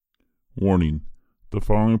Warning: the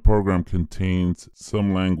following program contains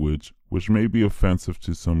some language which may be offensive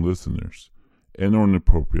to some listeners and or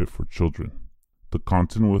inappropriate for children. The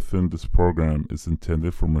content within this program is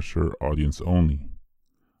intended for mature audience only.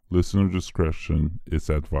 Listener discretion is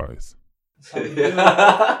advised.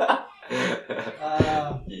 Yeah.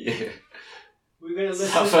 We're gonna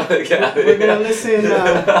listen.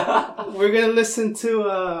 We're gonna listen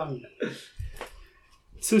to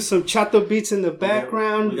some chato beats in the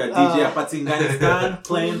background. We got DJ Apatzinganistani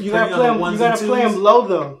playing. You gotta play him low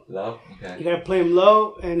though. Low, okay. You gotta play him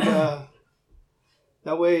low, and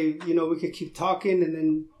that way we could keep talking, and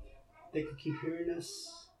then they could keep hearing us.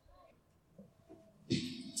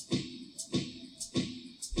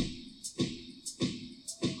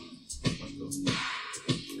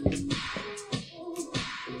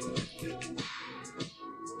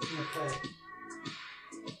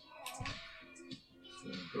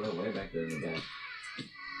 Throw it way back there in the back.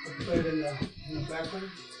 I'll put it in the background.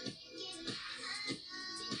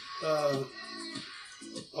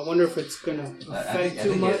 I wonder if it's gonna affect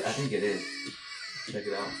too much. I think it is. Check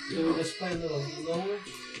it out. So we just play a little lower.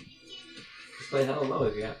 Just play hella low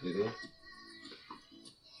if you have to, dude.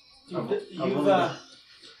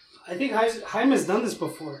 I think Jaime's done this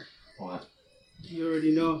before. What? You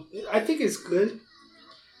already know. I think it's good.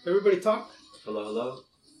 Everybody talk. Hello, hello.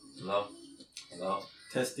 Hello. Hello.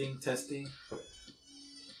 Testing.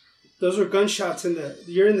 Those were gunshots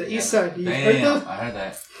you're in the east side. You heard that? I heard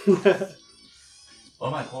that.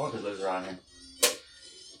 All my coworkers live around here.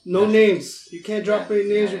 No names. You can't drop any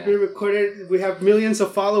names. We're being recorded. We have millions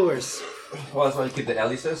of followers. Well, that's why you keep the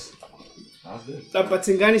aliases. That was good.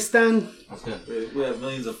 Apatzinganistani. That's good. We have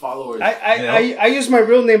millions of followers. I use my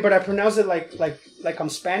real name, but I pronounce it like I'm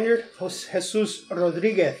Spaniard. Jesus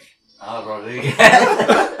Rodriguez. Ah, Rodriguez.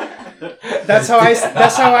 That's how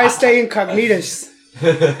I stay incognito.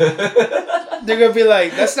 They're gonna be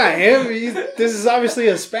like, "That's not him. This is obviously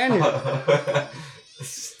a Spaniard."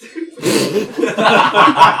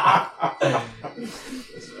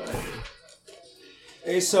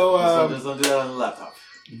 Hey, so just don't do that on the laptop.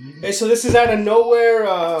 Hey, so this is out of nowhere.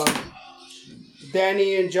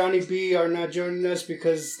 Danny and Johnny B are not joining us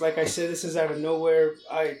because, like I said, this is out of nowhere.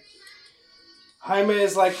 Jaime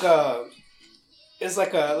is like a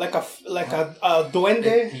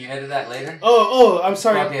duende. Can you edit that later? Oh, I'm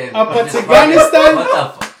sorry. Okay. Apatzinganistani. What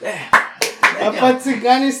the fuck?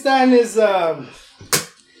 Apatzinganistani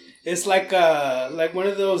is like one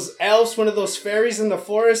of those elves, one of those fairies in the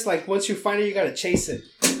forest. Like once you find it, you gotta chase it.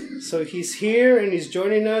 So he's here and he's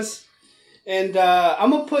joining us. And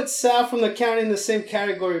I'm gonna put Sal from the county in the same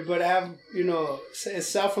category, but I have it's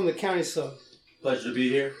Sal from the county, so. Pleasure to be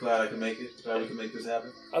here. Glad I can make it. Glad we can make this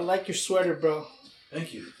happen. I like your sweater, bro.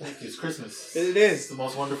 Thank you. It's Christmas. It is. It's the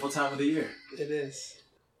most wonderful time of the year. It is.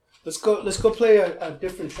 Let's go play a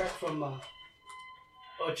different track from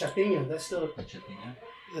Chatinho. That's still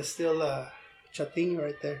Chatinho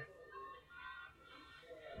right there.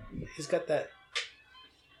 He's got that.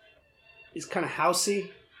 He's kind of housey.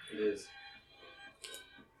 It is.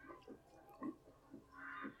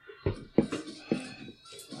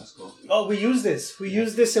 That's cool. Oh, we used this. We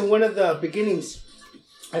used this in one of the beginnings.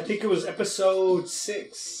 I think it was episode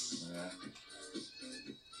 6. Yeah.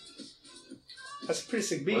 That's a pretty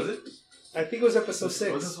sick beat. Was it? I think it was episode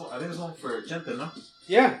 6. I think it was one for Gente, no?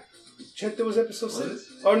 Yeah. Gente was episode 6. Was it?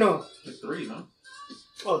 Oh, no. Like 3, no?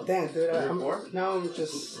 Oh, damn, dude. 3 or 4? Now I'm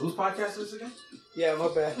just... Whose podcast is this again? Yeah, my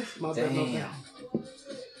bad. Damn.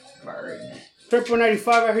 Bird. Triple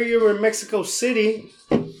 95, I hear you were in Mexico City.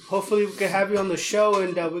 Hopefully we could have you on the show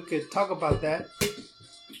and we could talk about that.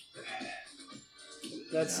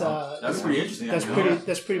 That's pretty interesting.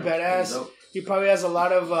 That's pretty badass. He probably has a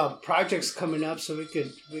lot of projects coming up, so we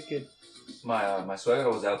could. My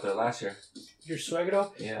suegro was out there last year. Your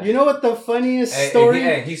suegro? Yeah. You know what the funniest story?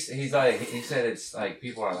 He's like, he said it's like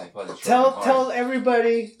people are like fucking. Tell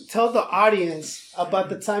everybody, tell the audience about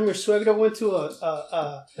the time your suegro went to a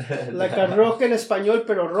rock en español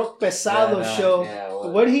pero rock pesado show. Yeah,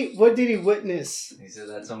 what did he witness? He said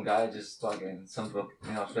that some guy just fucking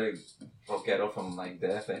straight rockero from like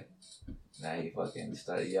DF. Now he fucking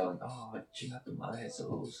started yelling, "Oh, chinga tu madre,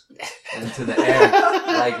 Jesus!" And to the air,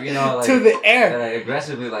 to the air, like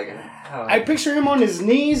aggressively, like. I picture him on his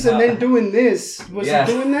knees and then doing this. Was he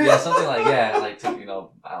doing that? Yeah, something like I don't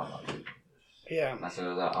know, dude. Yeah. That's what I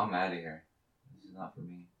was like. I'm out of here. This is not for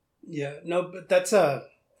me. Yeah, no, but that's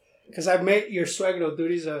because I've met your suegro, dude.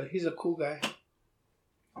 He's a cool guy.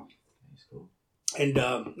 He's cool. And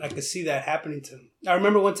I could see that happening to him. I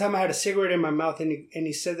remember one time I had a cigarette in my mouth and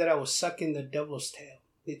he said that I was sucking the devil's tail.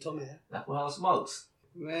 He told me that. That's what smokes.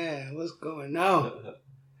 Man, what's going on?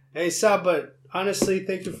 Hey, Sal, but honestly,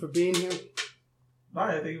 thank you for being here. No,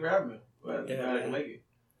 thank you for having me. Glad I can make it.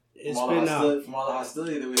 It's from all the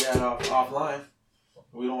hostility that we had offline,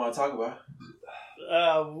 we don't want to talk about.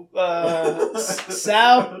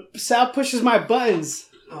 Sal pushes my buttons.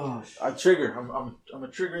 Oh, I trigger. I'm a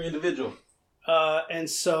triggering individual. And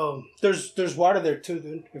so there's water there too,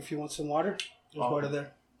 dude. If you want some water, there's water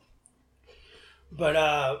there.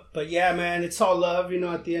 But yeah, man, it's all love,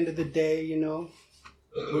 At the end of the day,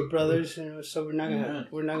 we're brothers, So we're not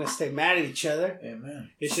gonna stay mad at each other.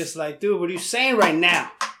 Amen. It's just like, dude, what are you saying right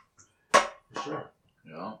now? For sure.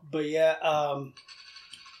 Yeah. But yeah,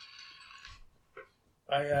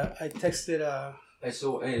 I texted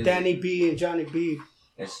Danny B and Johnny B.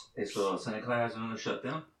 So Santa Clara's gonna shut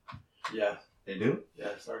down? Yeah. They do?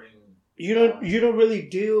 Yeah, starting. You don't really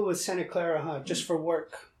deal with Santa Clara, huh? Just for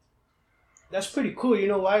work. That's pretty cool. You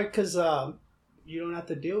know why? Because you don't have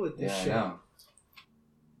to deal with this shit. Yeah.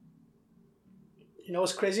 You know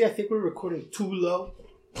what's crazy? I think we're recording too low.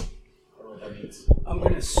 I don't know what that means. I'm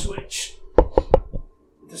gonna switch.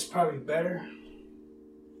 This is probably better.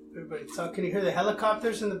 Everybody talk. Can you hear the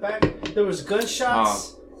helicopters in the back? There was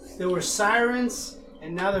gunshots. There were sirens.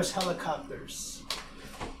 And now there's helicopters.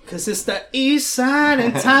 Because it's the east side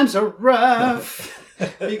and times are rough.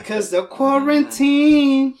 Because the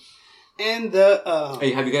quarantine and the...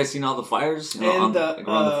 Hey, have you guys seen all the fires around the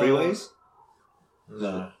freeways?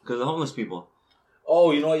 No. Because the homeless people.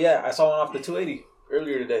 Oh, you know what? Yeah, I saw one off the 280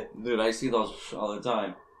 earlier today. Dude, I see those all the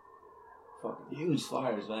time. Fucking huge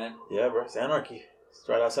fires, man. Yeah, bro. It's anarchy. It's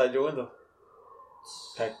right outside your window.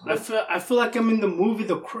 I feel like I'm in the movie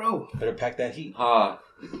The Crow. Better pack that heat.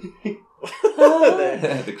 The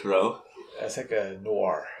Crow. That's like a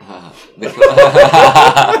noir. The Crow.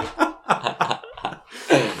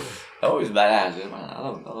 That movie's badass, man. I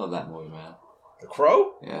love that movie, man. The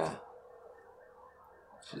Crow? Yeah.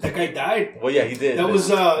 That guy died. Well, yeah, he did. That was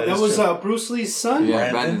Bruce Lee's son.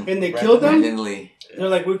 Yeah, Brandon. And they killed him. Brandon Lee. They're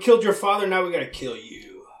like, we killed your father, now we gotta kill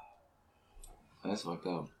you. That's fucked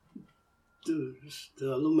up. Dude, it's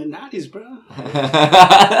the Illuminati's, bro.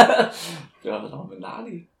 The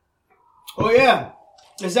Illuminati. Oh, yeah.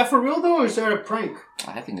 Is that for real, though, or is that a prank?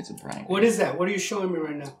 I think it's a prank. What is that? What are you showing me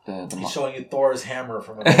right now? He's showing you Thor's hammer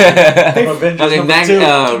from Avengers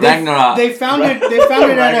Ragnarok. They found it.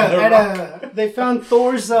 They found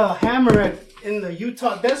Thor's hammer in the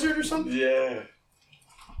Utah desert or something. Yeah.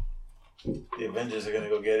 The Avengers are gonna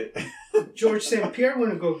go get it. George St. Pierre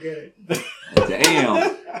went to go get it.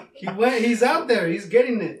 Damn. He went. He's out there. He's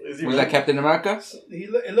getting it. Was that Captain America?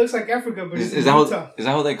 It looks like Africa, but it's is in that Utah. is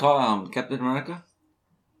that how they call Captain America?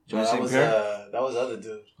 No, that was the other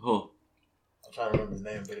dude. Who? I'm trying to remember his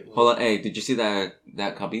name, but it was... Hold on. Hey, did you see that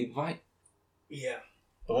Khabib fight? Yeah.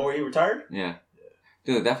 The one where he retired? Yeah.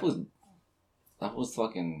 Dude, that was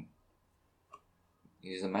fucking.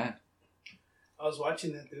 He's a man. I was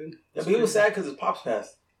watching that, dude. Yeah, but he was sad because his pops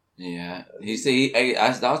passed. Yeah,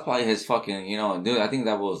 that was probably his fucking, dude. I think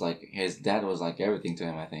that was like his dad was like everything to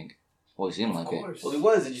him. I think. Well, he seemed like it. Well, he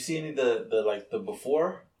was. Did you see any of the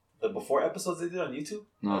before episodes they did on YouTube?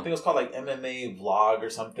 No. I think it was called like MMA vlog or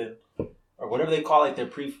something, or whatever they call like their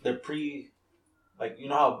pre. Like, you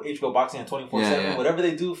know how HBO Boxing had 24/7? Yeah. Whatever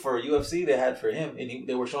they do for UFC, they had for him. And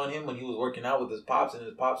they were showing him when he was working out with his pops, and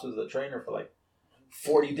his pops was a trainer for like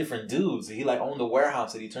 40 different dudes. He like owned a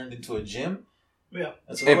warehouse that he turned into a gym. Yeah.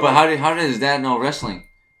 So hey, but like, how did his dad know wrestling?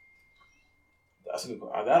 That's a good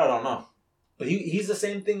question. That I don't know. But he's the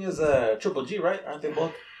same thing as Triple G, right? Aren't they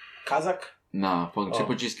both Kazakh? No, fucking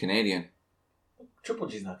Triple G's Canadian. Triple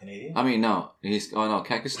G's not Canadian. I mean, no.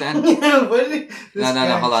 Kakistan? Yeah, what is it?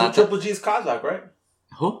 No, hold on. So Triple G's Kazakh, right?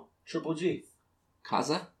 Who? Triple G.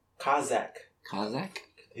 Kazakh? Kazakh.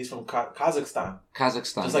 He's from Kazakhstan.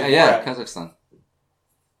 Kazakhstan. Just like Kazakhstan.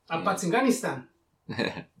 Apatzinganistani.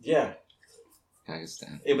 Yeah.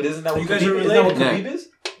 Kazakhstan. Hey, but isn't that what You guys Khabib, are isn't that what related? Khabib is?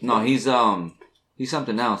 No, he's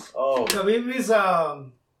something else. Oh. Khabib is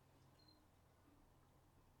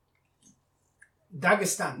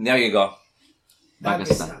Dagestan. There you go.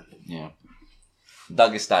 Dagestan. Yeah.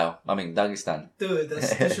 Dagestan. Dude,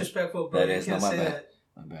 that's disrespectful, bro. That You is, can't no, my say bad. that.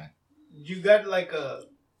 My bad. You got like a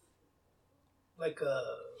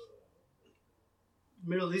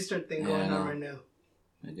Middle Eastern thing going on right now.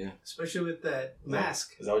 I do. Especially with that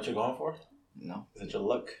mask. Is that what you're going for? No. Is that your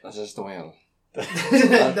look? That's just the way I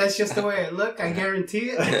That's just the way I look. I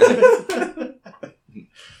guarantee it.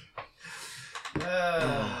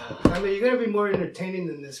 I mean, you gotta be more entertaining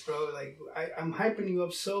than this, bro. Like, I'm hyping you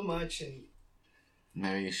up so much, and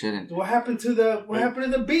maybe you shouldn't. what happened to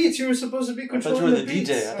the beats? You were supposed to be controlling you were the the beats.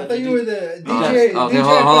 DJ. I thought you were the DJ. Okay, DJ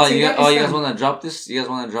hold on. You Apatzinganistani guys want to drop this? You guys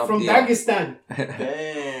want to drop from the Dagestan.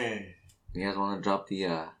 Dang. You guys want to drop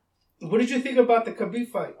the... What did you think about the Khabib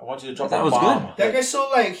fight? I want you to drop That a was bomb. good. That guy's so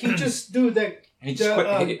like he just dude that He just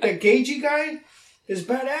quit. the Gagey guy is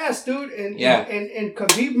badass, dude, and Yeah. and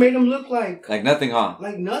Khabib made him look like nothing, huh?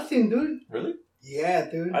 like nothing, dude. Really? Yeah,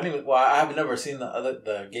 dude. I didn't even. Well, I have never seen the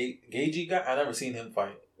Gagey guy. I never seen him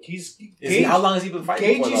fight. How long has he been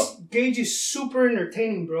fighting for though? Gage is super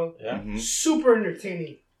entertaining, bro. Yeah. Mm-hmm. Super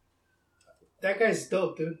entertaining. That guy's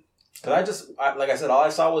dope, dude. Cause like I said, all I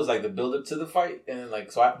saw was like the build up to the fight, and then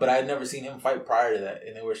but I had never seen him fight prior to that,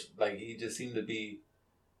 and it was like he seemed to be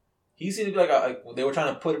like they were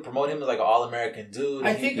trying to promote him as like an all-American dude.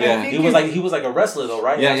 I think he was like a wrestler though,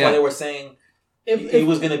 right? Yeah, That's why they were saying he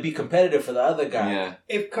was gonna be competitive for the other guy. Yeah.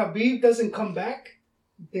 If Khabib doesn't come back,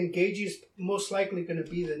 then Gage is most likely gonna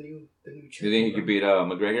be the new champion. Do you think he could beat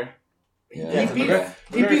McGregor? Yeah, he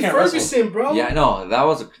beat can't Ferguson, bro. Yeah, no, that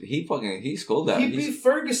was he schooled that. He beat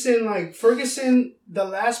Ferguson. Like Ferguson, the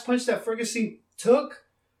last punch that Ferguson took,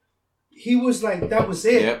 he was like, that was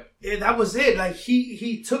it. Yep. Yeah, that was it. Like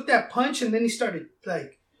he took that punch and then he started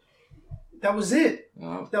like, that was it.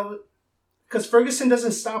 Oh. That was because Ferguson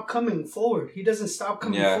doesn't stop coming forward. He doesn't stop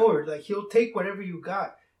coming forward. Like he'll take whatever you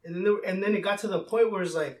got, and then it got to the point where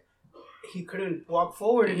it's like he couldn't walk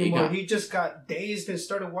forward anymore. He just got dazed and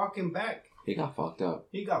started walking back. He got fucked up.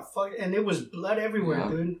 He got fucked, and it was blood everywhere, Yeah.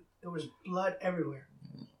 dude. There was blood everywhere.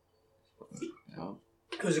 Yeah.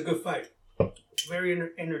 It was a good fight. Very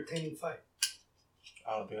entertaining fight.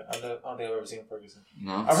 I don't think I've ever seen Ferguson.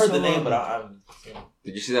 No. I've heard the name, but I haven't seen him.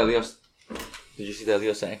 Did you see that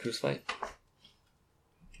Leo Santa Cruz fight?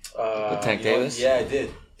 With Tank Davis? Yeah, I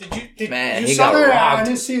did. Man, you he saw got that? robbed. I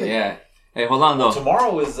didn't see that. Yeah. Hey, hold on though.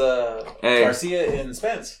 Tomorrow is Garcia and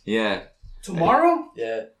Spence. Yeah. Tomorrow?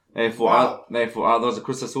 Yeah. Hey, for all those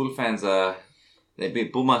Cruz Azul fans, they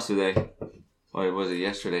beat Pumas today. Or was it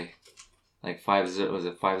yesterday? Like 5-0, was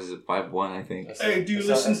it 5-1, I think. Hey, do you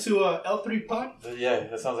listen to L3 Pod? Yeah,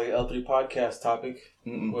 that sounds like an L3 podcast topic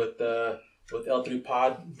with L3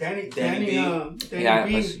 Pod. Danny B.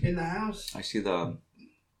 B in the house. I see I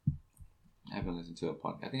haven't listened to a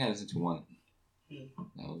podcast. I think I listened to one.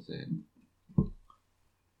 That was it.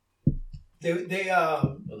 They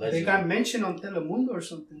got mentioned on Telemundo or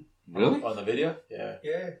something. Really? On the video? Yeah.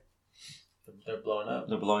 Yeah. They're blowing up.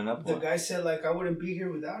 They're blowing up. The guy said like I wouldn't be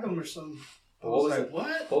here without him or something. What was like, it?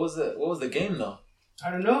 What? What was the game though?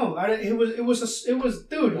 I don't know. It was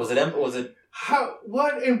dude. Was it? How?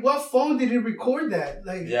 What? In what phone did he record that?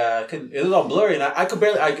 Like. Yeah, I couldn't. It was all blurry, and I could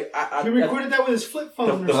barely. He recorded that with his flip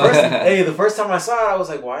phone. The first time I saw it, I was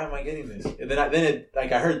like, "Why am I getting this?" And then I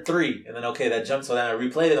heard 3, and then that jumped. So then I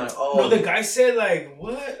replayed it. And I'm like, "Oh." No, the guy said like,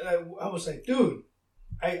 "What?" I was like, "Dude."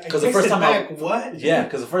 Because the first time what? Yeah,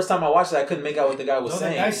 because the first time I watched it, I couldn't make out what the guy was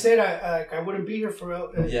saying. The guy said I wouldn't be here for.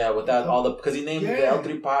 Without all the because he named the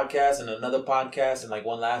L3 podcast and another podcast and like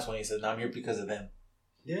one last one. He said, "No, I'm here because of them."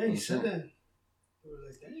 Yeah, he said that. We were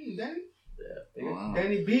like, "Dang, Danny." Yeah, wow.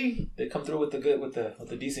 Danny B. They come through with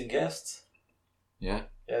the decent guests. Yeah.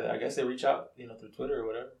 Yeah, I guess they reach out, through Twitter or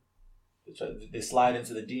whatever. They slide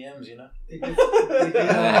into the DMs, They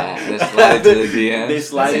slide into the DMs. They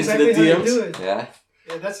slide That's into exactly the how they do DMs. it. Yeah.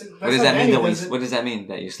 Yeah, that's What does that mean? What does that mean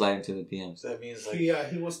that you slide into the DMs? That means like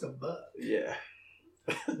he wants the buck. Yeah.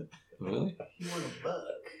 Really? He wants a buck.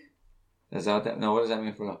 Is that what that? No. What does that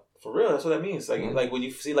mean for real? For real, that's what that means. Like when you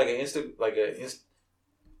see like I'm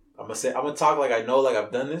gonna talk like I know, like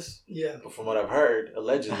I've done this. Yeah. But from what I've heard,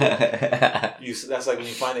 allegedly, that's like when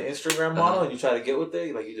you find an Instagram model and you try to get with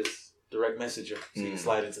it, like you just direct message her, so you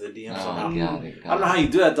slide into the DM somehow. Got it. I don't know how you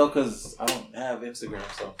do that though, because I don't have Instagram,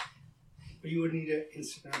 so. But you would need an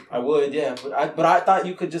Instagram. I would, yeah, but I thought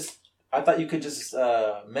you could just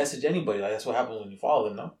message anybody. Like that's what happens when you follow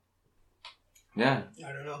them, no? I Yeah.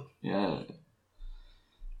 don't know. Yeah.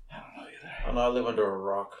 I don't know either. I know I live under a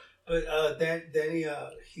rock. But Danny,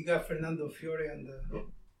 he got Fernando Fiore on the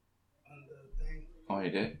thing. Oh, he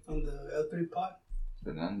did? On the L3 pod.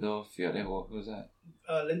 Fernando Fiore, who was that?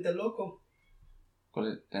 Lente Loco. What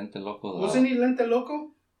is Lente Loco? Wasn't he Lente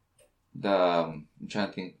Loco? I'm trying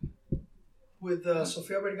to think. With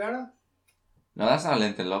Sofia Vergara? No, that's not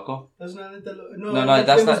Lente Loco. That's not Lente Loco. No,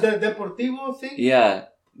 that's not. The Deportivo thing? Yeah.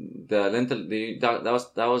 The Lente, that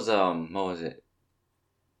was what was it?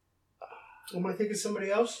 Am I thinking somebody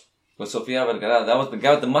else? With Sofia Vergara. That was the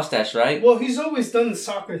guy with the mustache, right? Well, he's always done the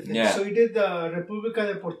soccer thing. Yeah. So he did the República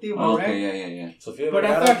Deportiva, right? Okay, yeah. Sofia But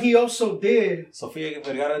Vergara, I thought he also did. Sofia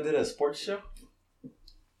Vergara did a sports show?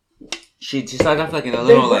 She started off like in a They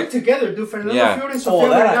little worked together, dude. Fernando Yeah. Fiore and Sofia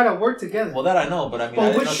Vergara worked together. Well, that I know, but I mean,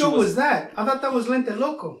 But which show was that? I thought that was Lente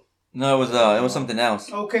Loco. No, it was something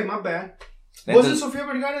else. Okay, my bad. Lente- Wasn't Sofia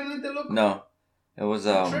Vergara in Lente Loco? No. It was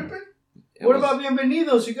Tripping? What about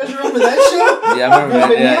Bienvenidos? You guys remember that show? Yeah, I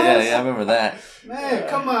remember that. Yeah, I remember that. Man,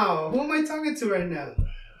 come on. Who am I talking to right now?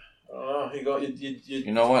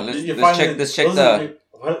 You know what? Let's check the.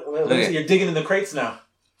 You're digging in the crates now.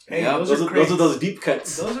 Hey, yeah, those are those deep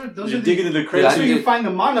cuts. Those you're are digging in the crates. That's where you find the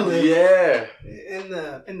monolith. Yeah. In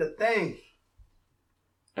the thing.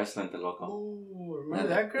 Excelente, loco. Oh, remember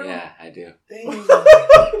that girl? Yeah, I do. Dang.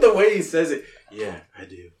 The way he says it. Yeah, I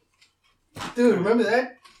do. Dude, remember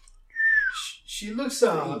that? She looks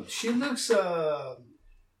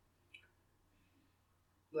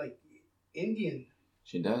like Indian.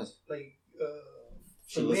 She does. Like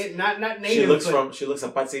she looks, not native. She looks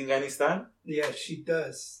Apatzinganistani. Yeah, she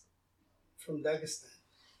does. From Dagestan.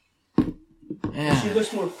 Yeah. She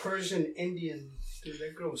looks more Persian Indian. Dude,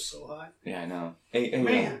 that girl was so hot. Yeah, I know. Hey,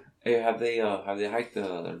 man. Hey, have they hiked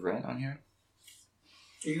the rent on here?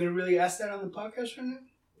 Are you gonna really ask that on the podcast right now?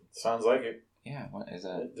 Sounds like it. Yeah, what is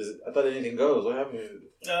that? I thought anything goes. What happened?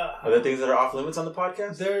 Are there things that are off limits on the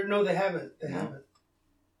podcast? No, they haven't. They haven't.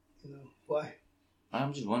 You know why?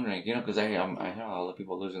 I'm just wondering, because I hear all the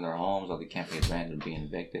people losing their homes, or they can't pay rent and being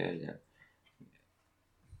evicted.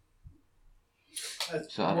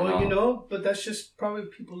 So I don't know. But that's just probably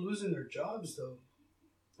people losing their jobs, though,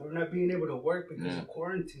 or not being able to work because of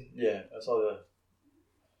quarantine. Yeah, that's all.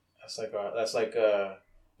 That's like the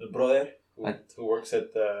brother who works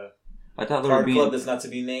at the card club that's not to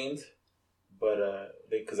be named, but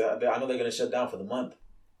because I know they're gonna shut down for the month.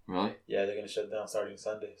 Really? Yeah, they're gonna shut down starting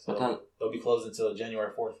Sunday, so they'll be closed until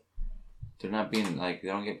January 4th. They're not being they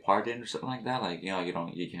don't get pardoned or something like that. Like you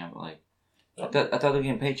can't like. I thought they were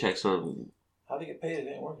getting paychecks or. How they get paid? It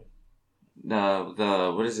ain't working.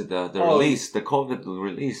 The what is it? The release, the COVID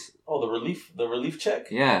release. Oh, the relief check.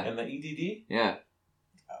 Yeah. And the EDD. Yeah.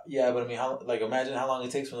 Yeah, but I mean, imagine how long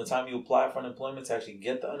it takes from the time you apply for unemployment to actually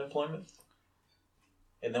get the unemployment,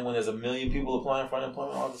 and then when there's 1 million people applying for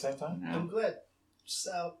unemployment all at the same time. Yeah. I'm glad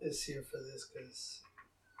Sal is here for this because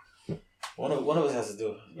one of us has to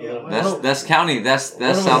do it. Yeah, that's county. That's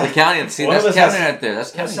Sal the county. See, that's county right there.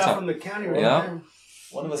 That's county. That's Sal from the county right there.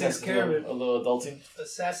 One of us has to do a little adulting.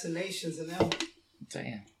 Assassinations and all.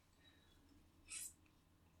 Damn.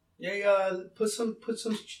 Yeah, put some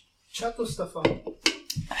Chato stuff on.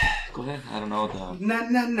 Go ahead. I don't know the. Na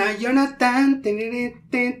Jonathan.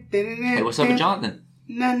 Hey, what's up with Jonathan?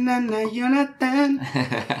 Na Jonathan.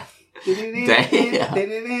 Damn.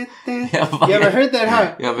 You ever heard that,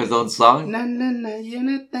 huh? You have his own song? Na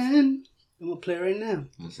Jonathan. I'm gonna play it right now.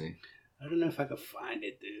 Let's see. I don't know if I can find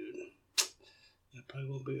it, dude. I probably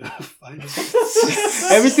won't be able to find it.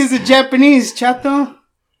 Everything's in Japanese, Chato.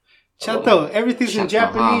 Everything's in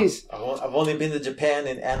Japanese. I've only been to Japan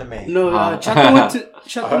in anime. No, Chato went to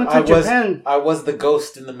Japan. I was the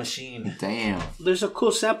ghost in the machine. Damn. There's a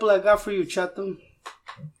cool sample I got for you, Chato.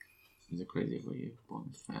 Is it crazy for you?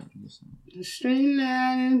 The straight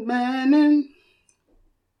line is burning.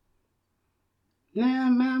 Now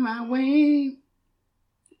I'm on my way.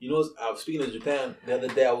 You know, speaking of Japan, the other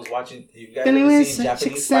day I was watching. You guys ever seen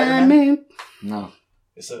Japanese Spider-Man? No.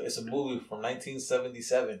 It's a movie from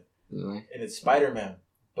 1977. Really? And it's Spider-Man,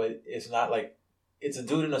 but it's not like it's a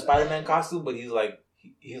dude in a Spider-Man costume, but he's like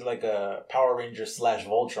a Power Ranger /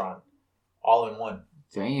 Voltron, all in one.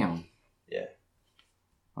 Damn. Yeah.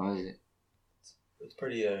 How is it? It's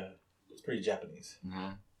pretty Japanese.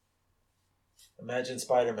 Uh-huh. Imagine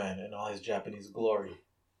Spider-Man in all his Japanese glory,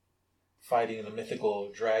 fighting the mythical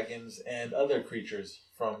dragons and other creatures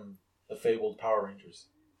from the fabled Power Rangers.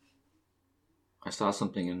 I saw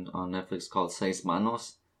something on Netflix called Seis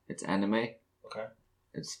Manos. It's anime. Okay.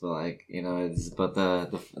 It's like it's but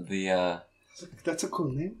the That's a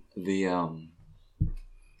cool name. The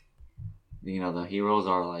the heroes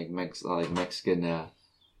are like Mexican. They're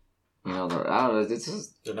They're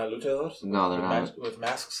not luchadores. No, they're not with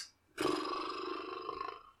masks.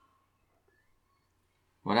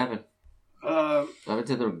 What happened? I went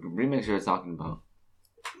to the remix you're talking about.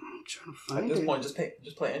 I'm trying to find it. At this point,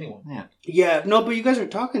 just play anyone. Yeah. Yeah, no, but you guys are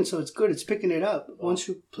talking, so it's good. It's picking it up. Once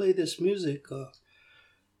you play this music,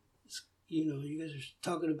 you guys are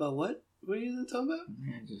talking about what? What are you talking about?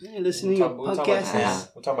 Yeah, listening to podcasts.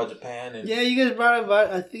 We're talking about Japan. And yeah, you guys brought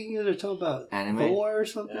about. I think you guys are talking about anime or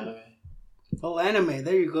something. Anime. Oh, anime.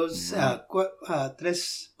 There you go. 3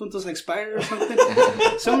 puntos expired or something.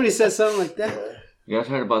 Somebody said something like that. You guys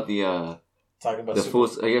heard about the talking about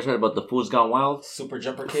fools? You guys heard about the Fools Gone Wild? Super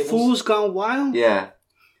jumper cables. Fools Gone Wild? Yeah.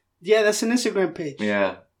 Yeah, that's an Instagram page.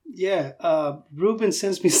 Yeah. Yeah. Ruben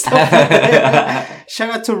sends me stuff.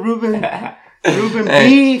 Shout out to Ruben. Ruben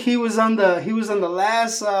B. He was on the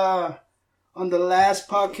last podcast.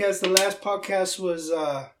 The last podcast was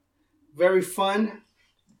very fun.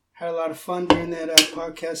 Had a lot of fun during that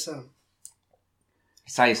podcast.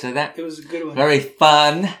 Sorry, you said that? It was a good one. Very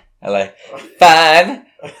fun. I like fun.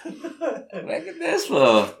 Look at this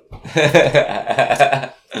fool.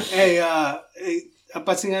 Hey,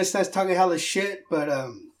 Apatzinganistani is talking hella shit, but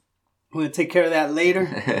we're gonna take care of that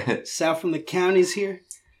later. Sal from the county's here.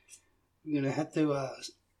 We're gonna have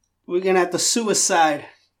to suicide.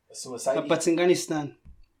 Suicide. Apatzinganistani.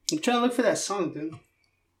 I'm trying to look for that song, dude.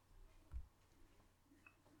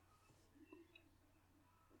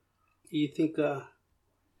 You think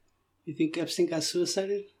Epstein got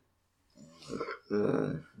suicided?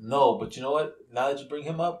 No, but you know what? Now that you bring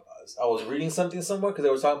him up, I was reading something somewhere because they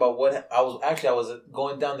were talking about what I was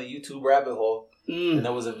going down the YouTube rabbit hole, and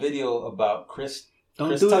there was a video about Chris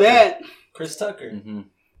Tucker, Mm-hmm.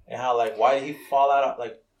 and how why did he fall out?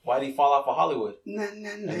 Why did he fall off of Hollywood?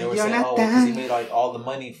 And they were saying, because he made all the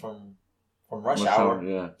money from Rush Hour.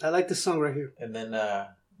 Yeah. I like the song right here. And then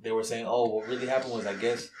they were saying, what really happened was, I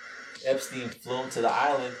guess Epstein flew him to the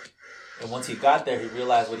island, and once he got there, he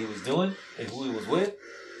realized what he was doing and who he was with.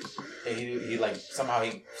 And he somehow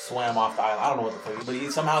he swam off the island. I don't know what the fuck, but he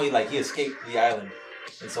escaped the island.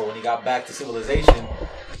 And so when he got back to civilization,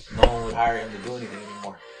 no one would hire him to do anything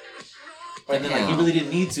anymore. And then he really didn't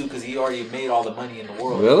need to because he already made all the money in the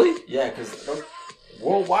world. Really? Yeah, because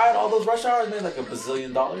worldwide, all those Rush Hours made $1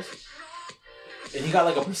 bazillion, and he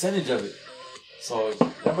got a percentage of it. So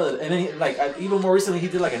that brother, and then even more recently, he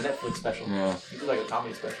did a Netflix special. Yeah, he did a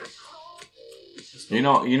comedy special. You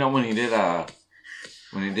know when he did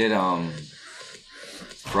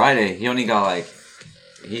Friday, he only got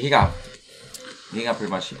he pretty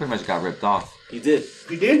much got ripped off. He did.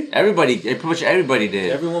 Pretty much everybody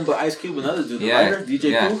did. Everyone but Ice Cube and other dude, the writer,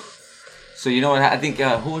 DJ Pooh. So you know what I think?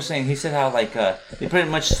 Who was saying? He said how they pretty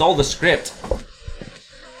much sold the script.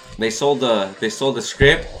 They sold the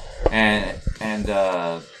script and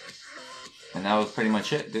that was pretty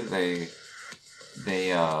much it, dude. They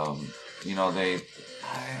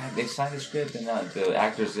signed the script and the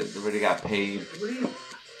actors already got paid.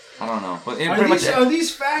 I don't know, but are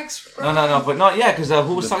these facts? Bro? No, but no, yeah, because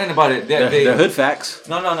who was talking about it? The hood facts.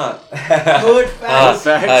 No. Hood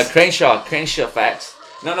facts. Crenshaw facts.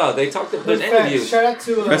 No, they talked. There's interviews. Shout out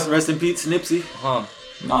to rest in peace, Nipsey.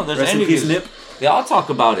 No, there's rest interviews. In peace, Nip. They all talk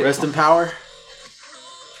about it. Rest in power.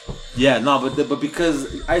 Yeah, no, but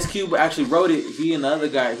because Ice Cube actually wrote it, he and the other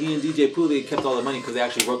guy, he and DJ Pooh, they kept all the money because they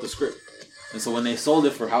actually wrote the script. And so when they sold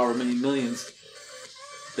it for however many millions,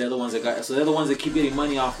 they're the ones that keep getting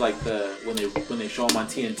money off when they show them on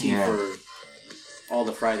TNT for all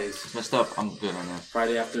the Fridays. It's messed up. I'm good on that.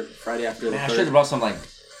 Friday after the I should have brought some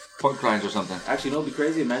pork rinds or something. Actually, no, it'd be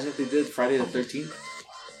crazy. Imagine if they did Friday the 13th.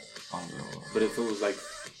 But if it was a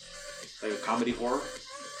comedy horror.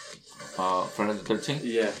 Friday the 13th?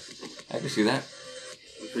 Yeah. I can see that.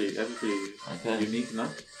 That'd be pretty unique, no?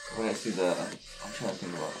 What did I see I'm trying to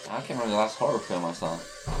think about it. I can't remember the last horror film I saw.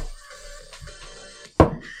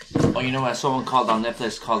 Oh, you know what? I saw one called on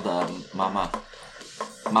Netflix called Mama,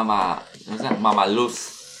 what was that? Mama Luz.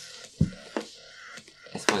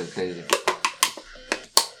 It's fucking crazy.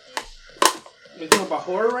 You're talking about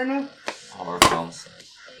horror right now? Horror films.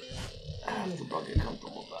 I have to get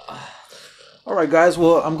comfortable with that. All right, guys.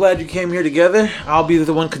 Well, I'm glad you came here together. I'll be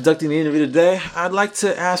the one conducting the interview today. I'd like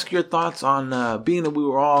to ask your thoughts on being that we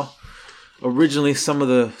were all originally some of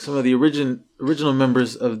the original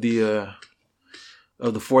members of the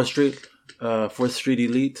 4th Street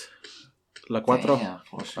elite, La Cuatro.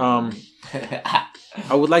 Damn,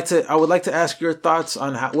 I would like to ask your thoughts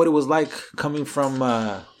on what it was like coming from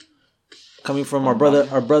our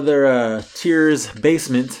brother Tier's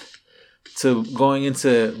basement to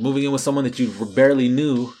moving in with someone that you barely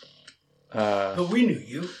knew. But we knew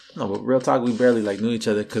you. No, but real talk, we barely knew each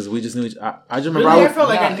other because we just knew I just remember. Really? I felt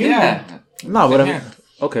like I knew you. No, but I mean,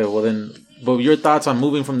 okay, well then, but your thoughts on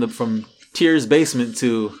moving from Tier's basement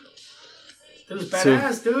to. It was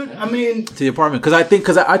badass, dude. I mean, to the apartment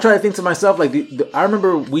because I try to think to myself I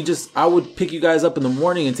remember I would pick you guys up in the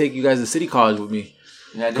morning and take you guys to City College with me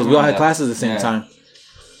because we all had classes at the same time.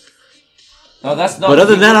 No, that's not. But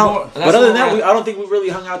other than that, I don't think we really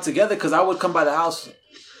hung out together because I would come by the house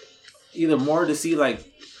either more to see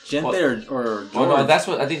Gente or George. Well, no, that's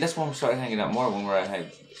what I think. That's when we started hanging out more when we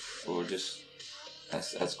were just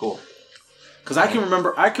at school. Because I can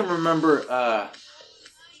remember. I think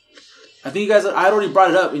you guys. I had already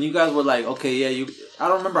brought it up, and you guys were like, "Okay, yeah." I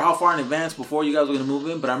don't remember how far in advance before you guys were gonna move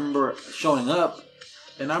in, but I remember showing up,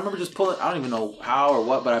 and I remember just pulling. I don't even know how or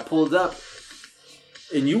what, but I pulled up,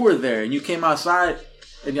 and you were there, and you came outside,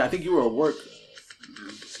 and I think you were at work.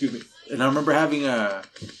 Excuse me. And I remember having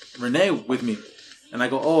Renee with me, and I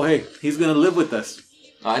go, "Oh, hey, he's gonna live with us."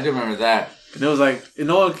 I do remember that. And it was like,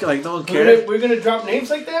 no one cared. We're gonna drop names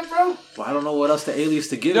like that, bro? Well, I don't know what else to alias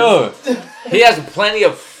to give him. Dude, he has plenty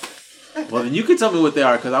of... Well, then you can tell me what they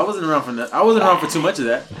are, because I wasn't around for that. I wasn't around for too much of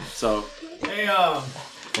that. So. Hey,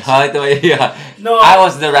 yeah. No. I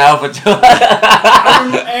wasn't around for too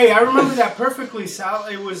I remember that perfectly, Sal.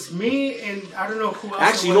 It was me and I don't know who else.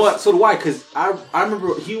 Actually, you know what? So do I, because I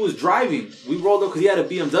remember he was driving. We rolled up because he had a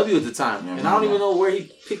BMW at the time. And I don't even know where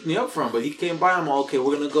he picked me up from, but he came by. I'm like, okay,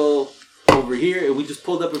 we're going to go over here. And we just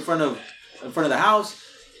pulled up in front of the house.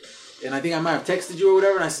 And I think I might have texted you or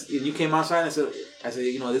whatever. And you came outside and I said,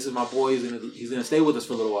 you know, this is my boy. He's gonna stay with us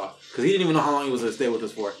for a little while. Because he didn't even know how long he was going to stay with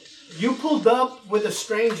us for. You pulled up with a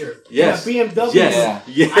stranger. Yes. In a BMW. Yes.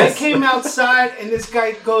 Yeah. Yes. I came outside and this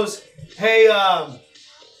guy goes, hey,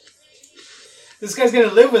 this guy's going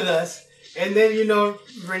to live with us. And then, you know,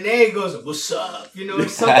 Renee goes, what's up? You know,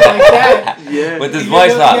 something like that. Yeah. With his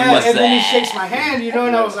voice out. Yeah, and then he shakes my hand, you know,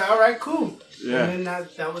 and I was like, all right, cool. Yeah. And then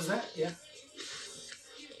that was that, yeah.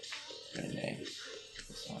 Renee.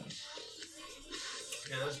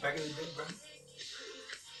 Yeah, that was back in the day, bro.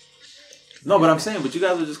 No, but I'm saying, but you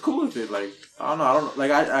guys were just cool with it. Like, I don't know. Like,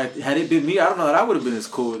 I had it been me, I don't know that I would have been as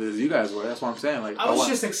cool with it as you guys were. That's what I'm saying. Like, I was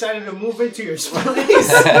just excited to move into your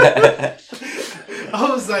place. I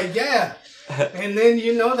was like, yeah. And then,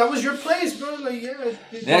 you know, that was your place, bro. Like, yeah.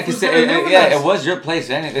 Yeah, because it was your place,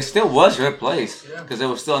 and it still was your place because it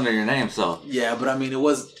was still under your name. So yeah, but I mean, that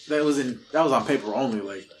was on paper only.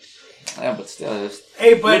 Like, yeah, but still,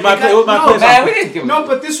 hey, but but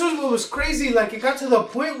this was what was crazy. Like, it got to the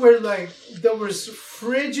point where like there was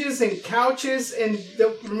fridges and couches, and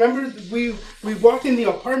remember we walked in the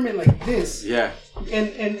apartment like this. Yeah.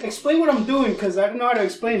 And explain what I'm doing because I don't know how to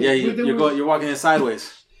explain it. Yeah, you're walking in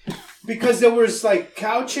sideways. Because there was like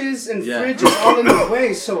couches and fridges all in the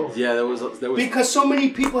way, so yeah, there was because so many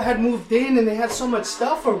people had moved in and they had so much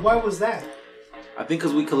stuff, or why was that? I think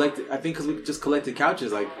because we just collected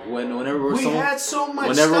couches. Like whenever we someone had so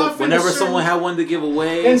much stuff. Whenever someone had one to give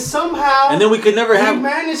away, and somehow, and then we could never have. We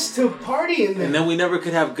managed to party in there, and then we never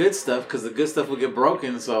could have good stuff because the good stuff would get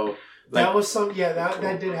broken. So like, that was some. Yeah,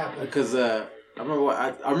 that did happen. Because I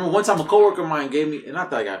remember one time a coworker of mine gave me, and not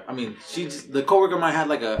that the coworker of mine had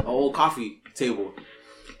like a old coffee table,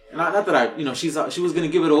 and not that she was gonna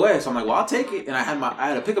give it away, so I'm like, well, I'll take it, and I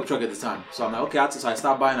had a pickup truck at the time, so I'm like, okay, so I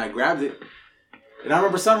stopped by and I grabbed it, and I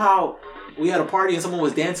remember somehow we had a party and someone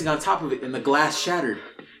was dancing on top of it, and the glass shattered.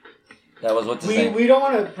 That was what we don't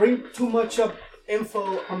want to bring too much up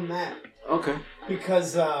info on that. Okay.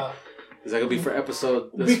 Because. Is that gonna be for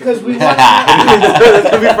episode? Because we want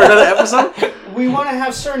that's gonna be for another episode. We want to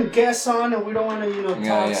have certain guests on, and we don't want to,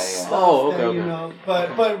 talk stuff. Oh, okay.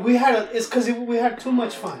 That, but we had it's because we had too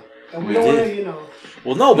much fun, and we don't want to,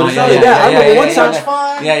 Well, no, but it's not like that. I remember one time.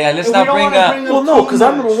 Let's not bring up. Well, no, because I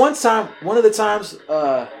remember one of the times.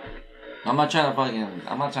 I'm not trying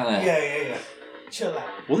to. Yeah. Chill out.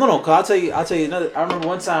 Well, no, cause I'll tell you another. I remember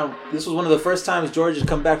one time. This was one of the first times George had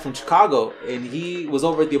come back from Chicago, and he was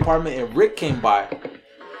over at the apartment, and Rick came by,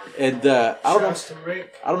 and I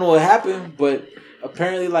don't know what happened, but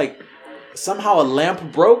apparently, like somehow a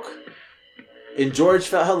lamp broke, and George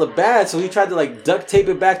felt hella bad, so he tried to like duct tape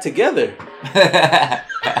it back together.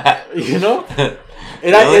 You know.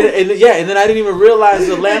 And then I didn't even realize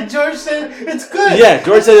the lamp. And George said it's good. Yeah,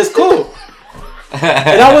 George said it's cool.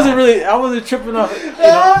 And I wasn't tripping off.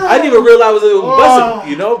 I didn't even realize it was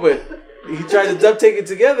busting, but he tried to duct tape it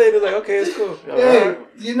together, and it was like, okay, it's cool. Hey,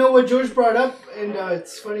 you know what George brought up, and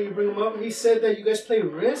it's funny you bring him up. He said that you guys play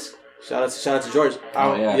Risk. Shout out to George.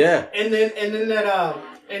 Yeah. And then that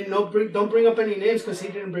don't bring up any names because he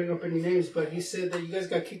didn't bring up any names, but he said that you guys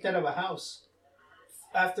got kicked out of a house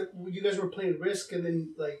after you guys were playing Risk, and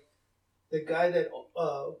then like the guy that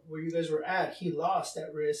where you guys were at, he lost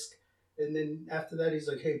at Risk. And then after that, he's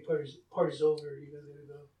like, "Hey, party's over. You guys gotta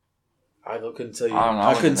go." I couldn't tell you.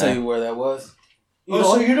 I couldn't tell you where that was.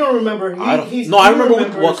 So you don't remember? I remember.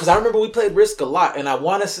 Because I remember we played Risk a lot, and I'm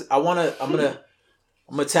gonna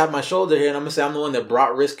tap my shoulder here, and I'm gonna say I'm the one that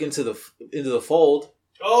brought Risk into the fold.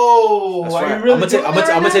 Oh, that's right. Are you really I'm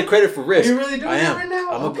gonna take credit for Risk. You really doing that right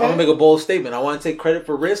now? I'm gonna make a bold statement. I want to take credit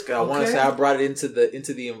for Risk. I want to say I brought it into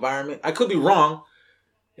the environment. I could be wrong,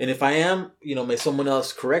 and if I am, may someone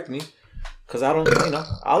else correct me. Because I don't,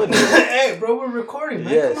 I'll admit it. Hey, bro, we're recording,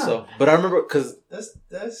 man. Yeah, but I remember, because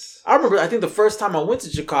I think the first time I went to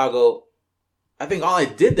Chicago, I think all I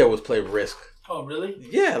did there was play Risk. Oh, really?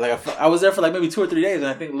 Yeah, like I was there for like maybe 2 or 3 days, and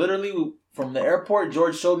I think literally from the airport,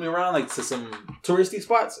 George showed me around like to some touristy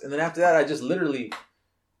spots, and then after that, I just literally,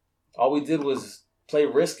 all we did was play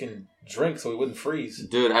Risk and drink so we wouldn't freeze.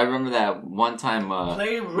 Dude, I remember that one time.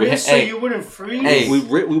 Play Risk so you wouldn't freeze. Hey,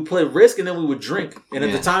 we played Risk and then we would drink. And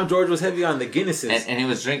at the time, George was heavy on the Guinnesses. And he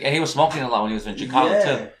was drinking, and he was smoking a lot when he was in Chicago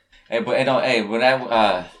too. Hey, but when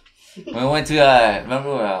we went to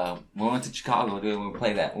we went to Chicago, dude, we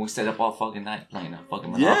played that. We stayed up all fucking night playing that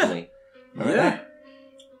fucking Monopoly. Remember that?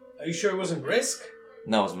 Are you sure it wasn't Risk?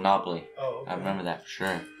 No, it was Monopoly. Oh, okay. I remember that for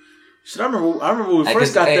sure. Shit, I remember when we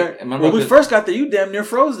first got there. When we first got there, you damn near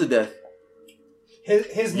froze to death.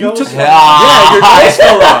 His nose. Your nose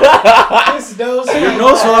fell off. His nose. Your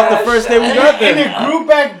nose fell off the first day we got there. And it grew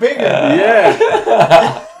back bigger. Yeah.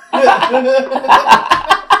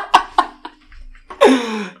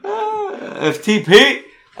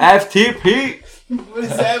 FTP. What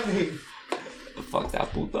does that mean? Fuck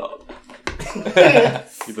that puto.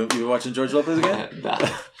 You been watching George Lopez again? Nah.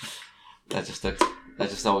 That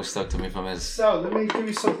just always stuck to me from his. So let me give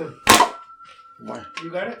you something. Why? You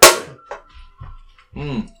got it?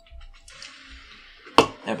 Yeah,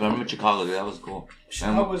 but I remember Chicago, dude. That was cool.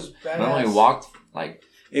 Chicago was badass. Remember when we walked like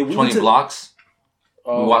 20 blocks?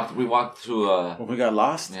 We walked through. When we got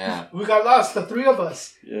lost. Yeah. We got lost. The three of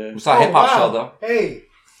us. Yeah. We saw a hip hop show though. Hey,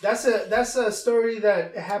 that's a story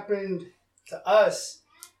that happened to us.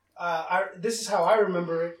 This is how I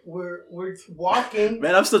remember it. We're walking.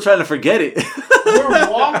 Man, I'm still trying to forget it.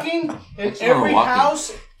 We're walking, and every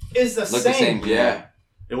house is the same. Yeah.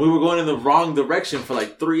 And we were going in the wrong direction for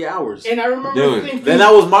like 3 hours. And I remember thinking... Then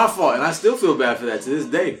that was my fault, and I still feel bad for that to this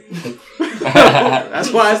day.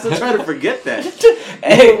 That's why I still try to forget that.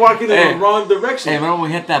 We were walking in the wrong direction. Hey, remember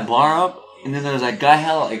when we hit that bar up? And then there was that guy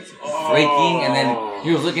hella like freaking, and then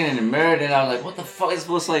he was looking in the mirror, and I was like, "What the fuck is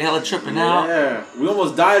supposed to like hella tripping out?" Yeah, we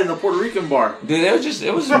almost died in a Puerto Rican bar. Dude, it was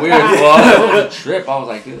weird. It was a trip. I was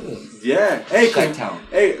like, "Dude, yeah, hey,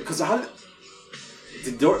 because how?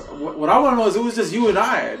 What I want to know is it was just you and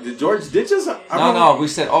I. Did George ditch us? No. We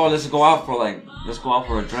said, "Oh, let's go out for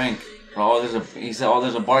a drink." He said, "Oh,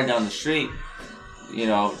 there's a bar down the street. You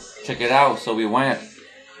know, check it out." So we went,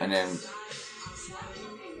 and then.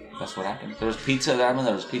 That's what happened. There was pizza. That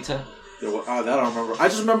was pizza. That I don't remember. I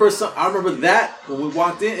just remember I remember that when we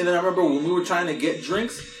walked in, and then I remember when we were trying to get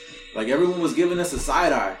drinks, like everyone was giving us a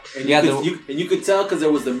side eye, and you could tell because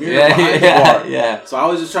there was the mirror behind the bar. Yeah. So I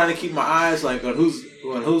was just trying to keep my eyes like on who's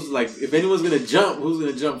like if anyone's gonna jump, who's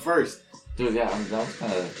gonna jump first. Dude, yeah, that was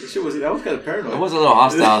kind of. That was kind of paranoid. It was a little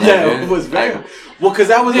hostile. Yeah, it was very. Well, because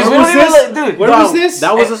that was. Where was this?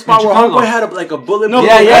 That was a spot where Homeboy had a bullet. No,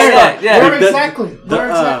 yeah. Where exactly? Where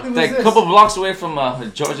exactly was this? Like a couple blocks away from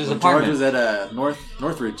George's apartment. George was at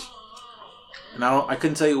Northridge, and I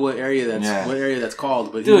couldn't tell you what area that's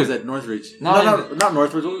called, but he was at Northridge. No, not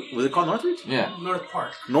Northridge. Was it called Northridge? Yeah, North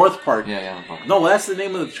Park. North Park. Yeah, North Park. No, well, that's the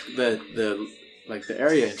name of the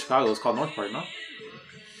area in Chicago. It's called North Park, no?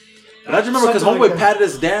 But I just remember because Homeboy patted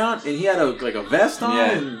us down and he had a vest on.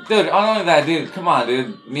 Yeah. And... Dude, not only that, dude. Come on,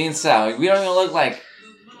 dude. Me and Sal, we don't even look like.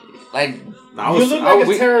 You look like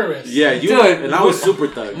a terrorist. Yeah, you. Dude, and I was super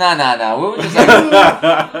thug. Nah. We were just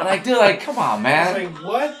like, dude, like, come on, man. I was like,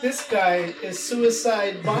 what? This guy is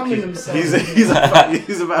suicide bombing himself. he's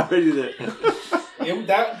about ready to.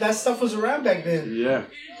 That stuff was around back then. Yeah.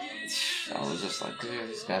 I was just like, dude,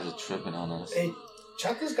 these guys are tripping on us. Hey,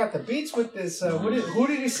 Chaka's got the beats with this. Who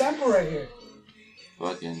did he sample right here?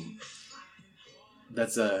 Fucking.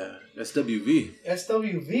 That's SWV.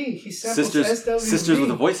 SWV. He samples SWV. Sisters with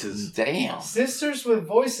the Voices. Damn. Sisters with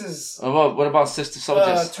Voices. What about Sister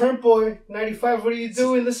Soldiers? Turnboy 95. What are you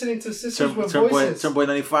doing listening to Sisters with Voices? Turnboy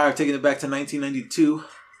 95, taking it back to 1992.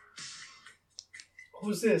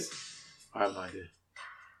 Who's this? I have no idea.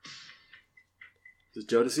 Is it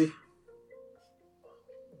Jodeci?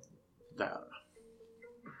 I don't know.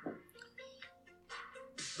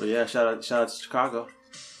 But yeah, shout out to Chicago.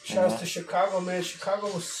 Shout out to Chicago, man. Chicago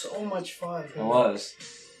was so much fun. It was.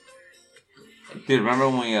 Dude, remember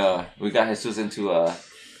when we got Jesus into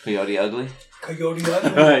Coyote Ugly? Coyote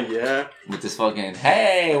Ugly? Yeah. With this fucking,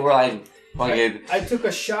 hey, we're like, fucking. I took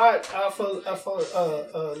a shot off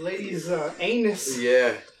a lady's anus.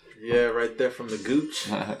 Yeah, right there from the gooch.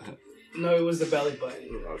 No, it was the belly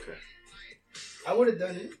button. Okay. I would have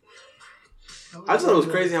done it. I just thought it was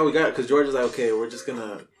crazy how we got it, because George was like, okay, we're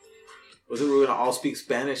gonna all speak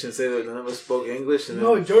Spanish and say that none of us spoke English? And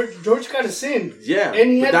no, George got us in. Yeah, and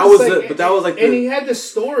he had and he had the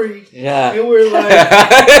story. Yeah, and we're like,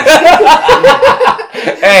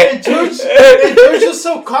 and George was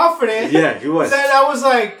so confident. Yeah, he was. That I was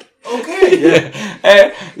like, okay. Yeah,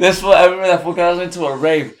 hey, I remember that fucking. I was into a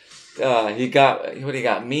rave. he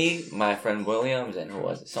got me, my friend Williams, and who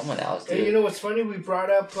was it? Someone else, dude. Hey, you know what's funny? We brought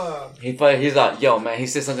up. He's like, yo, man. He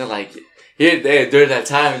said something like, during that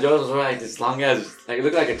time, George was wearing like this long ass, like it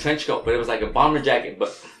looked like a trench coat, but it was like a bomber jacket,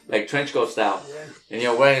 but like trench coat style. Yeah.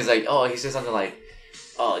 And wearing, he's like, he said something like,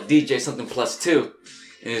 DJ something +2.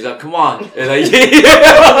 And he's like, come on. And like, yeah.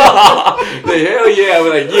 Like, hell yeah.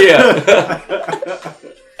 We're like, yeah.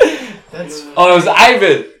 It was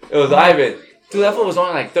Ivan. Dude, that fool was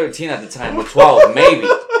only like 13 at the time, or 12, maybe.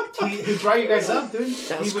 He brought you guys up, dude.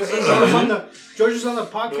 George was on the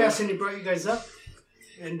podcast and he brought you guys up.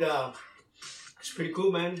 And it's pretty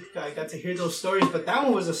cool, man. I got to hear those stories, but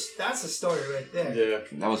that's a story right there. Yeah.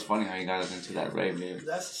 That was funny how you got us into that rave, dude.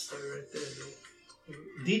 That's a story right there,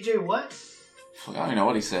 dude. DJ what? I don't even know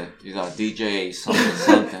what he said. He's like DJ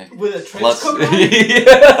something. With a trench coat on?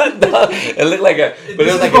 Yeah, no, it looked like a. But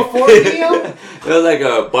it was like before Neo? It was like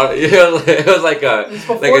a. It was like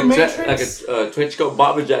a trench coat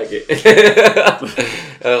bomber jacket.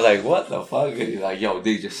 I was like, what the fuck? And he's like, yo,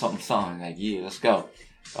 DJ something. I'm like, yeah, let's go.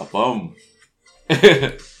 Boom.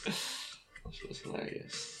 It was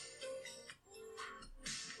hilarious.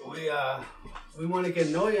 We want to get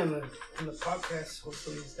Noe on the podcast.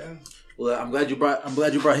 Hopefully he's down. Well, I'm glad you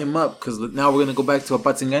brought him up, because now we're gonna go back to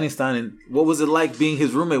Apatzinganistani. And what was it like being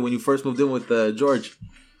his roommate when you first moved in with George?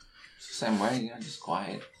 Same way, just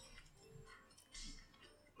quiet.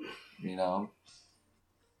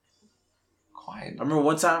 Quiet. I remember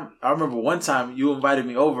one time you invited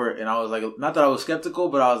me over, and I was like, not that I was skeptical,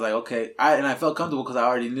 but I was like, okay. I felt comfortable because I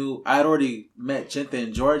had already met Chente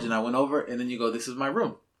and George, and I went over, and then you go, this is my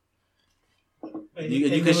room.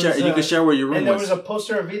 You can share where your room was. And there was a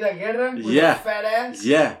poster of Vida Guerra with a fat ass.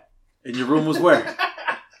 Yeah. And your room was where?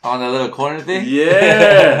 On the little corner thing?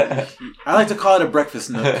 Yeah. I like to call it a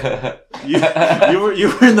breakfast nook. You were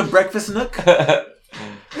in the breakfast nook?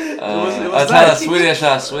 It was nice. Swedish.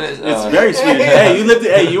 It's very Swedish.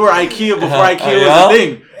 Hey, you were IKEA before IKEA was a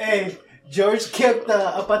thing. Hey, George kept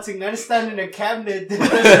Apatzinganistani in a cabinet.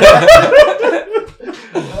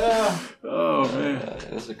 Oh man,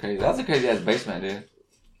 that's a crazy ass basement, dude.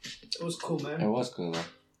 It was cool, man. It was cool though.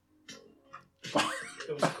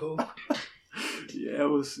 It was cool. Yeah, it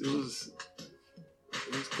was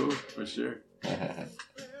cool for sure.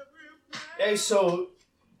 Hey, so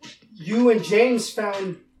you and James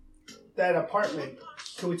found that apartment.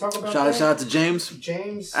 Can we talk about that? Shout out to James.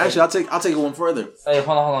 James. Actually, I'll take it one further. Hey,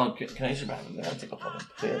 hold on. Can I use your bathroom? I'll take a photo,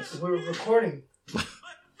 please. We're recording.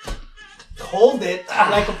 Hold it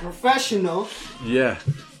like a professional. Yeah.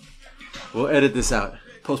 We'll edit this out.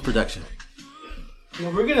 Post-production. No,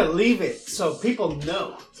 we're going to leave it so people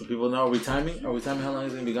know. So people know. Are we timing how long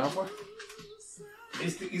he's going to be gone for?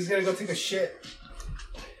 He's going to go take a shit.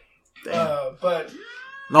 But...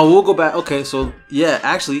 No, we'll go back. Okay, so, yeah,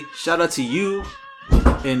 actually, shout out to you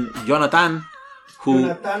and Jonathan.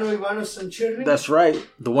 That's right.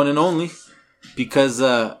 The one and only. Because...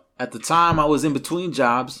 at the time, I was in between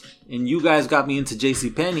jobs, and you guys got me into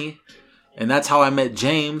JCPenney, and that's how I met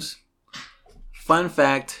James. Fun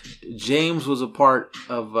fact, James was a part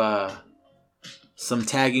of some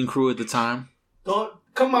tagging crew at the time.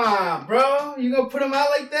 Come on, bro. You gonna put him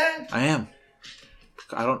out like that? I am.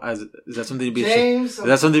 Is that something to be James? Is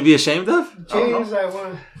that something to be ashamed of? James, I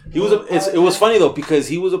want. It was funny though, because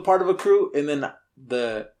he was a part of a crew, and then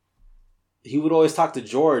he would always talk to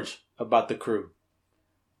George about the crew.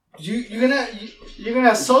 You're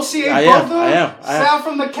gonna associate both of them? I am. Sal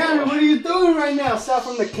from the county. What are you doing right now? Sal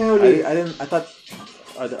from the county. I thought,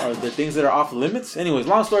 are there things that are off limits? Anyways,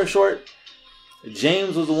 long story short,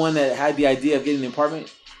 James was the one that had the idea of getting the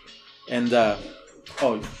apartment, and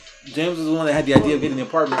James was the one that had the idea of getting the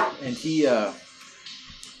apartment, and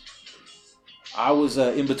I was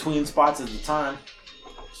in between spots at the time.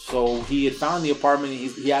 So he had found the apartment.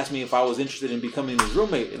 He asked me if I was interested in becoming his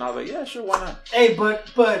roommate, and I was like, "Yeah, sure, why not?" Hey, but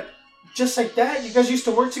just like that, you guys used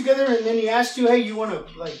to work together, and then he asked you, "Hey, you want to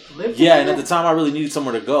live?" Yeah, together? and at the time, I really needed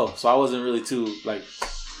somewhere to go, so I wasn't really too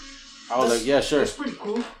I was like, "Yeah, sure." That's pretty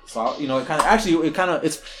cool. So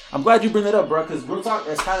I'm glad you bring that up, bro, because real talk,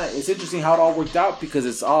 it's interesting how it all worked out, because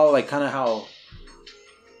it's all like kind of how,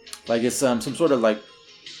 like it's some sort of like,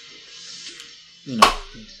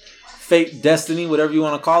 fate, destiny, whatever you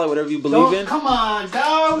want to call it, whatever you believe in. Come on,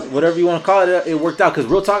 dog. Whatever you want to call it, it worked out. Because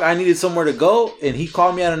real talk, I needed somewhere to go, and he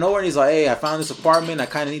called me out of nowhere, and he's like, "Hey, I found this apartment. I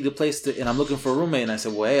kind of need a place to, and I'm looking for a roommate." And I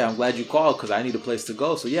said, "Well, hey, I'm glad you called because I need a place to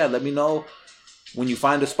go. So yeah, let me know when you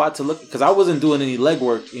find a spot to look." Because I wasn't doing any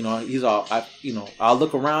legwork. He's all, I'll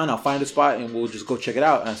look around, I'll find a spot, and we'll just go check it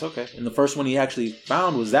out. And I said, okay. And the first one he actually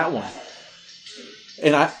found was that one.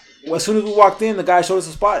 And as soon as we walked in, the guy showed us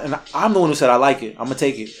a spot, and I'm the one who said, "I like it. I'm gonna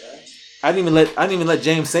take it." I didn't even let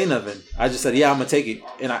James say nothing. I just said, yeah, I'm gonna take it,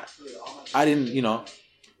 and I didn't, you know.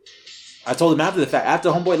 I told him after the fact, after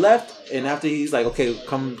homeboy left, and after he's like, okay,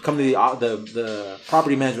 come to the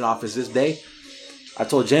property management office this day. I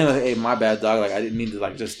told James, hey, my bad, dog. Like, I didn't mean to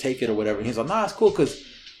like just take it or whatever. And he's like, nah, it's cool, cause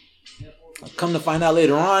come to find out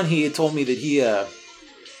later on, he had told me that he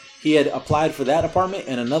had applied for that apartment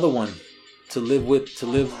and another one to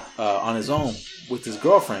live on his own with his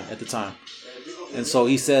girlfriend at the time. And so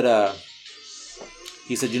he said,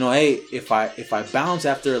 you know, hey, if I bounce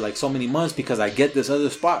after like so many months because I get this other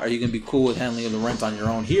spot, are you gonna be cool with handling the rent on your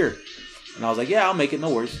own here? And I was like, yeah, I'll make it, no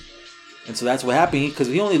worries. And so that's what happened, because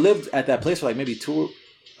he only lived at that place for like maybe 2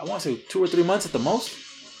 or 3 months at the most.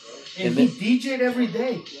 And he DJ'd every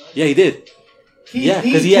day. Yeah, he did.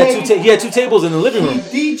 Because he had two tables in the living room.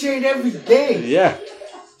 He DJ'd every day. Yeah.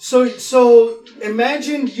 So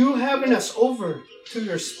imagine you having us over to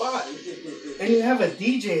your spot, and you have a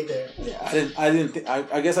DJ there. Yeah,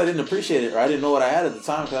 I guess I didn't appreciate it, or I didn't know what I had at the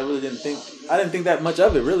time, because I really didn't think that much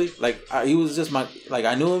of it, really. Like, he was just I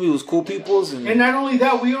knew him, he was cool people's. And not only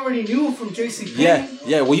that, we already knew him from JCP.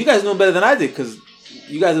 Yeah. Well, you guys knew him better than I did, because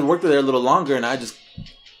you guys had worked there a little longer, and I just,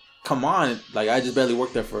 come on, like, I just barely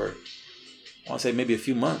worked there for, I want to say maybe a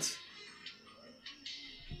few months.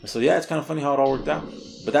 So yeah, it's kind of funny how it all worked out.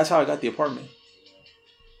 But that's how I got the apartment.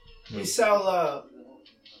 Hey Sal,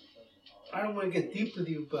 I don't want to get deep with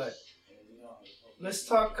you, but let's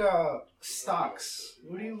talk stocks.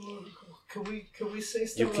 Can we say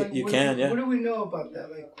stuff What do we know about that?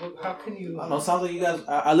 Like, how can you? I don't know. It sounds like you guys.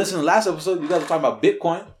 I listened to the last episode. You guys were talking about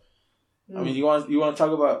Bitcoin. I mean, you want to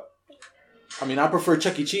talk about? I mean, I prefer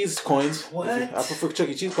Chuck E. Cheese coins. What? I prefer Chuck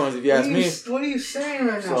E. Cheese coins if you ask me. What are you saying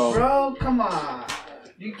right now, bro? Come on.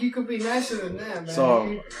 You could be nicer than that, man.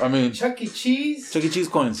 So I mean, Chuck E. Cheese. Chuck E. Cheese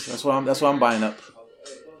coins. That's what I'm buying up.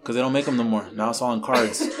 Because they don't make them no more. Now it's all in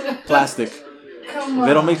cards, plastic. Come on,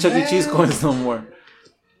 they don't make Chuck E. Cheese coins no more.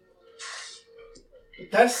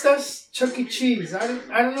 That's Chuck E. Cheese. I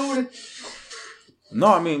don't know what it. No,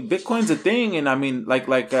 I mean, Bitcoin's a thing, and I mean, like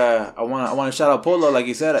I want to shout out Polo, like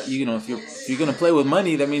he said, you know, if you're gonna play with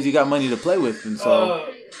money, that means you got money to play with, and so.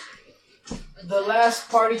 The last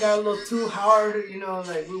party got a little too hard, you know.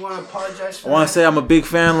 Like, we want to apologize for. I want to say I'm a big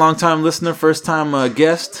fan, long time listener, first time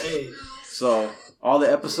guest. Hey. So all the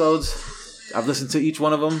episodes, I've listened to each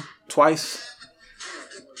one of them twice.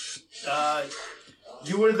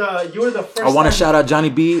 You were the first. I want to shout out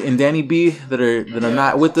Johnny B and Danny B that are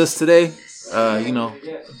not with us today. You know,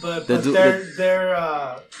 but they're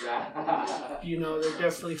you know, they're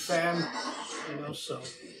definitely fam. You know, so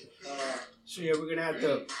yeah, we're gonna have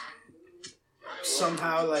to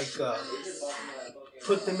somehow like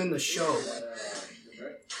put them in the show.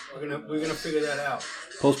 We're gonna figure that out.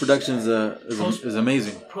 Post production is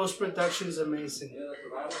amazing. Post production is amazing.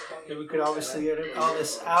 And we could obviously edit all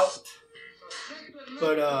this out.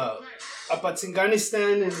 But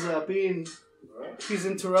Apatzinganistani is he's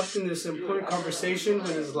interrupting this important conversation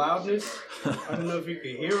with his loudness. I don't know if you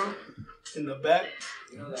can hear him in the back.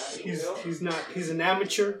 He's an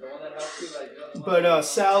amateur. But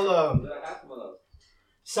Sal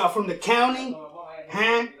from the county,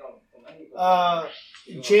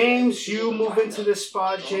 James, you move into this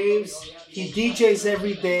spot. James, he DJs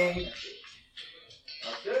every day.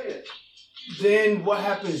 Then what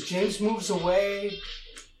happens? James moves away.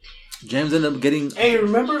 James ended up getting. Hey,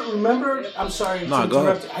 remember? I'm sorry to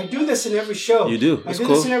interrupt. I do this in every show. You do. I do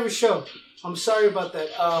this in every show. I'm sorry about that.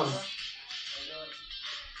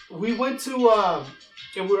 We went to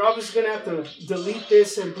and we're obviously gonna have to delete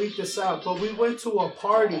this and bleep this out. But we went to a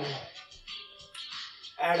party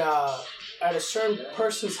at a certain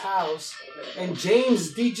person's house, and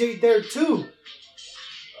James DJ'd there too.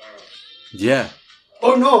 Yeah.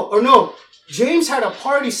 Or no. James had a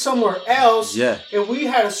party somewhere else. Yeah. And we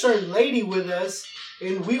had a certain lady with us,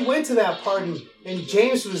 and we went to that party, and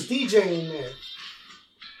James was DJing there.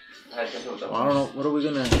 I don't know. What are we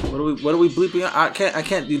bleeping? I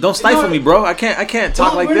can't. Don't stifle me, bro. I can't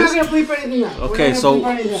talk like this. We're not gonna bleep anything out. Okay,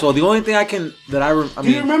 so the only thing I do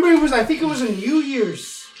you remember? I think it was a New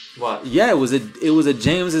Year's. What? Yeah, it was at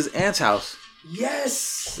James's aunt's house.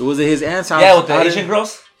 Yes. It was at his aunt's house. Yeah, with the Asian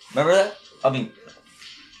girls. Remember that? I mean,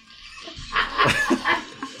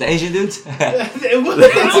 the Asian dudes. That's even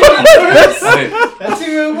worse. That's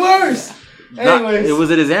even worse. Anyways, it was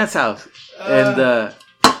at his aunt's house, and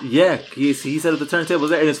yeah, he set up the turntables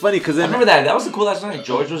there, and it's funny because I remember that. That was the coolest night.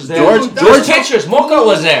 George was there. George pictures. Mocha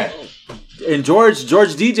was there. And George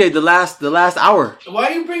DJ'd the last hour. Why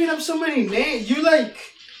are you bringing up so many names?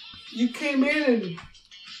 You came in and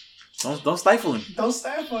Don't stifle him. Don't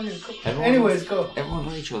stifle him. Everyone- Anyways, go. Everyone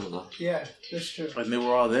knows each other though. Yeah, that's true. And they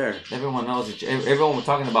were all there. Everyone knows each. Everyone we're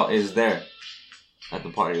talking about is there at the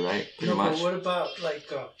party, right? Pretty No, much. but what about like?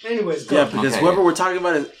 Anyways, go. Yeah, because Okay. whoever we're talking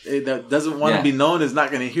about that doesn't want to Yeah. be known is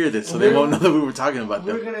not going to hear this, so We're they won't gonna- know that we were talking about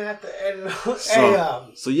We're them. gonna have to edit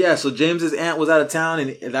out. So James's aunt was out of town,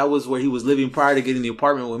 and that was where he was living prior to getting the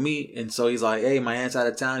apartment with me. And so he's like, "Hey, my aunt's out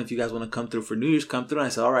of town. If you guys want to come through for New Year's, come through." And I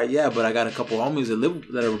said, "All right, yeah, but I got a couple homies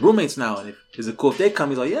that are roommates now, and is it cool if they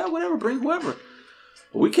come?" He's like, "Yeah, whatever, bring whoever."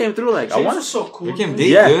 But we came through like James was so cool. We came dude.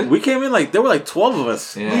 deep. yeah, dude. we came in like there were like 12 of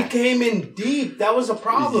us. Yeah. We came in deep. That was a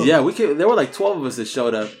problem. Yeah, we came. There were like 12 of us that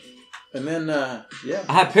showed up, and then yeah.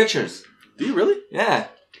 I have pictures. Do you really Yeah.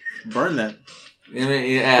 burn that? I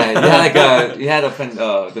mean, yeah, you had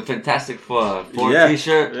the Fantastic Four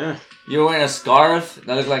T-shirt. Yeah. You were wearing a scarf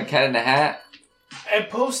that looked like Cat in the Hat. I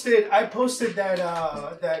posted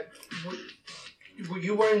that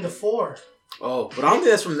you were in the 4. Oh, but I don't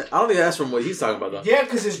think that's from what he's talking about though. Yeah,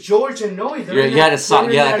 because it's George and Noe. You had a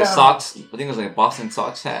sock. Yeah, like a socks. I think it was like a Boston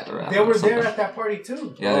Sox hat. Or They were something. there at that party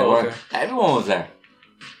too. Yeah, they were. Okay. Everyone was there.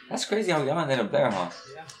 That's crazy how y'all ended up there, huh?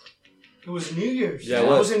 Yeah. It was New Year's. Yeah, it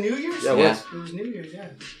was. Was it New Year's? Yeah, it Yeah. was. It was New Year's. Yeah.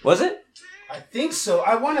 Was it? I think so.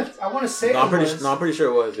 I wanna say No, I'm it was. pretty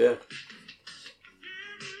sure it was. Yeah.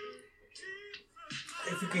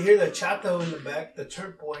 If you could hear the chato in the back, the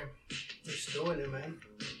Turk boy, he's doing it, man.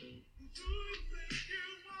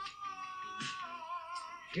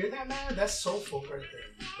 Hear that, man? That's soul folk right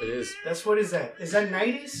there. It is. That's what is that? Is that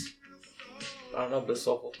 90s? I don't know, but it's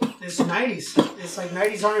soulful. It's 90s. It's like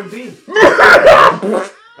 90s R&B.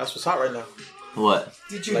 That's what's hot right now. What?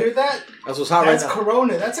 Did you hear that? That's what's hot That's right now.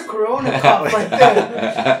 Corona. That's a Corona cough right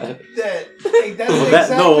there. That's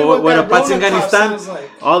exactly what when that a Rona cough sounds Apatzinganistani, like.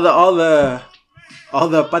 all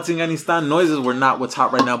the Apatzinganistani noises were not what's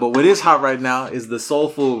hot right now. But what is hot right now is the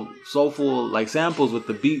soulful like samples with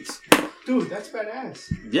the beats. Dude, that's badass.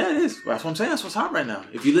 Yeah, it is. That's what I'm saying. That's what's hot right now.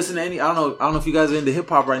 If you listen to any, I don't know if you guys are into hip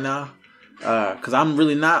hop right now, because I'm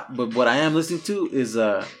really not. But what I am listening to is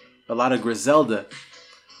a lot of Griselda.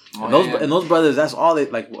 Oh, And those brothers, that's all they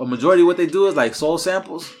like. A majority of what they do is like soul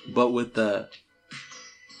samples, but with hard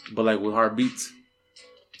beats.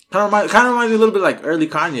 Kind of reminds me a little bit like early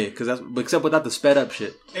Kanye, except without the sped up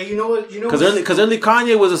shit. Hey, you know what? Because early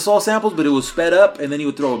Kanye was a soul samples, but it was sped up, and then he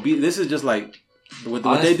would throw a beat. This is just like what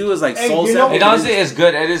they do is like Hey, soul you know- samples. It honestly is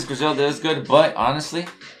good. It is Griselda. It's good, but honestly,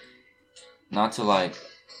 not to like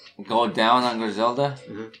go down on Griselda.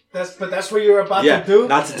 That's what you're about to do.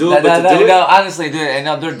 not to do it, but to do it. No, honestly, dude, and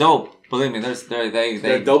no, they're dope. Believe me,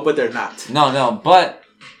 they're Dope, but they're not. No, but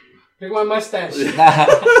Look at my mustache.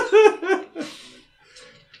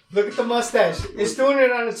 Look at the mustache. It's doing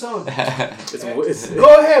it on its own. It's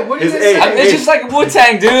Go ahead. What are you gonna Hey, say? it's just like Wu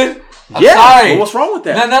Tang, dude. I'm yeah. sorry. But what's wrong with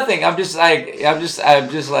that? No, nothing. I'm just like, you know.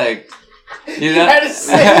 You had to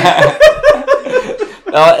say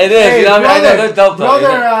It is. you know, I mean, they're dope though.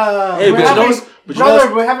 brother, Hey,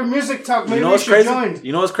 but we're having music talk. Maybe you know we what's should crazy? join.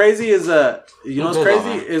 You know what's crazy is I'm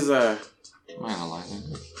not gonna lie.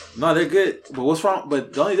 no, they're good. But what's wrong?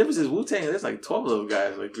 But the only difference is Wu Tang. There's like 12 little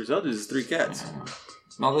guys. Like Griselda is 3 cats.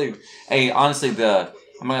 No, hey, honestly, I'm not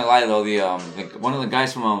gonna lie though. One of the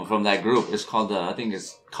guys from that group is called I think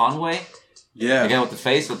it's Conway. Yeah. The guy with the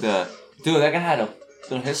face with the dude. That guy had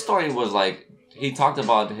his story was like he talked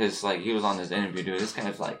about his like he was on this interview, dude. This guy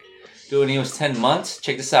was like, dude, when he was 10 months.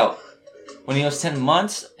 Check this out. When he was 10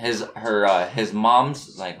 months, his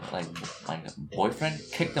mom's like boyfriend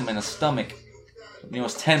kicked him in the stomach. When he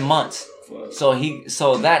was 10 months. So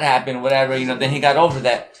that happened, whatever, you know. Then he got over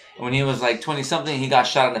that. And when he was like 20 something, he got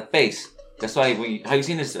shot in the face. That's why have you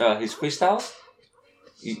seen his freestyles?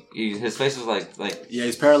 His face was like Yeah,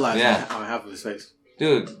 he's paralyzed. Yeah. on half of his face.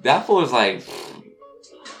 dude, that fool was like.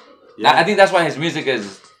 Yeah. I think that's why his music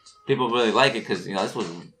is people really like it because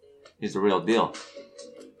he's the real deal.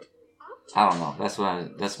 I don't know. That's my.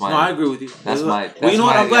 No, I agree with you. That's my. Well, you know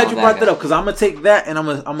what? I'm glad you brought that guy. up because I'm gonna take that and I'm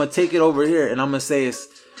gonna take it over here and I'm gonna say it's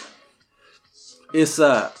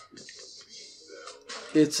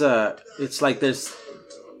like there's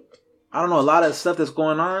I don't know, a lot of stuff that's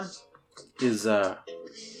going on is I'm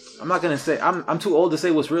not gonna say I'm too old to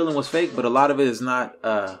say what's real and what's fake, but a lot of it is not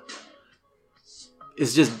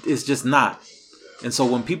it's just not. And so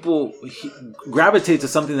when people gravitate to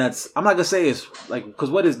something that's, I'm not gonna say it's like,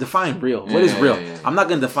 because what is define real? What is real? Yeah. I'm not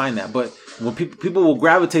gonna define that. But when people will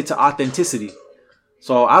gravitate to authenticity.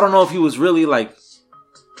 So I don't know if he was really like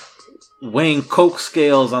weighing coke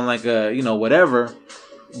scales on like a whatever.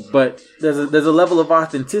 But there's a level of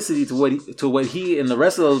authenticity to what he and the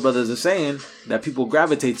rest of those brothers are saying that people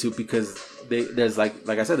gravitate to because there's like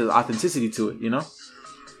I said, there's authenticity to it.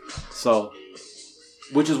 So,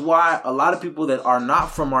 which is why a lot of people that are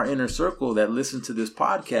not from our inner circle that listen to this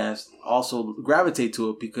podcast also gravitate to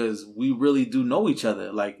it, because we really do know each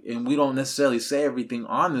other. Like, and we don't necessarily say everything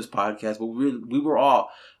on this podcast, but we were all,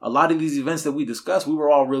 a lot of these events that we discussed, we were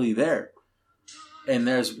all really there. And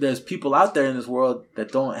there's people out there in this world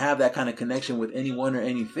that don't have that kind of connection with anyone or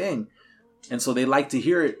anything. And so they like to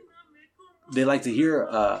hear it. They like to hear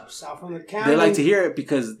South from the county. They like to hear it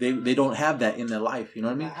because they don't have that in their life. You know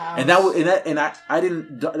what I mean?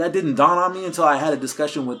 That didn't dawn on me until I had a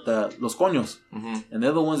discussion with Los Coños. Mm-hmm. And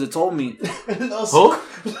they're the ones that told me. Who?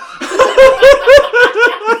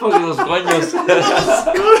 Los Coños.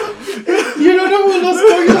 You don't know who Los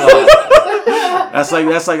Coños is?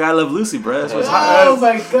 That's like I Love Lucy, bro. That's what's oh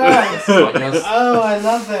my god! Oh, I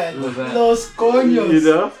love that. Los Coños. You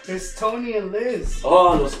know? It's Tony and Liz.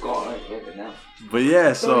 Oh, Los Coños. But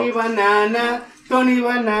yeah, so Tony Banana, Tony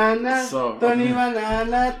Banana,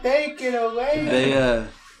 take it away. They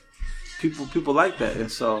people like that,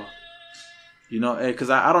 and so because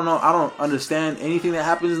I don't know, I don't understand anything that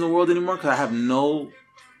happens in the world anymore because I have no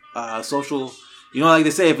social. Like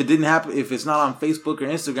they say, if it didn't happen, if it's not on Facebook or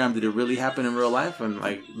Instagram, did it really happen in real life? And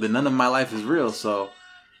like, none of my life is real, so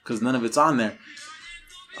because none of it's on there.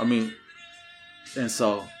 I mean, and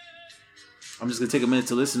so I'm just gonna take a minute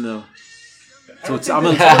to listen to. I'm gonna take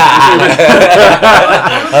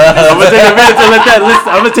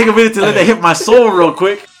a minute to let that hit my soul real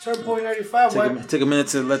quick. Turn point 95. Take a minute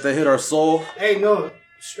to let that hit our soul. Hey, no,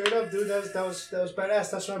 straight up, dude. That was badass.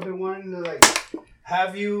 That's why I've been wanting to like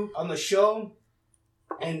have you on the show.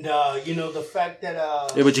 And, the fact that...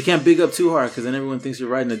 yeah, but you can't big up too hard because then everyone thinks you're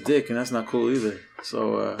riding a dick and that's not cool either.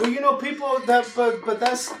 So, Well, people that... But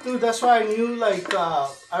that's... Dude, that's why I knew, like...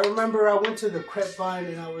 I remember I went to the Crep Vine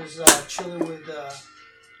and I was chilling with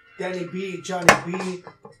Danny B, Johnny B.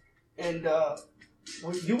 And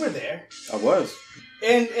you were there. I was.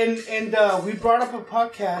 And we brought up a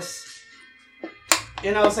podcast.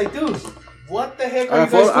 And I was like, dude, what the heck are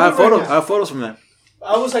you guys doing right now? I have photos from that.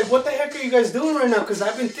 I was like, what the heck are you guys doing right now? Because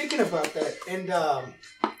I've been thinking about that. And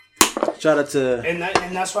shout out to... And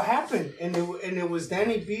that's what happened. And it was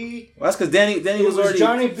Danny B. Well, that's because Danny was already...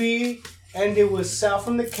 Johnny B. And it was Sal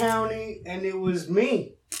from the county. And it was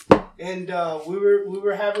me. And we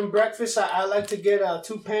were having breakfast. I like to get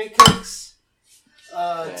 2 pancakes,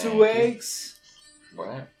 2 eggs.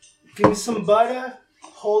 What? Give me some butter.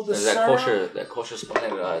 Hold the syrup. That kosher spot.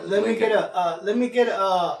 Let me get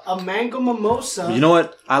a mango mimosa. You know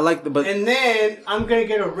what? I like the... And then I'm going to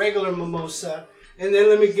get a regular mimosa. And then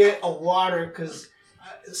let me get a water because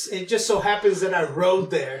it just so happens that I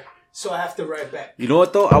rode there. So I have to ride back. You know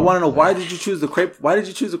what, though? I want to know, why did you choose the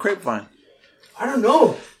grapevine? I don't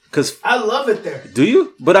know. Because I love it there. Do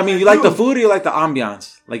you? But I mean, you like the food or you like the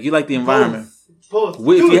ambiance? Like, you like the environment? Both. But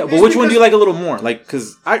which one do you like a little more? Like,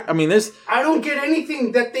 because, I mean, there's... I don't get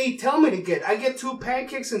anything that they tell me to get. I get 2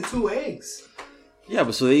 pancakes and 2 eggs. Yeah,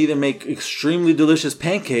 but so they either make extremely delicious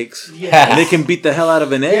pancakes, yes. And they can beat the hell out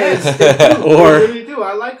of an egg, yes, they do. or they really do.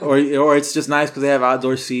 I like them. Or it's just nice because they have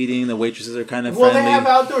outdoor seating. The waitresses are kind of friendly. Well, they have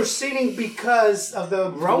outdoor seating because of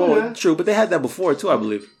the Rona. Well, true, but they had that before too, I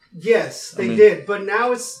believe. Yes, they did, but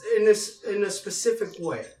now it's in a specific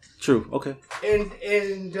way. True. Okay.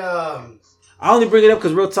 And I only bring it up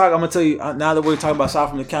because real talk. I'm gonna tell you now that we're talking about South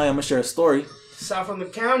from the county. I'm gonna share a story. South from the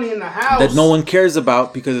county in the house that no one cares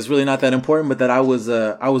about because it's really not that important. But that I was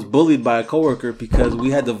bullied by a coworker because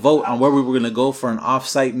we had to vote on where we were gonna go for an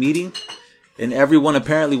off-site meeting, and everyone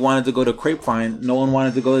apparently wanted to go to Grapevine. No one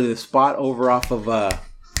wanted to go to the spot over off of.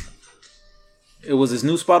 It was this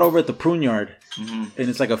new spot over at the Prune Yard, and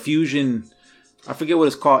it's like a fusion. I forget what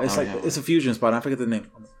it's called. It's it's a fusion spot. I forget the name.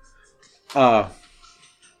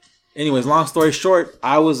 Anyways, long story short,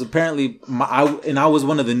 I was apparently I was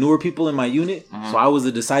one of the newer people in my unit, so I was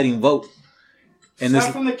the deciding vote. And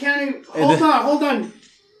South from the county. Hold on.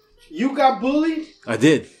 You got bullied? I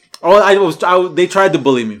did. Oh, they tried to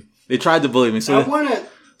bully me. So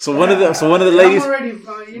one of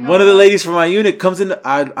the ladies from my unit comes in.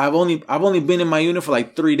 I've only been in my unit for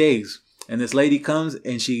like 3 days, and this lady comes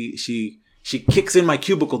and she kicks in my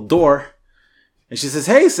cubicle door, and she says,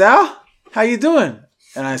 "Hey, Sal, how you doing?"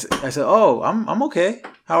 And I said, "Oh, I'm okay.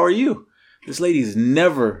 How are you?" This lady's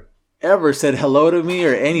never ever said hello to me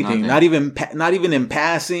or anything. Nothing. Not even in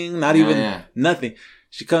passing. Nothing.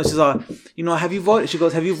 She comes. She's all, have you voted? She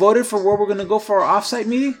goes, "Have you voted for where we're gonna go for our offsite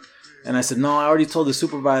meeting?" And I said, "No, I already told the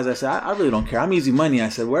supervisor." I said, I really don't care. I'm easy money." I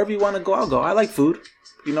said, "Wherever you want to go, I'll go. I like food.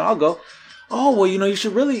 I'll go." "Oh, well, you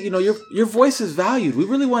should really, your voice is valued. We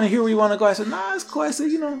really want to hear where you want to go." I said, "Nah, it's cool." I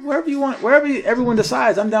said, wherever you want, wherever everyone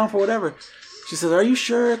decides, I'm down for whatever. She says, "Are you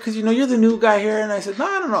sure? Because you're the new guy here." And I said, "No,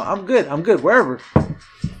 I'm good, wherever."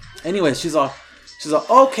 Anyway, she's all,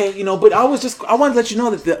 okay, but I wanted to let you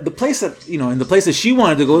know that the place that, and the place that she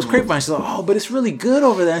wanted to go is Grapevine. She's like, "Oh, but it's really good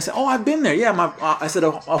over there." I said, "Oh, I've been there. Yeah, I said,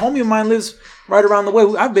 a homie of mine lives right around the way.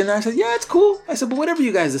 I've been there." I said, "Yeah, it's cool." I said, "But whatever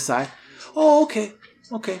you guys decide." "Oh, okay.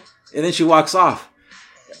 And then she walks off.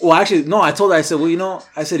 Well, actually, no, I told her, I said, "Well,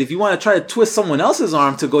 I said, if you want to try to twist someone else's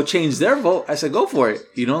arm to go change their vote," I said, "Go for it."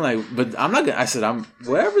 But I'm not going to, I said,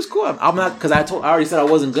 whatever's cool. I'm not, because I already said I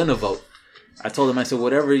wasn't going to vote. I told him, I said,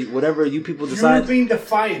 whatever you people decide. You were being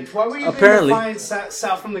defiant. Why were you Apparently. being defiant,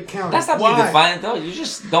 Sal, from the county? That's not being defiant, though. You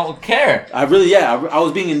just don't care. I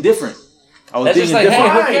was being indifferent. That's just like, hey,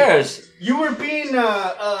 who cares? You were being,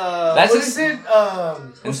 That's what is it?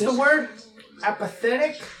 What's the word?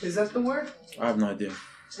 Apathetic? Is that the word? I have no idea.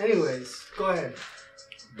 Anyways, go ahead.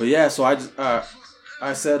 But yeah, so I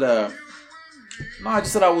said, I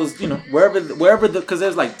just said I was, wherever because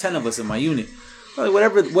there's like 10 of us in my unit. Like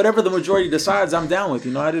whatever the majority decides, I'm down with.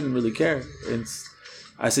 I didn't really care. And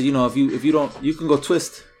I said, if you don't, you can go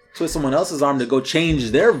twist someone else's arm to go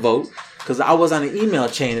change their vote. Because I was on an email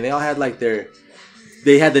chain and they all had like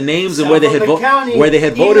they had the names and where they had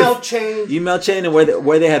voted, email chain and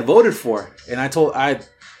where they had voted for. And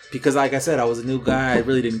because like I said, I was a new guy. I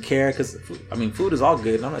really didn't care because food is all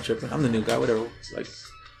good. And I'm not tripping. I'm the new guy. Whatever. Like,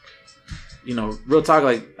 real talk.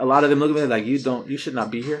 Like a lot of them look at me like you should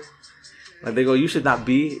not be here. Like they go, "You should not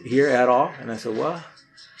be here at all." And I said, "Well,"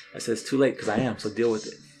 I said, "It's too late because I am. So deal with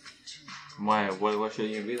it." Why? What should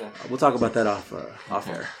you be there? We'll talk about that off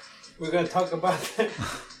air. We're gonna talk about that.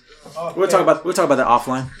 We'll talk about that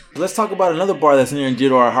offline. Let's talk about another bar that's near and dear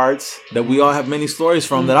to our hearts that we all have many stories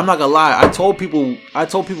from. That I'm not gonna lie, I told people we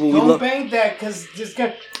don't bang that because this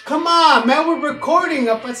guy. Come on, man, we're recording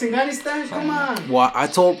Apatzinganistani. Come on. Well, I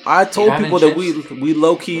told people that we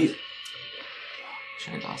low key.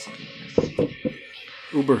 Should I got something?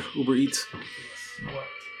 Uber Eats. What?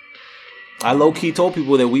 I low key told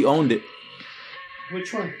people that we owned it.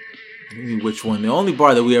 Which one? Which one? The only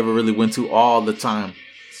bar that we ever really went to all the time.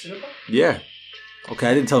 Cinema? Yeah. Okay,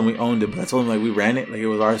 I didn't tell him we owned it, but I told him like we ran it, like it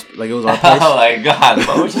was our place. Oh my god!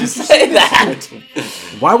 Why would you say that?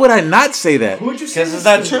 Why would I not say that? Who would you say? Because it's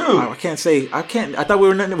not true. I can't say. I can't. I thought we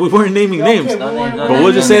weren't naming names. But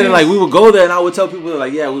we'll just say that like we would go there, and I would tell people that,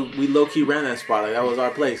 like, yeah, we low key ran that spot, like that was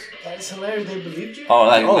our place. That is hilarious. They believed you.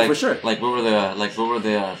 Oh, for sure. Like what were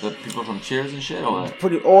the people from Cheers and shit, or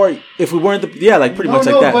what? Or if we weren't pretty much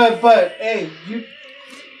like that. But hey,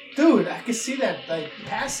 dude, I can see that like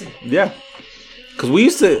passing. Yeah. Because we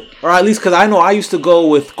used to, or at least because I know I used to go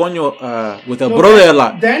with with a brother a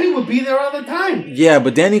lot. Danny would be there all the time. Yeah,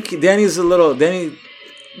 but Danny's a little, Danny.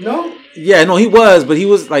 No? Yeah, no, he was, but he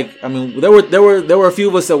was like, there were a few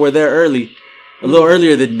of us that were there early, a little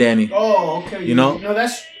earlier than Danny. Oh, okay. No,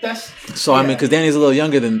 that's. So, yeah. Because Danny's a little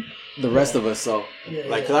younger than the rest of us, so.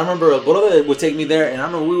 Cause I remember a brother would take me there, and I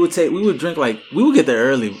remember we would drink, like, we would get there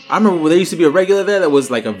early. I remember there used to be a regular there that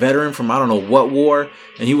was like a veteran from I don't know what war,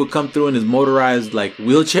 and he would come through in his motorized like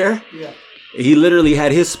wheelchair. Yeah. He literally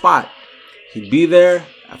had his spot. He'd be there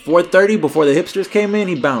at 4:30 before the hipsters came in.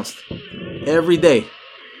 He bounced every day.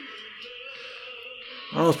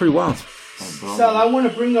 I don't know, it's pretty wild. Sal, I want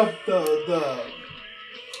to bring up the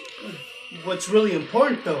what's really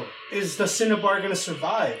important though. Is the Cinnabar going to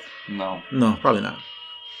survive? No, probably not.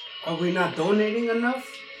 Are we not donating enough?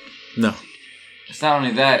 No. It's not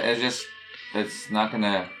only that. It's not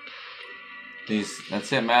gonna.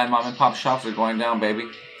 That's it, man. Mom and pop shops are going down, baby.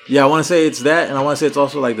 Yeah, I want to say it's that, and I want to say it's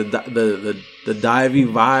also like the divey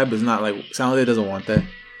vibe is not like San Jose doesn't want that.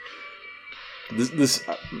 San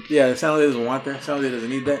Jose doesn't want that. San Jose doesn't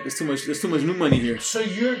need that. There's too much new money here. So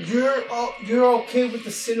you're okay with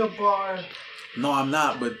the Cinnabar? No, I'm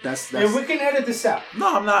not. But that's. And we can edit this out.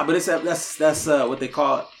 No, I'm not. But that's what they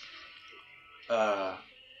call. I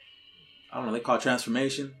don't know. They call it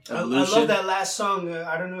transformation, evolution. I love that last song.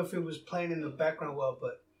 I don't know if it was playing in the background well,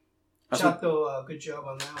 but Chato, good job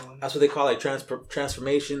on that one. That's what they call like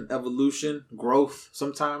transformation, evolution, growth.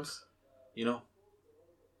 Sometimes,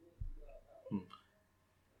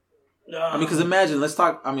 because imagine. Let's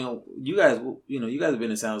talk. You guys have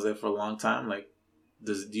been in San Jose for a long time. Like,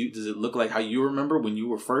 does it look like how you remember when you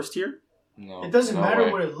were first here? No, it doesn't matter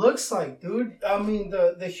what it looks like, dude.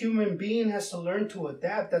 The human being has to learn to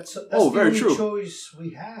adapt. That's the only choice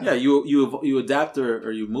we have. Yeah, you adapt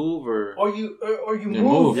or you move or you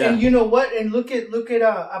move. Yeah. And you know what? And look at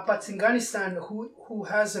Apatzinganistani, who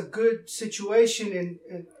has a good situation.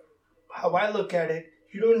 And how I look at it,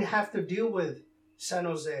 you don't have to deal with San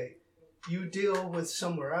Jose. You deal with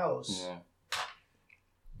somewhere else. Yeah.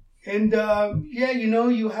 And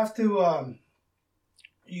you have to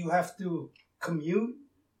you have to commute,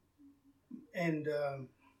 and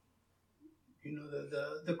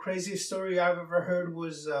the craziest story I've ever heard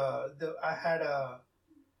was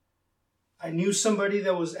I knew somebody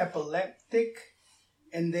that was epileptic,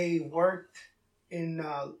 and they worked in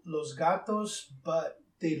Los Gatos, but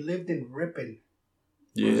they lived in Ripon.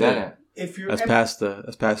 Where's that at? If you're that's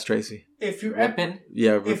past Tracy. If you're Ripon?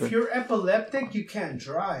 Ripon. If you're epileptic, you can't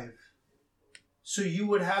drive, so you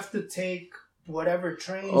would have to take whatever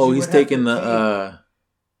trains. Oh, he's taking the.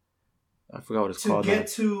 I forgot what it's called. To get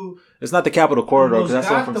to. It's not the Capital Corridor because Los that's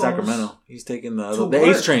the one from Gatos Sacramento. He's taking the to H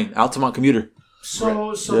work. train, Altamont commuter.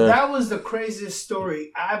 So Yeah. that was the craziest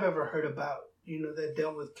story I've ever heard about. That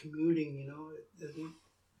dealt with commuting.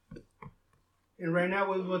 And right now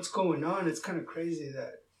with what's going on, it's kind of crazy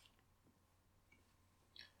that.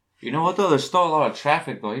 You know what though? There's still a lot of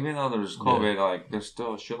traffic though. Even though there's COVID, like there's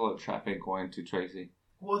still a shitload of traffic going to Tracy.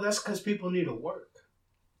 Well, that's because people need to work.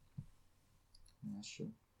 That's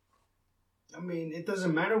true. I mean, it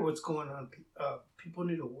doesn't matter what's going on. People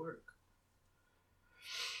need to work.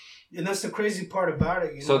 And that's the crazy part about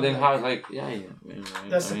it. So then how, like,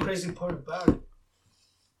 That's the crazy part about it.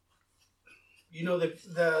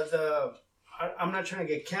 I'm not trying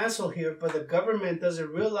to get canceled here, but the government doesn't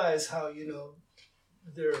realize how,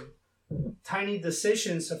 their tiny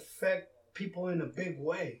decisions affect people in a big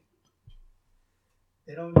way.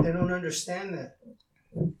 They don't understand that.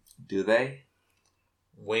 Do they?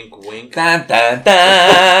 Wink, wink. Dun, dun,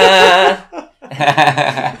 dun.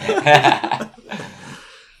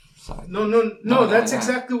 Sorry. No, that's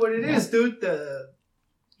exactly what it is, dude.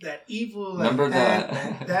 That evil, like, remember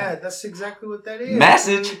that's exactly what that is.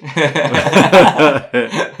 Message.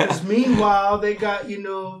 Because meanwhile, they got,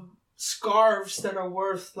 scarves that are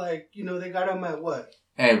worth, like, they got them at what?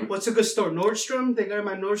 Hey, What's a good store? Nordstrom? They got them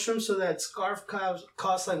at Nordstrom, so that scarf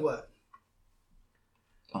costs like what?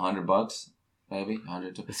 $100, maybe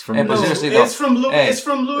 100. It's from Hey, but seriously though, it's from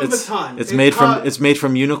Louis Vuitton. It's made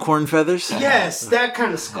from unicorn feathers. Yes, that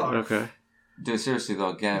kind of scarf. Okay. Dude, seriously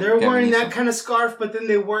though, They're wearing that kind of scarf, but then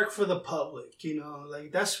they work for the public.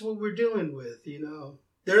 Like that's what we're dealing with.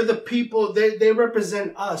 They're the people. They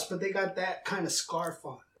represent us, but they got that kind of scarf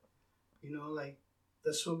on. Like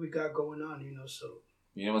that's what we got going on. So.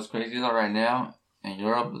 You know what's crazy though? Right now in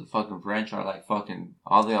Europe, the fucking French are like fucking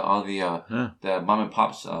all the the mom and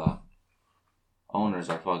pops owners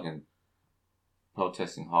are fucking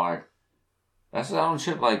protesting hard. That's the own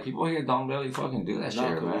shit. Like people here don't really fucking do that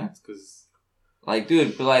shit, man. Like,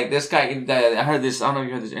 dude, but like this guy, I heard this. I don't know if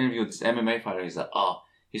you heard this interview with this MMA fighter. He's like,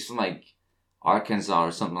 he's from like Arkansas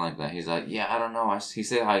or something like that. He's like, yeah, I don't know. He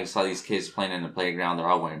said how he saw these kids playing in the playground. They're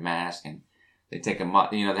all wearing masks and they take them off.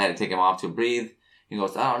 They had to take them off to breathe. He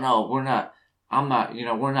goes, I don't know. We're not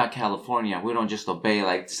California. We don't just obey.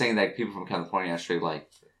 Like saying that people from California are straight like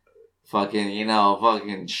fucking,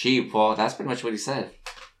 fucking sheep. Well, that's pretty much what he said.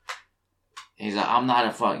 He's like, I'm not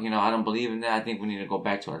I don't believe in that. I think we need to go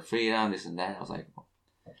back to our freedom, this and that. I was like,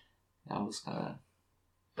 that was kind of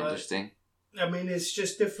interesting. I mean, it's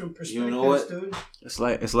just different perspectives, You know what? dude. It's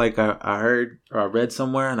like I heard or I read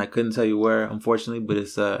somewhere, and I couldn't tell you where, unfortunately. But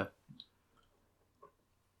it's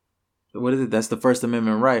what is it? That's the First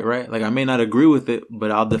Amendment right? Like I may not agree with it,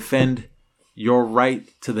 but I'll defend your right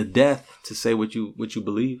to the death to say what you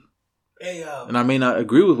believe. Hey, and I may not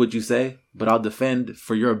agree with what you say, but I'll defend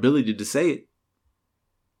for your ability to say it.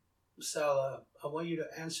 Sal, I want you to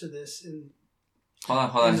answer this in. Hold on.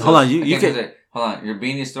 Hold on, you can. Hold on, your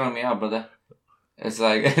beanie's throwing me out, brother. It's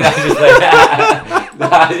like, it's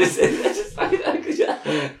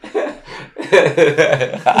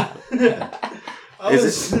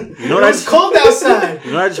It was cold outside.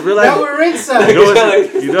 I just realized. Now we're inside.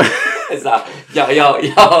 It's not. Yo,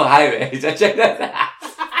 Jaime. Check that out.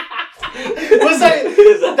 Was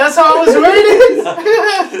that's how I was wearing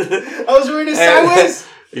it? I was wearing it sideways?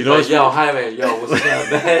 Yo, Jaime, what's up,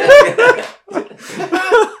 man?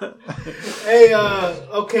 Hey,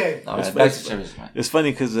 okay. It's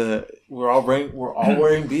funny because we're all wearing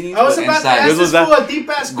beanies. I was about to ask this fool a deep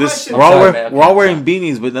ass question. We're all wearing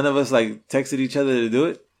beanies, but none of us like texted each other to do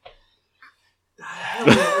it.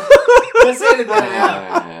 Let's edit that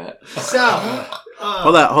out. So,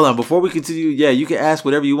 hold on. Before we continue, you can ask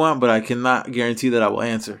whatever you want, but I cannot guarantee that I will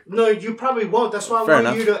answer. No, you probably won't. That's why I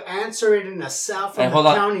want you to answer it in a South and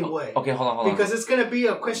county way. Okay, hold on. Because it's going to be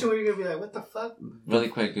a question where you're going to be like, what the fuck? Really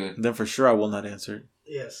quick, dude. Then for sure I will not answer it.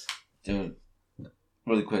 Yes. Dude,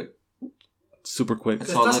 really quick. Super quick.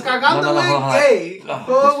 Estás cagando, güey. Hey,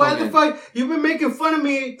 bro, what the fuck? You've been making fun of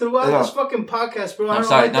me throughout this fucking podcast, bro. I don't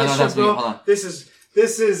like that shit, bro.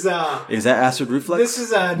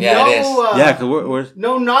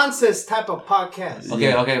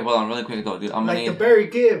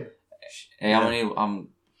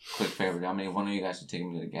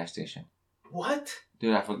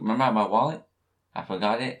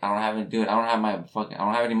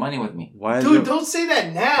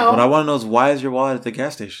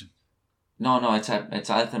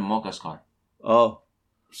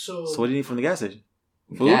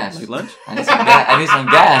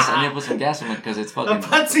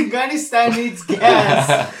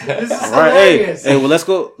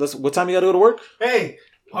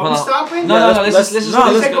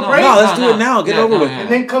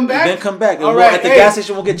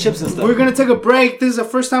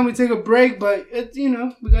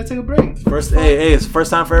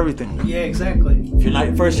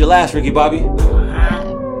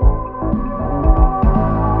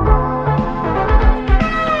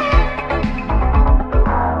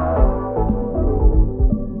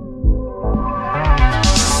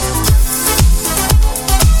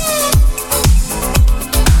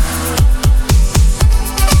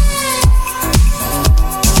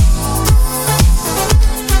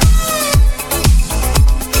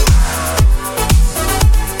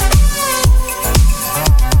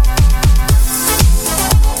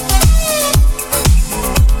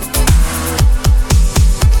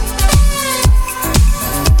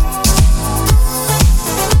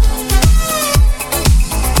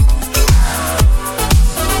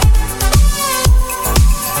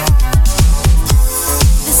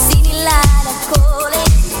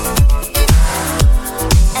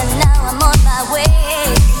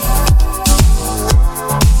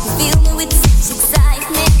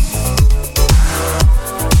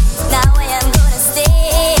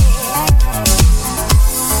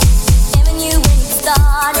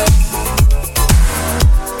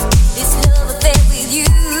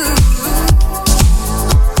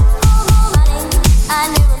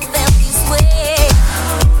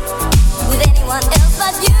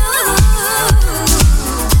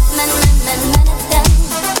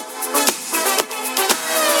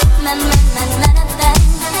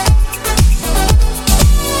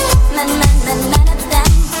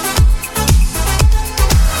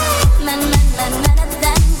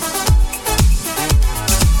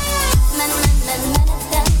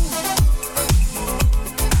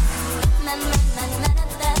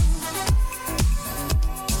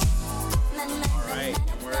 Alright,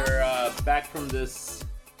 we're back from this.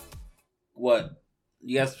 What?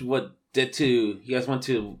 You guys went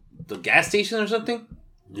to the gas station or something?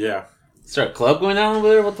 Yeah. Is there a club going on over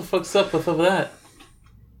there? What the fuck's up with that?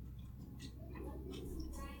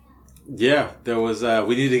 Yeah, there was,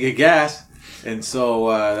 we needed to get gas. And so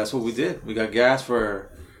that's what we did. We got gas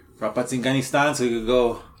for Apatzinganistani so we could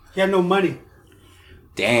go. He had no money.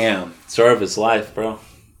 Damn. Story of his life, bro.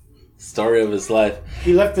 Story of his life.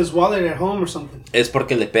 He left his wallet at home or something. Es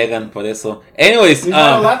porque le pegan, por eso. Anyways, He's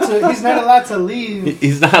not allowed to leave.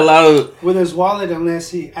 He's not allowed with his wallet unless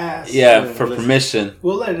he asks. Yeah, for permission.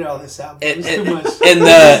 We'll let it all this out. Bro. It's too much.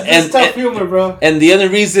 It's tough humor, bro. And the other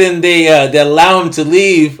reason they allow him to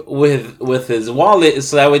leave with his wallet is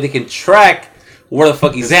so that way they can track where the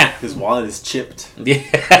fuck he's at. His wallet is chipped.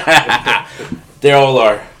 Yeah, they all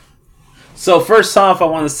are. So first off, I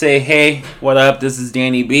want to say, hey, what up? This is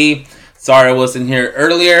Danny B. Sorry I wasn't here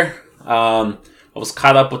earlier. I was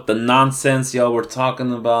caught up with the nonsense y'all were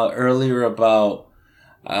talking about earlier about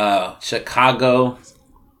Chicago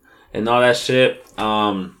and all that shit.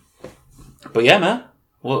 But yeah, man,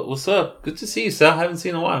 what's up? Good to see you, Sal. I haven't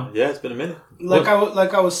seen you in a while. Yeah, it's been a minute. Like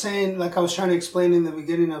I was trying to explain in the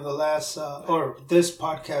beginning of the last or this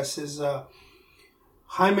podcast is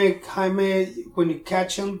Jaime when you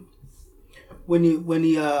catch him. When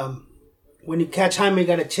you catch Jaime, you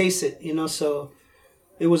gotta chase it, you know. So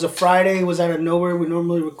it was a Friday. It was out of nowhere. We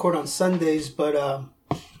normally record on Sundays, but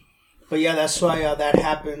yeah, that's why that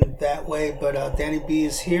happened that way. But Danny B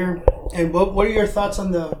is here. And what are your thoughts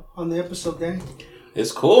on the episode, Danny?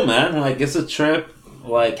 It's cool, man. Like it's a trip.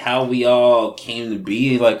 Like how we all came to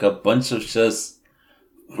be. Like we're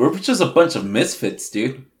just a bunch of misfits,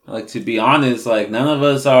 dude. Like, to be honest, like, none of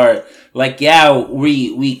us are, like, yeah,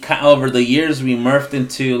 we over the years, we morphed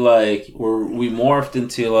into,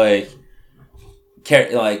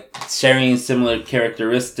 sharing similar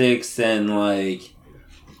characteristics and, like,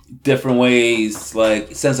 different ways,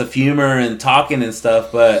 like, sense of humor and talking and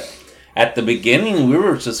stuff, but at the beginning, we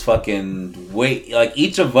were just fucking,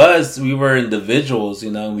 each of us, we were individuals, you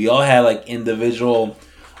know, we all had, like, individual,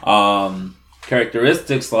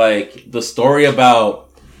 characteristics, like, the story about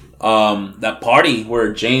that party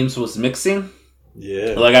where James was mixing,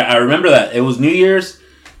 Yeah. Like I remember that it was New Year's,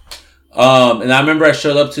 and I remember I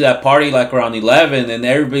showed up to that party like around 11, and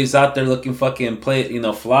everybody's out there looking fucking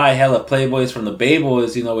fly hella playboys from the Bay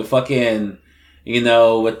Boys, with fucking,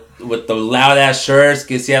 with the loud ass shirts,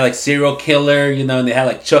 cause he had like serial killer, and they had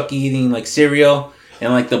like Chucky eating like cereal.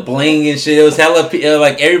 And like the bling and shit, it was hella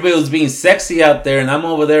like everybody was being sexy out there, and I'm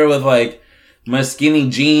over there with like my skinny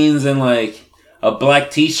jeans and like a black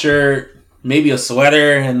t-shirt, maybe a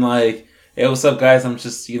sweater, and like, hey, what's up, guys? I'm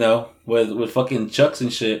just with fucking Chucks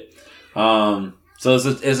and shit. So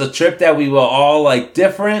it's a trip that we were all like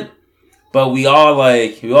different, but we all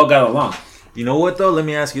got along. You know what though? Let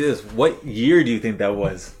me ask you this: what year do you think that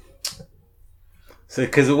was? So,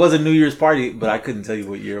 because it was a New Year's party, but I couldn't tell you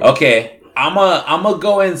what year. It was. Okay. I'm gonna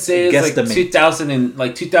go and say it's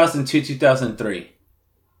like 2002, 2003.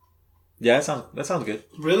 Yeah, that sounds good.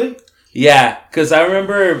 Really? Yeah, because I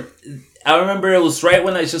remember it was right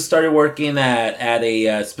when I just started working at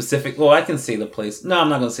a specific. Well, I can say the place. No, I'm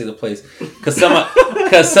not gonna say the place because some of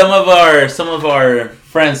our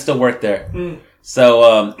friends still work there.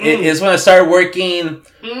 So it's when I started working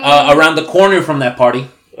around the corner from that party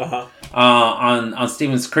on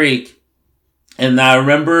Stevens Creek. And I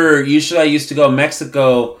remember usually I used to go to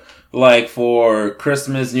Mexico like for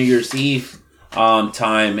Christmas, New Year's Eve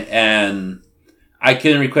time, and I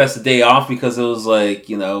couldn't request a day off because it was like,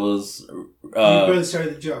 it was... you barely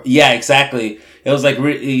started the job. Yeah, exactly. It was like,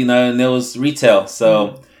 and it was retail.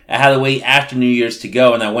 So I had to wait after New Year's to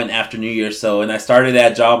go, and I went after New Year's. And I started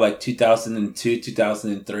that job like 2002,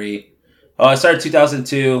 2003. Oh, I started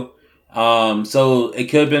 2002. So it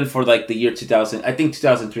could have been for like the year 2000. I think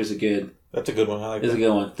 2003 is a good... That's a good one. I like It's a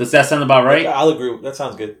good one. Does that sound about right? I'll agree. That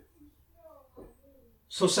sounds good.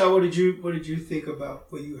 So, Sal, what did you think about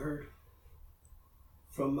what you heard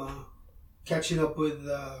from catching up with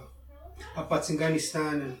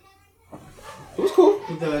Apatzinganistani and It was cool.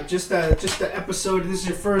 with just the episode? This is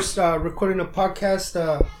your first recording a podcast.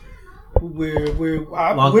 I've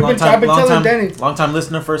been telling Danny. Long time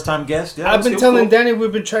listener, first time guest. Yeah, I've been telling Danny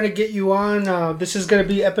we've been trying to get you on. This is gonna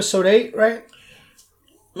be episode 8, right?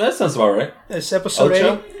 That sounds about right. It's episode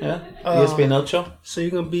Ocho? 8. Yeah. ESPN Ocho? So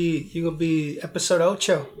you're gonna be episode 8.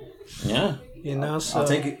 Yeah. So I'll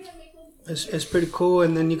take it. It's pretty cool,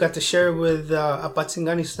 and then you got to share it with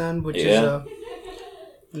Apatzinganistani, which is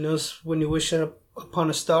when you wish upon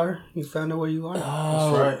a star, you found out where you are.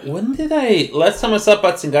 Oh, That's right. when did last time I saw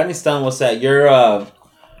Apatzinganistan was at your,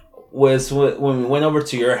 was when we went over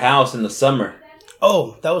to your house in the summer.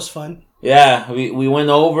 Oh, that was fun. Yeah, we went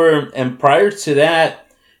over, and prior to that,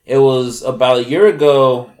 it was about a year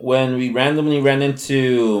ago when we randomly ran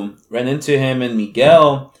into him and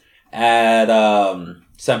Miguel at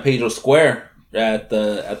San Pedro Square at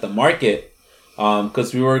the market,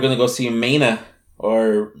 because we were gonna go see Mena,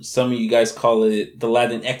 or some of you guys call it, the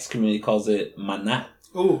Latinx community calls it Mana.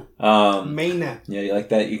 Ooh, Mena. Yeah, you like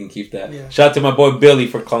that? You can keep that. Yeah. Shout out to my boy Billy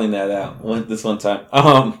for calling that out this one time.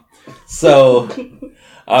 So.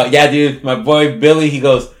 Yeah, dude, my boy Billy, he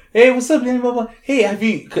goes, hey, what's up, man? Hey,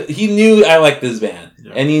 he knew I liked this band.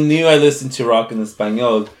 Yeah. And he knew I listened to rock in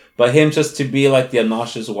Espanol. But him just to be like the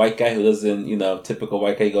obnoxious white guy who doesn't, typical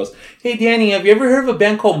white guy, he goes, hey, Danny, have you ever heard of a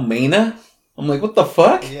band called Mena? I'm like, what the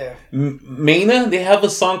fuck? Yeah. Mena? They have a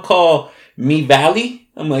song called Mi Valley?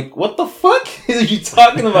 I'm like, what the fuck are you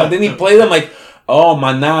talking about? Then he played, I'm like, oh,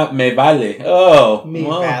 Mana Me Vale. Oh. Mi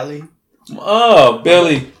Valley. Oh,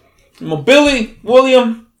 Billy. Billy,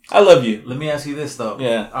 William, I love you. Let me ask you this though.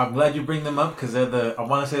 Yeah. I'm glad you bring them up because I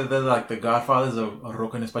want to say that they're like the godfathers of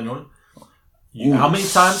rock en español. How many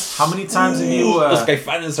times have you? Los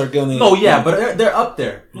Caifanes are gonna. No, yeah, but they're up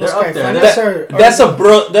there. They're up there. That's a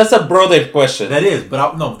brother question. That is,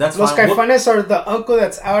 but no, that's Los fine. Caifanes are the uncle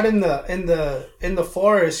that's out in the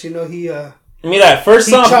forest. He. Mira, first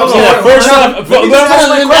song. I'm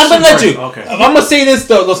gonna say this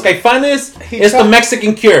though. Los Caifanes is the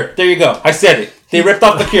Mexican Cure. There you go. I said it. They ripped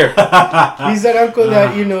off the Cure. He's that uncle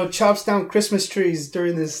that chops down Christmas trees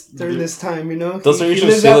during this time. Those are he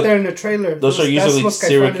usually lives out there in a trailer. Those are usually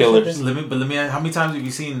serial killers. Let me ask, how many times have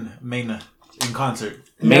you seen Mena in concert?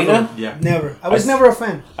 Mena? Yeah. Never. I was never a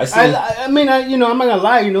fan. I mean, I'm not gonna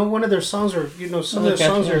lie. One of their songs are some of their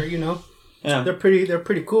songs are yeah, they're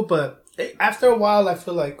pretty cool, but after a while, I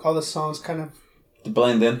feel like all the songs kind of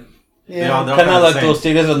blend in. Yeah, kind of like those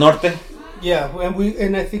Tigres del Norte. Yeah,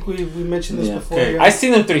 and I think we mentioned this before. Okay. Yeah. I've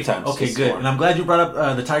seen them 3 times. Okay, good. And I'm glad you brought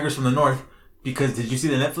up the Tigers from the North because did you see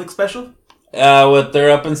the Netflix special? What they're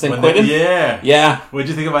up in St. Quentin? Yeah. What'd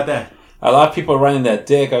you think about that? A lot of people are running that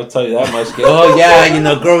dick. I'll tell you that much. Oh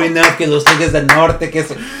yeah, growing up, que los Tigres del Norte.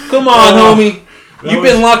 Come on, homie. You've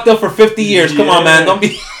been locked up for 50 years. Come on, man. Don't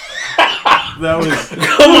be. That was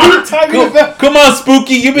Come on, talking about? come on,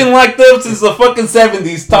 Spooky. You've been locked up since the fucking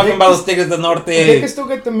 70s talking about Los Tigres del They Norte. can still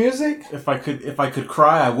get the music. if I could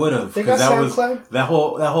cry, I would have. They got SoundCloud. That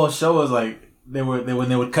whole show was like when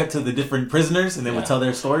they would cut to the different prisoners and they would tell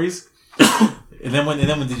their stories. And then when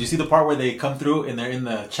did you see the part where they come through and they're in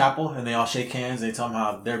the chapel and they all shake hands and they tell them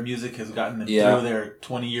how their music has gotten them through their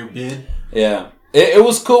 20-year bid? Yeah. It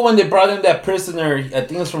was cool when they brought in that prisoner. I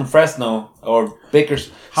think it was from Fresno or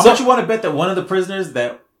Bakers. How much you want to bet that one of the prisoners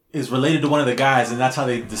that is related to one of the guys and that's how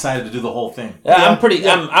they decided to do the whole thing? Yeah,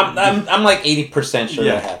 I'm like 80% sure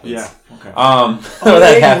that happens. Yeah. Okay.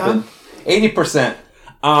 That happened. 80%.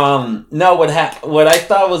 No, what I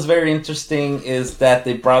thought was very interesting is that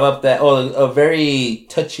they brought up that a very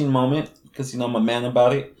touching moment because I'm a man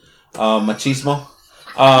about it, machismo.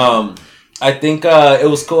 I think it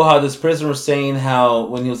was cool how this prisoner was saying how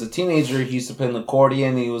when he was a teenager he used to play an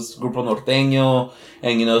accordion. He was Grupo Norteño,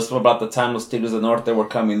 and it's about the time Los Tigres del Norte were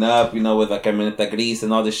coming up, with like Camioneta Gris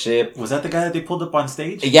and all this shit. Was that the guy that they pulled up on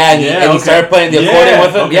stage? Yeah, and he started playing the accordion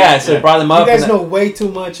with him. Okay. Yeah, so they brought him up. You guys know way too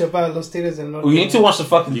much about Los Tigres del Norte. You need to watch the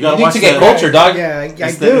fucking. You need watch to get cultured, dog. Yeah, I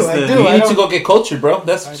do. You need to go get cultured, bro.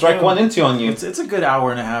 That's strike one into on you. It's a good hour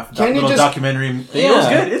and a half. Can you little just, documentary. It was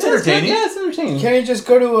good. It's entertaining. Yeah, it's entertaining. Can you just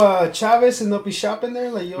go to Chavez and they'll be shopping there?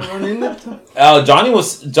 Like you'll run in there? Johnny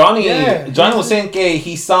was saying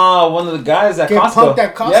he saw one of the guys at Get Costco. punked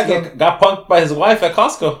at Costco. Yeah, got punked by his wife at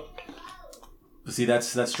Costco. See, that's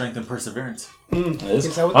strength and perseverance. I'm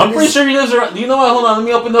pretty sure he lives around. You know what? Hold on, let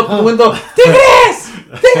me open up the window. Tigres!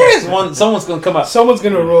 Someone's gonna come up. Someone's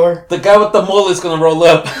gonna roar. The guy with the mullet's gonna roll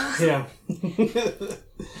up. Yeah.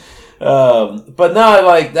 But no,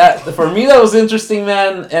 like that. For me, that was interesting,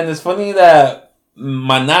 man. And it's funny that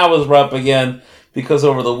Maná was brought up again because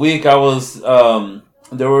over the week I was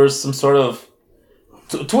there was some sort of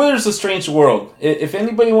Twitter's a strange world. If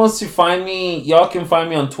anybody wants to find me, y'all can find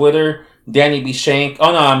me on Twitter, Danny B Shank.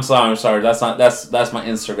 Oh no, I'm sorry. That's my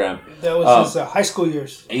Instagram. That was his high school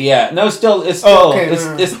years. Yeah, no, it's still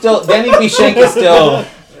Danny B Shank is still.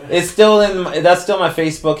 It's still that's still my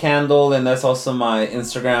Facebook handle, and that's also my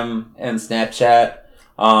Instagram and Snapchat.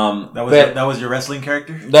 That was your wrestling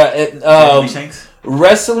character?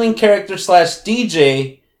 Wrestling character /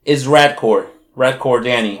 DJ is Radcore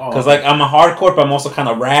Danny. Because I'm a hardcore, but I'm also kind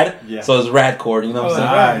of rad. Yeah. So it's Radcore, you know what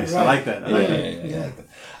I'm saying? Nice. I like that.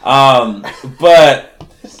 But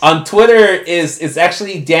on Twitter it's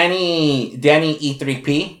actually Danny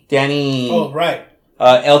E3P. Danny. Oh, right.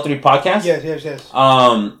 L3 Podcast. Yes.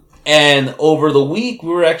 And over the week, we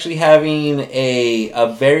were actually having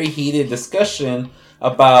a very heated discussion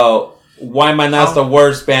about why Maná's the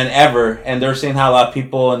worst band ever. And they're saying how a lot of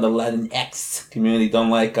people in the Latinx community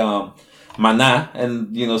don't like Maná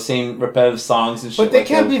and, same repetitive songs and shit. But they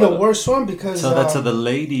can't be the worst one because... Tell that to the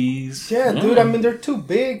ladies. Yeah, dude. I mean, they're too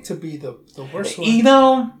big to be the worst one.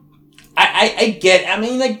 I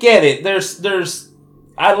get it. There's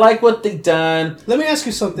I like what they've done. Let me ask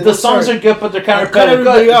you something. The songs are good, but they're kind of repetitive.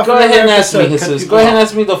 Go ahead and ask me, Jesus. Go ahead and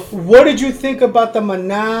ask me What did you think about the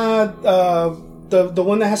Maná, the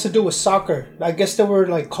one that has to do with soccer? I guess they were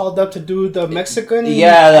like called up to do the Mexican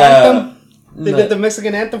anthem. They did the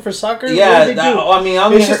Mexican anthem for soccer? Yeah. What did they do?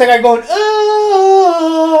 It's just like I going,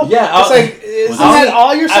 oh! Yeah. It's like, isn't that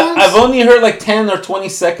all your songs? I've only heard like 10 or 20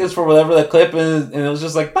 seconds for whatever the clip is, and it was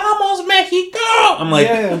just like, Vamos Mexico! I'm like,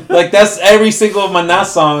 like that's every single Maná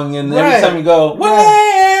song, and every time you go,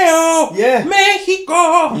 Mexico!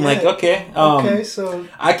 I'm like, okay. Okay, so...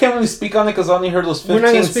 I can't really speak on it because I only heard those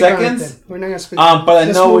 15 seconds. We're not going to speak on it. But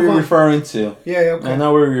I know what you're referring to. Yeah, okay. I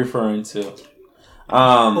know what you're referring to.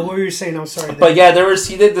 But what were you saying? I'm sorry. But yeah, there was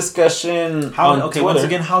heated discussion on Twitter. Once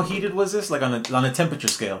again, how heated was this? Like on a temperature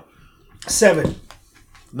scale? 7.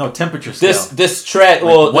 No, temperature scale. This thread,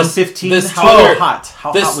 like 115. How hot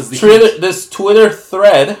was the heat? This Twitter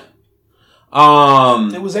thread.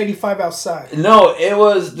 It was 85 outside. No, it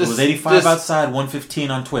was. It was 85 outside. 115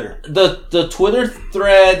 on Twitter. The Twitter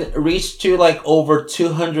thread reached to like over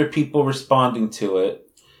 200 people responding to it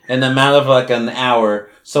in a matter of like an hour.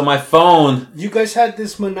 So my phone. You guys had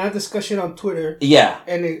this Maná discussion on Twitter. Yeah.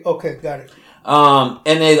 And okay, got it.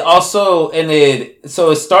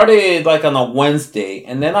 So it started like on a Wednesday,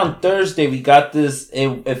 and then on Thursday we got this.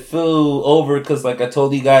 It flew over because like I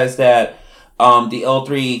told you guys that the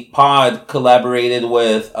L3 Pod collaborated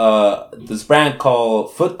with this brand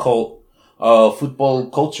called Foot Cult,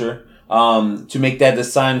 Football Culture, to make that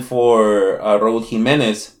design for Raúl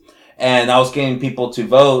Jiménez, and I was getting people to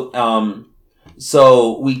vote.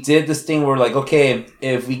 So we did this thing where like, okay,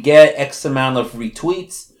 if we get X amount of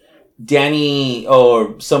retweets, Danny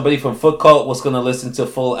or somebody from Foot Cult was going to listen to a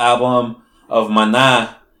full album of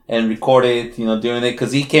Maná and recorded, doing it,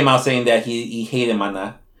 because he came out saying that he hated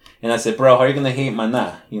Maná. And I said, bro, how are you going to hate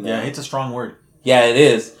Maná? Yeah, hate's a strong word. Yeah, it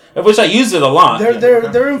is. I wish I used it a lot.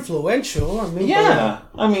 They're influential. I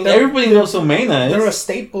mean, everybody knows who Mena is. They're a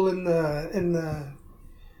staple in the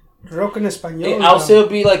rock en español. I'll still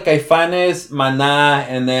be like Caifanes, Maná,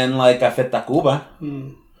 and then like Café Tacuba.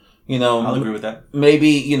 I'll agree with that.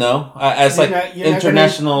 Maybe as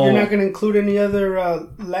international. You're not going to include any other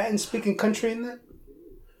Latin-speaking country in that.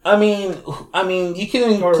 I mean, you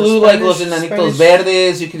can include like Los Enanitos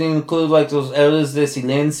Verdes. You can include like those Héroes de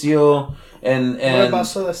Silencio. And what about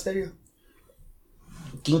Soda Stereo?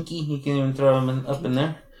 Kinky, you can even throw them up in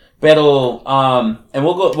there. Pero and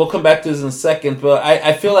we'll come back to this in a second. But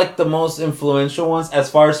I feel like the most influential ones, as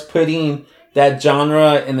far as putting that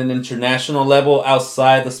genre in an international level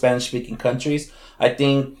outside the Spanish speaking countries, I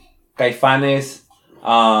think Caifanes,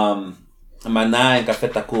 Maná, and Café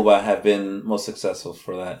Tacuba have been most successful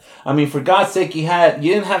for that. I mean, for God's sake, you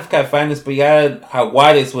didn't have Caifanes, but you had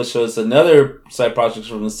Jaguares, which was another side project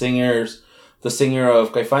from the singer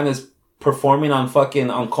of Caifanes, performing on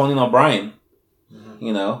Conan O'Brien.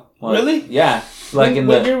 Really? Yeah. What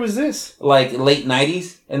year was this? Like late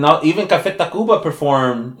 90s. And even Café Tacuba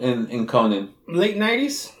performed in Conan. Late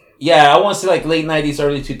 90s? Yeah, I want to say like late 90s,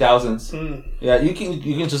 early 2000s. Yeah, you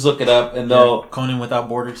can just look it up and they'll... Conan Without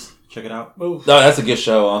Borders. Check it out. No, that's a good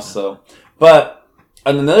show also. But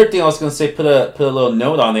another thing I was going to say, put a little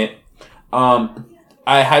note on it.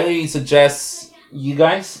 I highly suggest you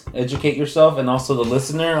guys educate yourself and also the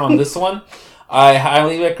listener on this one. I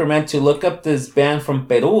highly recommend to look up this band from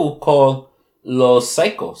Peru called Los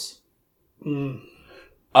Psychos.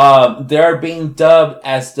 They're being dubbed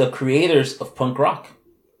as the creators of punk rock.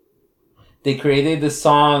 They created this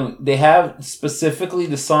song. They have specifically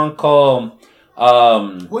the song called...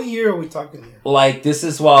 what year are we talking here? Like, this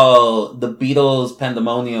is while the Beatles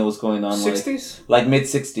pandemonium was going on. 60s? Like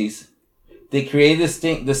mid-60s. They created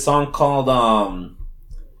this song called, how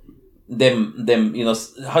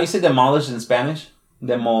you say demolish in Spanish?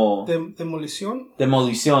 Demolición?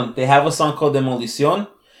 Demolición. They have a song called Demolición.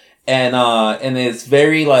 And it's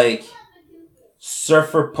very, like,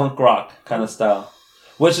 surfer punk rock kind of style.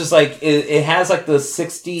 Which is like, it has like the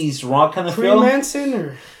 60s rock kind of feel. Pre-Manson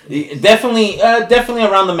or? Definitely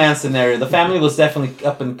around the Manson area. The family was definitely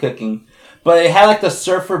up and cooking. But it had like the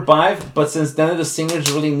surfer vibe. But since none of the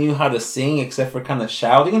singers really knew how to sing except for kind of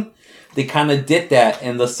shouting, they kind of did that.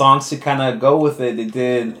 And the songs to kind of go with it,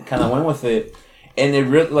 went with it. And it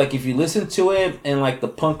really, like, if you listen to it and like the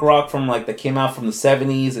punk rock from like that came out from the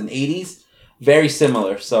 70s and 80s, very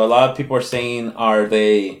similar. So a lot of people are saying,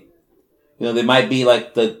 they might be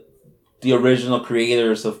like the original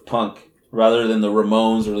creators of punk rather than the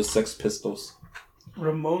Ramones or the Sex Pistols.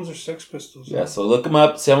 Ramones or Sex Pistols? Yeah, so look them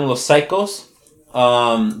up. Se llaman Los Psychos.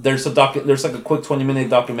 There's like a quick 20-minute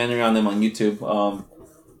documentary on them on YouTube.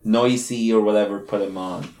 Noisy or whatever, put them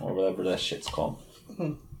on, or whatever that shit's called.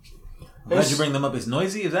 Why'd you bring them up? Is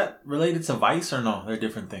Noisy? Is that related to Vice or no? They're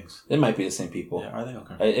different things. It might be the same people. Yeah, are they?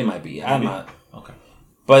 Okay. It might be. I'm not. Okay.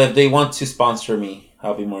 But if they want to sponsor me,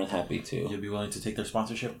 I'll be more than happy to. You'll be willing to take their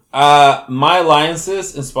sponsorship? My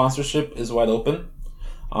alliances and sponsorship is wide open.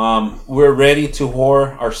 We're ready to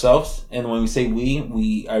whore ourselves. And when we say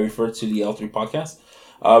I refer to the L3 podcast.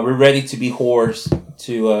 We're ready to be whores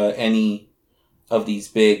to any of these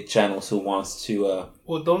big channels who wants to...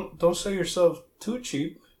 Well, don't sell yourself too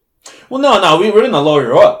cheap. Well, no, we're going to lower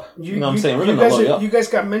you up. You know what I'm saying? We're going to lower you up. You guys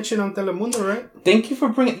got mentioned on Telemundo, right? Thank you for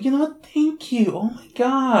bringing... thank you. Oh, my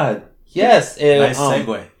God. Yes. Nice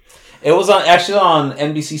segue. It was actually on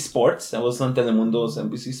NBC Sports. It was on Telemundo's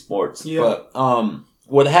NBC Sports. Yeah. But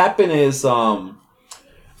what happened is our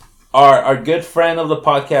good friend of the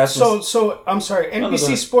podcast... So I'm sorry.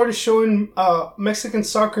 NBC Sport is showing Mexican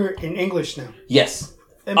soccer in English now. Yes.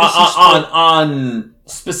 On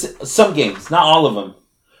some games. Not all of them.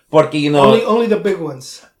 Porque, only the big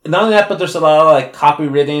ones. Not only that, but there's a lot of like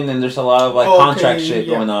copywritten and there's a lot of like contract shit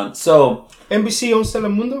going on. So NBC owns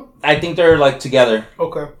Telemundo? I think they're like together.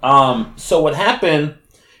 Okay. So what happened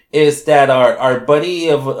is that our buddy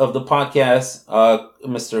of the podcast,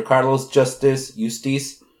 Mr. Carlos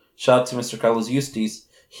Eustace, shout out to Mr. Carlos Eustace,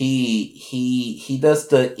 he does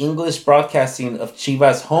the English broadcasting of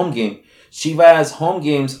Chivas home game. Chivas home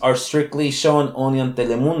games are strictly shown only on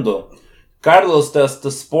Telemundo. Carlos does the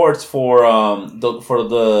sports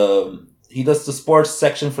he does the sports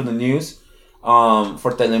section for the news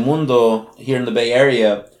for Telemundo here in the Bay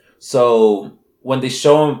Area. So when they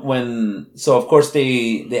show him of course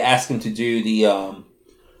they ask him to do the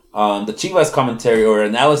Chivas commentary or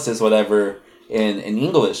analysis, whatever, in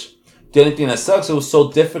English. The only thing that sucks, it was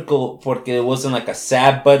so difficult porque it wasn't like a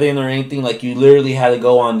sab button or anything. Like you literally had to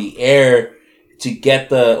go on the air to get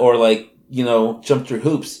jump through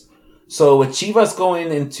hoops. So with Chivas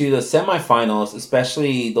going into the semifinals,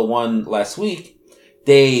 especially the one last week,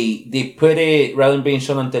 they put it, rather than being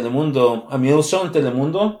shown on Telemundo, I mean, it was shown on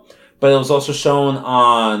Telemundo, but it was also shown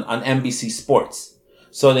on NBC Sports.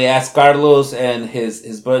 So they asked Carlos and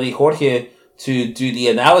his buddy Jorge to do the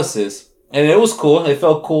analysis. And it was cool. It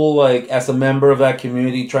felt cool, like, as a member of that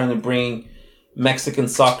community, trying to bring Mexican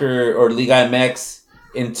soccer or Liga MX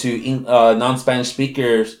into non-Spanish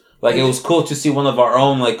speakers. Like, it was cool to see one of our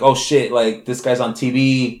own, like, oh shit, like, this guy's on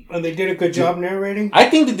TV. And they did a good job narrating? I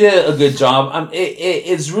think they did a good job.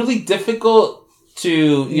 It's really difficult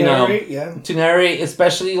to, to narrate,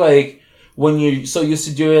 especially, like, when you're so used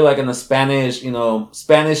to do it, like, in the Spanish,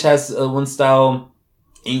 Spanish has one style,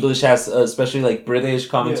 English has, especially, like, British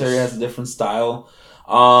commentary has a different style.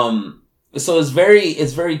 So it's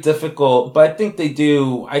very difficult, but I think they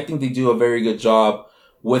do a very good job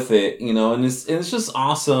with it, and it's just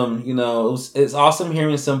awesome, it's awesome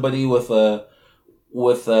hearing somebody with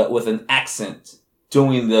an accent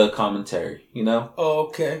doing the commentary, Oh,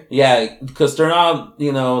 okay. Yeah, because they're not,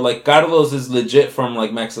 like Carlos is legit from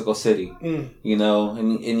like Mexico City, and he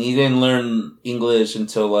didn't learn English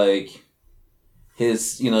until like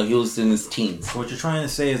his, he was in his teens. What you're trying to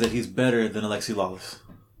say is that he's better than Alexi Lawless.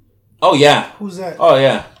 Oh yeah. Who's that? Oh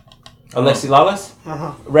yeah. Alexi Lawless?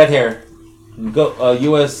 Uh-huh. Red hair. Go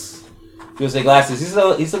USA glasses. He's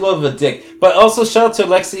a little bit of a dick. But also shout out to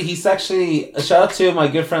Alexi. Shout out to my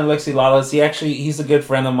good friend Alexi Lawless. He's a good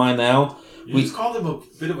friend of mine now. You just called him a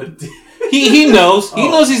bit of a dick. He knows. He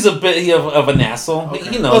knows he's a bit of an asshole. Okay.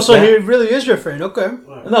 He knows. So he really is your friend. Okay.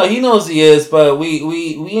 No, he knows he is, but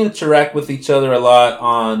we interact with each other a lot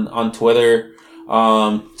on Twitter.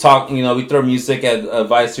 We throw music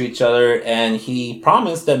advice to each other, and he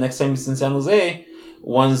promised that next time he's in San Jose,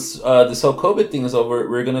 once this whole COVID thing is over,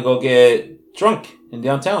 we're gonna go get drunk in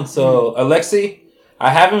downtown. So Alexi, I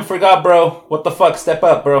haven't forgot, bro. What the fuck? Step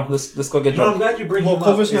up, bro. Let's go get drunk. I'm glad you bring him up.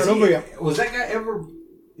 COVID's not over yet. Was that guy ever?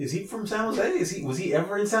 Is he from San Jose? Was he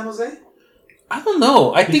ever in San Jose? I don't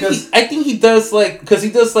know. I think he does because he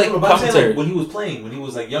does like commentary. Like, when he was playing, when he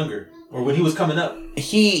was like younger, or when he was coming up.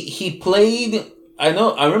 He played. I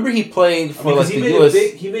remember he played for because like he the made US.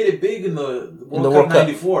 He made it big in the World Cup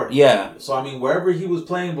 '94. Yeah. So I mean, wherever he was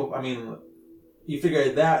playing, you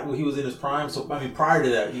figure that he was in his prime. So I mean, prior to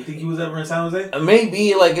that, do you think he was ever in San Jose?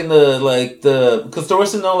 Maybe like in the because there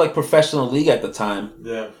wasn't no like professional league at the time.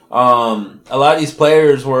 Yeah. A lot of these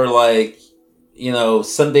players were like,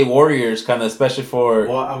 Sunday Warriors kind of, especially for.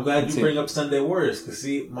 Well, I'm glad you bring up Sunday Warriors because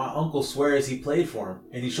see, my uncle swears he played for him,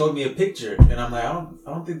 and he showed me a picture, and I'm like, I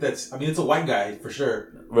don't think that's. I mean, it's a white guy for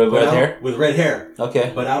sure. With red hair. With red hair.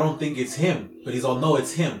 Okay. But I don't think it's him. But he's all no,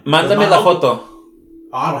 it's him. Mándame la foto.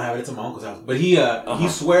 Oh, I don't have it. It's at my uncle's house. But he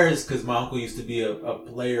swears because my uncle used to be a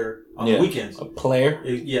player on the weekends. A player?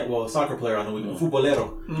 A soccer player on the weekend.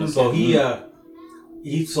 Futbolero. Mm-hmm. So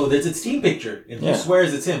so there's its team picture, and he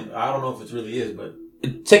swears it's him. I don't know if it really is, but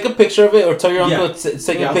take a picture of it, or tell your uncle to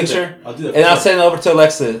take a picture. I'll do that. And I'll send it over to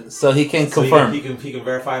Alexa so he can confirm. He can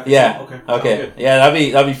verify. Yeah. Okay. Yeah,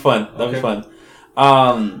 that'd be fun. That'd be fun.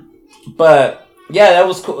 But yeah, that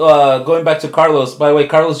was cool. Going back to Carlos. By the way,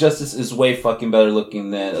 Carlos Justice is way fucking better looking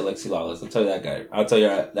than Alexi Lawless. I'll tell you that guy. I'll tell you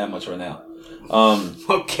that much right now.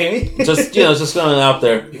 Okay. just throwing it out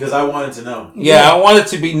there because I wanted to know. Yeah, I wanted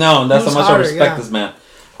to be known. That's how much I respect this man.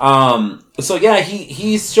 So yeah,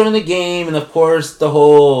 he's showing the game, and of course the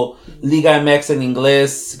whole Liga MX and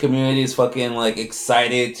Ingles community is fucking like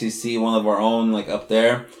excited to see one of our own like up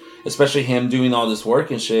there, especially him doing all this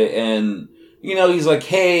work and shit. And he's like,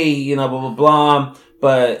 hey, blah blah blah,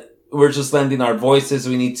 but we're just lending our voices.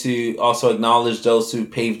 We need to also acknowledge those who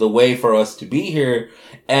paved the way for us to be here.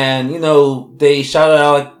 And, they shouted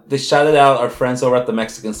out our friends over at the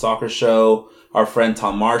Mexican Soccer Show, our friend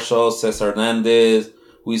Tom Marshall, Cesar Hernandez,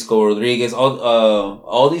 Huisco Rodriguez,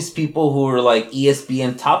 all these people who were like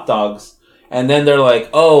ESPN top dogs. And then they're like,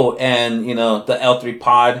 oh, and, the L3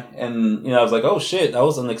 pod. And, I was like, oh shit, that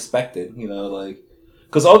was unexpected,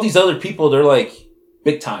 cause all these other people, they're like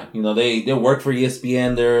big time, they work for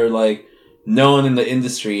ESPN. They're like known in the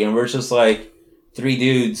industry, and we're just like 3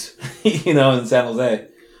 dudes, in San Jose.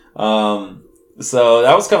 So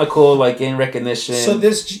that was kind of cool, like getting recognition. So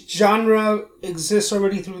this genre exists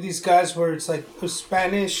already through these guys, where it's like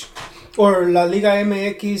Spanish or La Liga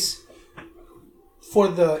MX for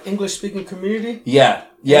the English speaking community. Yeah,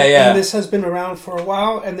 Yeah, and, yeah. And this has been around for a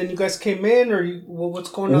while, and then you guys came in, or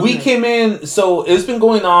what's going on? We there? came in, so it's been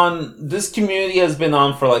going on. This community has been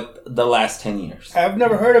on for like the last 10 years. I've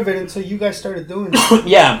never heard of it until you guys started doing it.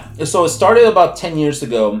 Yeah, so it started about 10 years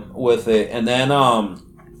ago with it, and then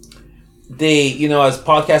they, you know, as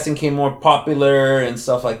podcasting became more popular and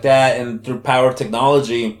stuff like that, and through power of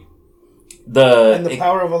technology,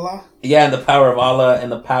 power of Allah. Yeah, and the power of Allah,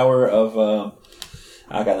 and the power of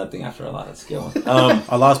I got nothing after Allah. Let's go.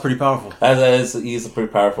 Allah's pretty powerful. He's a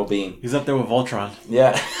pretty powerful being. He's up there with Voltron.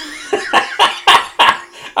 Yeah.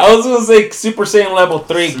 I was gonna say Super Saiyan Level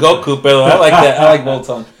 3 Goku, but I like that. I like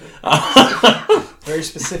Voltron. Very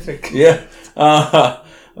specific. Yeah.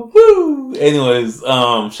 Woo. Anyways,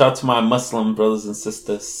 shout out to my Muslim brothers and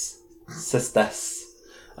sisters.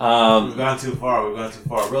 We've gone too far.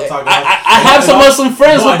 Real talk. I have some Muslim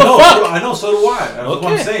friends. What the fuck? I know. So do I. That's Okay.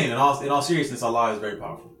 what I'm saying. In all seriousness, Allah is very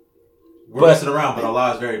powerful. We're messing around, but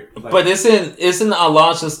Allah is very. But isn't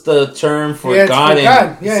Allah just the term for Yeah, it's God? for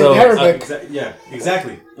God. Yeah, so, in Arabic.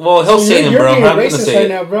 Exactly. Well, he'll So Satan, you're bro. I'm being not gonna racist say right it.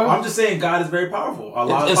 now, bro. I'm just saying God is very powerful.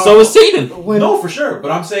 Allah And is so powerful. is Satan. No, for sure. But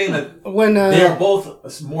I'm saying that When they are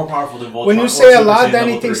both more powerful than Voltron. when you or say Super Allah, Saiyan Danny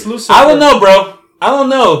Level thinks 3. Lucifer. I don't know, bro. I don't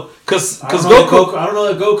know, cause I don't Goku.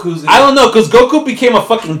 know that Goku's. I don't know, cause Goku became a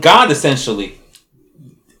fucking god essentially.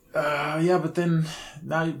 Yeah, but then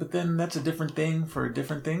that's a different thing for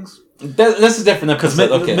different things. That's a different Because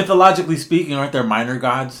episode. Okay. mythologically speaking, aren't there minor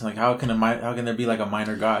gods? Like how can there be like a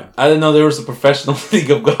minor god? I didn't know there was a professional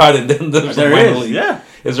league of God, and then there's a There minor is, league. yeah.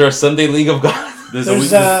 Is there a Sunday league of God? There's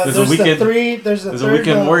There's a weekend. There's There's a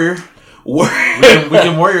weekend warrior. Where,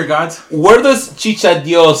 Weekend warrior gods. where does Chicha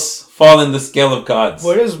Dios fall in the scale of gods?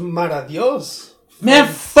 Where is Mara Dios? Man,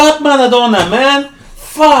 fuck Maradona, man.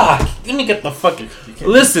 Fuck. Let me get the fucking.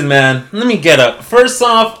 Listen, man. Let me get up. First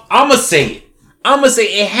off, I'ma say it.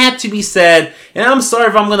 It had to be said, and I'm sorry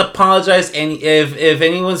if I'm gonna apologize if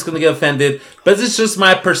anyone's gonna get offended, but it's just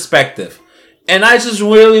my perspective. And I just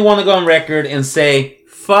really want to go on record and say,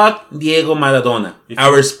 fuck Diego Maradona. I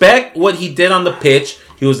respect what he did on the pitch.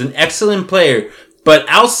 He was an excellent player. But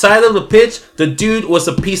outside of the pitch, the dude was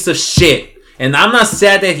a piece of shit. And I'm not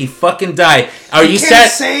sad that he fucking died. Are you You sad?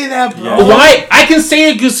 can't say that, bro. Why? I can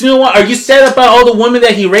say it because you know what? Are you sad about all the women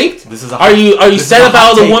that he raped? Are you this is sad a about hot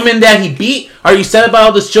all the take. women that he beat? Are you sad about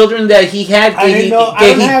all the children that he had? I didn't know.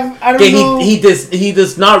 I don't know. He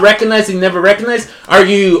does not recognize. He never recognized. Are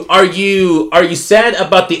you sad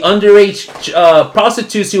about the underage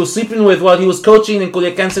prostitutes he was sleeping with while he was coaching in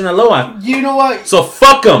Culiacán, Sinaloa? You know what? So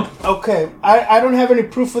fuck him. Okay, I don't have any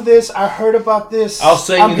proof of this. I heard about this. I'll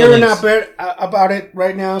say I'm you the hearing links. about it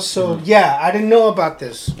right now. So yeah, I didn't know about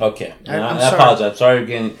this. Okay, I'm I sorry. apologize. Sorry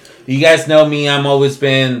again. You guys know me. I'm always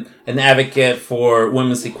been an advocate for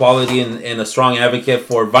women's equality and a strong advocate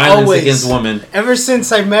for violence Always. against women. Ever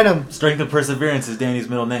since I met him. Strength and perseverance is Danny's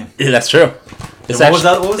middle name. Yeah, that's true. It's what was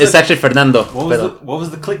that- what was it's that? actually Fernando. What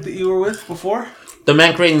was the clique that you were with before? The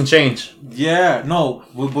man creating change. Yeah, no,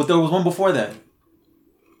 but there was one before that.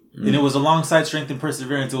 And it was alongside strength and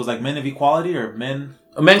perseverance. It was like men of equality or men.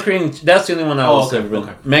 Men creating. That's the only one I was ever been.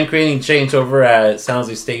 okay. Men creating change over at San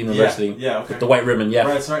Jose State University. Yeah, okay. With the white ribbon. Yeah.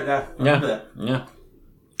 Right, sorry, yeah. I remember that. Yeah.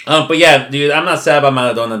 But yeah, dude, I'm not sad about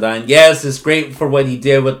Maradona dying. Yes, it's great for what he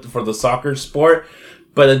did for the soccer sport,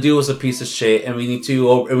 but the dude was a piece of shit, and we need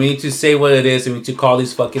to say what it is, and we need to call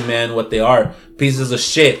these fucking men what they are: pieces of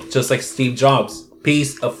shit, just like Steve Jobs,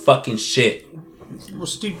 piece of fucking shit. Well,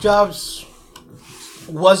 Steve Jobs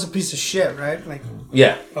was a piece of shit, right? Like,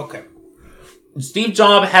 Yeah, okay. Steve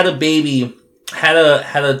Jobs had a baby, had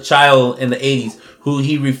a child in the 80s who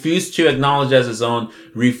he refused to acknowledge as his own,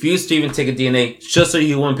 refused to even take a DNA just so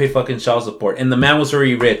he wouldn't pay fucking child support. And the man was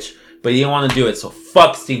already rich, but he didn't want to do it. So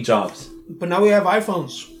fuck Steve Jobs. But now we have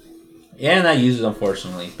iPhones. Yeah, and I use it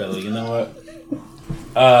unfortunately, but you know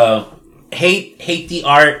what? Hate the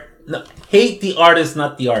art. No, hate the artist,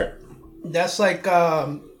 not the art. That's like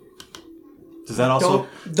Does that also?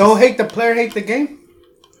 don't hate the player, hate the game.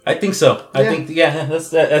 I think so. I Yeah. think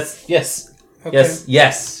that's yes. Okay.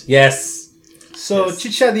 Yes. So Yes.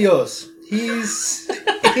 Chicha Dios, he's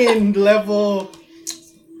in level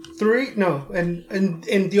 3. No,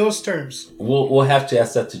 in Dios terms. We'll have to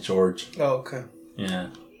ask that to George. Oh, okay. Yeah.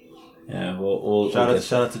 We'll Shout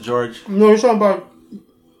get out to George. No, you're talking about.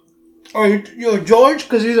 Oh, you're George,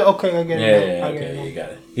 because he's okay. I get it. Yeah, I get okay, it. you got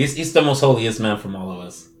it. He's the most holiest man from all of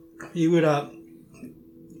us. He would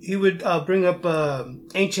bring up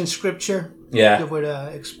ancient scripture. Yeah. That would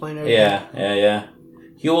explain everything. Yeah.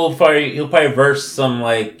 He'll probably verse some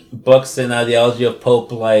like books and ideology of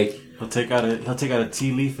Pope, like He'll take out a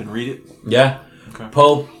tea leaf and read it. yeah, Okay.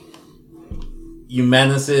 Pope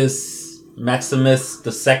Humanicis Maximus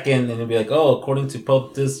II, and it'd be like, oh, according to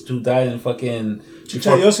Pope this, who died in fucking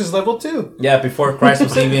Chicharios is level 2. Yeah, before Christ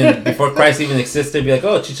was even existed, it'd be like,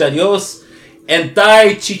 oh, Chicharios and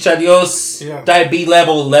die Chicharios, die B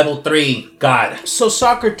level 3, God. So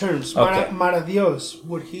soccer terms, Okay. Maradios,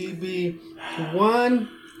 would he be 1,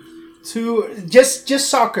 2, just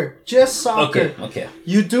soccer, Okay.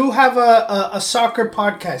 You do have a soccer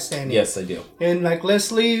podcast, Danny. Yes, I do. And like,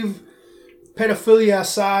 let's leave pedophilia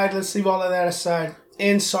aside. Let's leave all of that aside.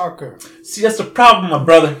 In soccer. See, that's the problem, my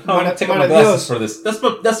brother. I'm gonna take off my glasses for this. That's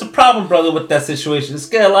the problem, brother, with that situation. It's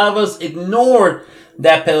good. A lot of us ignored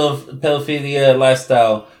that pedophilia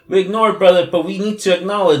lifestyle. We ignored, brother, but we need to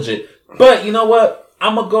acknowledge it. But you know what?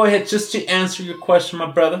 I'm gonna go ahead just to answer your question,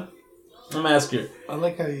 my brother. I'm gonna ask you. I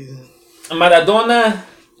like how you... Maradona,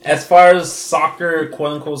 as far as soccer,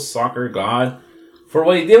 quote-unquote soccer god, for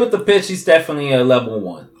what he did with the pitch, he's definitely a level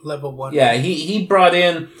 1. Level 1. Yeah, he brought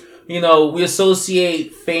in, we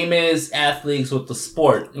associate famous athletes with the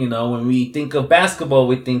sport. When we think of basketball,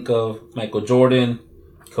 we think of Michael Jordan,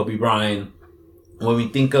 Kobe Bryant. When we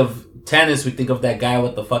think of tennis, we think of that guy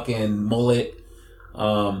with the fucking mullet.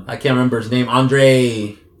 I can't remember his name.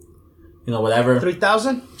 Andre, whatever.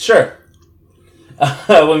 3000? Sure.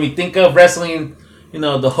 When we think of wrestling,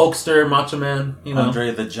 the Hulkster, Macho Man,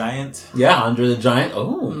 Andre the Giant. Yeah, Andre the Giant.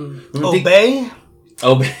 Oh. Obey?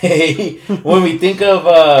 When we think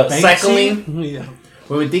of cycling,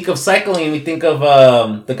 when we think of cycling, we think of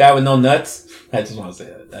the guy with no nuts. I just want to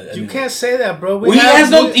say that. You can't say that, bro. He has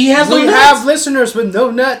no nuts. We have listeners with no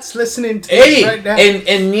nuts listening to us right now.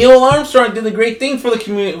 And Neil Armstrong did a great thing for the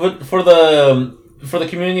community for the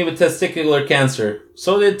community with testicular cancer.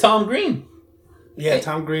 So did Tom Green. Yeah,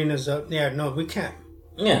 Tom Green is up. Yeah, no, we can't.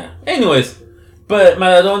 Yeah. Anyways, but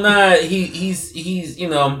Maradona, he's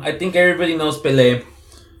I think everybody knows Pelé.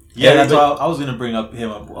 Yeah, that's why I was gonna bring up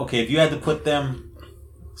him. Okay, if you had to put them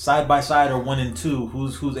side by side or 1 and 2,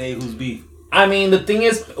 who's A, who's B? I mean, the thing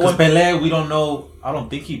is, because Pelé, we don't know. I don't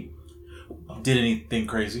think he did anything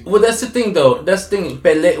crazy. Well, that's the thing, though. That's the thing.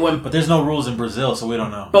 Pelé, but there's no rules in Brazil, so we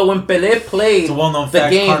don't know. But when Pelé played, it's a well-known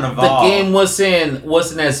fact. Carnival. The game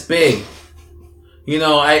wasn't as big.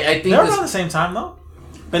 I think they're around the same time though.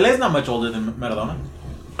 Pelé's not much older than Maradona.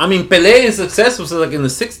 I mean, Pelé's success was like in the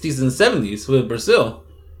 60s and 70s with Brazil.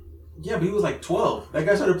 Yeah, but he was like 12. That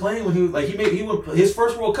guy started playing when he went his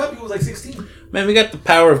first World Cup. He was like 16. Man, we got the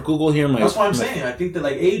power of Google here. That's what I'm saying. I think that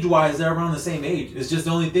like age-wise, they're around the same age. It's just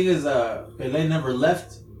the only thing is Pelé never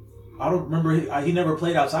left. I don't remember. He never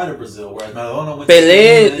played outside of Brazil. Whereas Maradona went.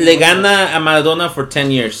 Pelé le gana a Maradona for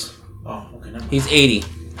 10 years. Oh, okay. Never mind. He's 80.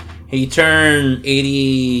 He turned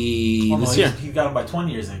 80 this year. He got him by 20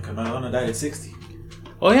 years then, because Maradona died at 60.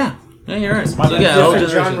 Oh, yeah. Yeah, you're right. So, different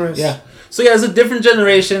genres. Yeah. So, yeah, it's a different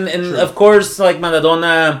generation. And, of course, like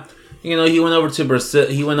Maradona, he went over to Brazil.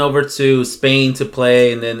 He went over to Spain to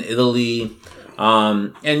play, and then Italy.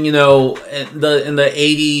 And, in the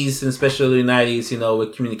 80s, and especially the 90s,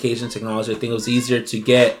 with communication technology, I think it was easier to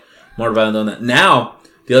get more Maradona. Now,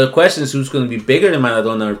 the other question is who's going to be bigger than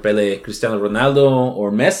Maradona or Pelé, Cristiano Ronaldo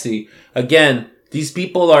or Messi. Again, these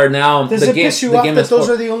people are now... Does it piss you off that those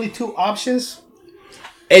are the only 2 options?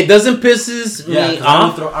 It doesn't piss me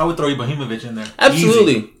off. I would throw Ibrahimovic in there.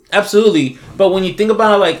 Absolutely. Easy. Absolutely. But when you think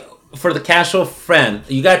about it, like, for the casual fan,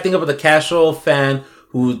 you got to think about the casual fan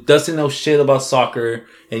who doesn't know shit about soccer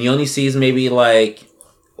and he only sees maybe, like,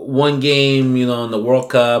 one game, in the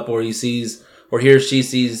World Cup, or he or she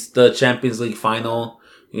sees the Champions League final.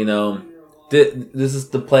 This is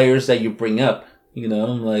the players that you bring up,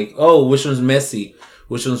 like, oh, which one's Messi?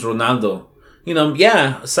 Which one's Ronaldo?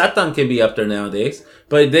 Yeah, Satan can be up there nowadays,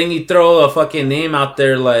 but then you throw a fucking name out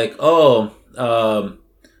there like, oh,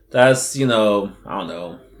 that's, I don't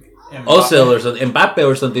know, Ozil or something, Mbappe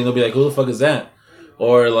or something, they'll be like, who the fuck is that?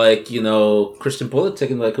 Or like, Christian Pulisic,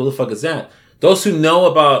 and like, who the fuck is that? Those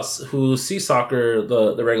who see soccer,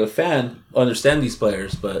 the regular fan, understand these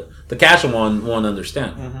players, but the casual one won't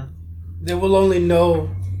understand. Mm-hmm. They will only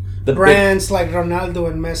know the brands like Ronaldo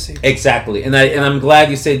and Messi. Exactly, and I'm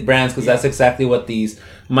glad you said brands because that's exactly what these.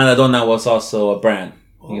 Maradona was also a brand.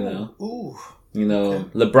 Ooh. Okay.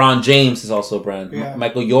 LeBron James is also a brand. Yeah.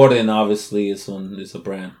 Michael Jordan obviously is a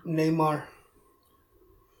brand. Neymar's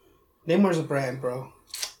a brand, bro.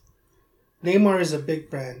 Neymar is a big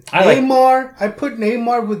brand. I put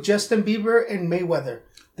Neymar with Justin Bieber and Mayweather.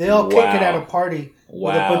 They all kick it at a party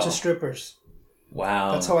with a bunch of strippers.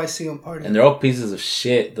 Wow. That's how I see them partying. And they're all pieces of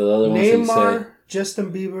shit, the other ones Neymar,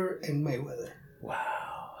 Justin Bieber, and Mayweather.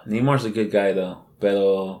 Wow. Neymar's a good guy, though. But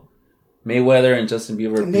Mayweather and Justin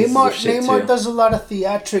Bieber are pieces of shit, Neymar too. does a lot of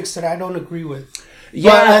theatrics that I don't agree with.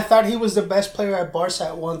 Yeah, but I thought he was the best player at Barca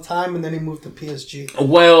at one time, and then he moved to PSG.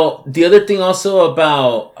 Well, the other thing also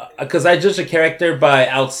about because I judge a character by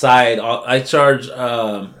outside, I judge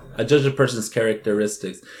a person's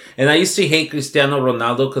characteristics, and I used to hate Cristiano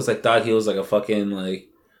Ronaldo because I thought he was like a fucking like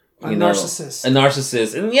narcissist, and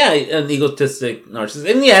an egotistic narcissist,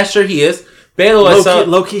 and yeah, sure he is. Pero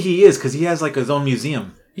low key he is because he has like his own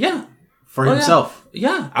museum. Yeah, for himself.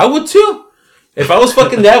 Yeah, I would too. If I was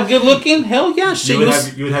fucking that good looking, hell yeah, shit. You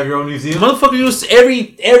would have your own museum? Motherfucker,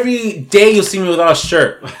 every day you'll see me without a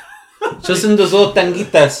shirt. Just in those little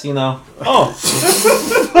tanguitas, you know. Oh.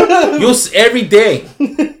 Every day.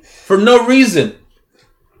 For no reason.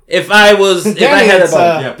 If I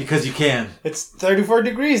had because you can. It's 34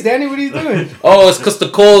 degrees. Danny, what are you doing? Oh, it's because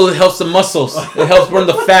the cold helps the muscles. It helps burn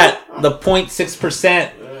the fat. The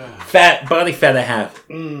 0.6% body fat I have.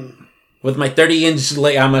 With my 30-inch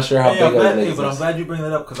leg, I'm not sure how big but I'm glad you bring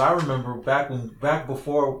that up because I remember back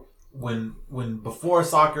before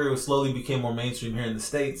soccer slowly became more mainstream here in the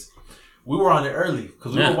States, we were on it early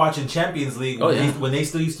because we were watching Champions League when they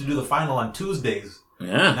still used to do the final on Tuesdays.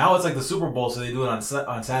 Yeah. Now it's like the Super Bowl, so they do it on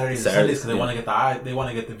Saturdays and Sundays because they want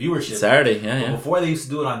to get the viewership. Saturday, But before they used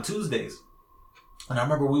to do it on Tuesdays, and I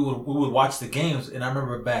remember we would watch the games, and I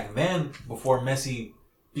remember back then before Messi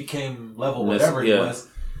became level whatever he was.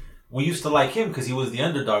 We used to like him because he was the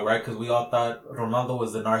underdog, right? Because we all thought Ronaldo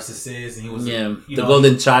was the narcissist, and he was the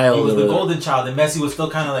golden child. He was the golden child, and Messi was still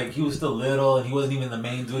kind of like he was still little, and he wasn't even the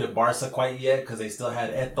main dude at Barca quite yet because they still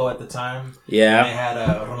had Eto'o at the time. Yeah, and they had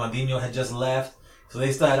Ronaldinho had just left, so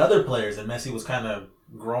they still had other players, and Messi was kind of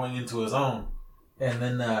growing into his own. And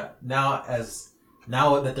then now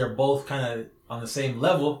that they're both kind of on the same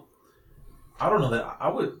level, I don't know that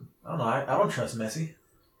I don't trust Messi.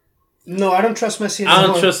 No, I don't trust Messi anymore. I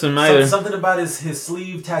don't trust him either. Something about his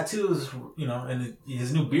sleeve tattoos, and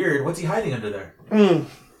his new beard. What's he hiding under there? You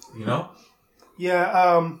know?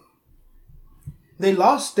 Yeah. They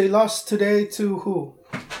lost. They lost today to who?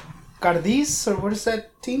 Cardis or what is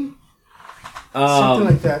that team? Something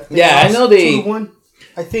like that. I know they 2-1.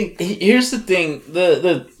 I think. Here's the thing.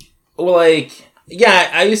 I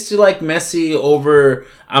used to like Messi over...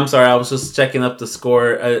 I'm sorry, I was just checking up the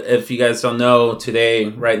score. If you guys don't know, today,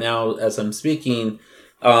 right now, as I'm speaking,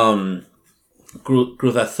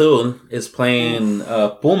 Cruz Azul is playing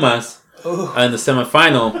Pumas in the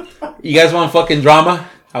semifinal. You guys want fucking drama?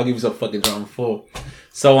 I'll give you some fucking drama full.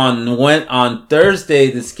 So on Thursday,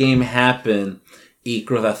 this game happened. Y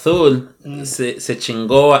Cruz Azul se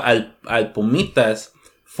chingó al Pumitas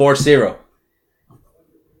 4-0.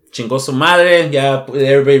 Chingó su madre. Yeah,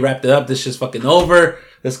 everybody wrapped it up. This shit's fucking over.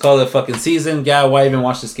 Let's call it a fucking season. Yeah, why even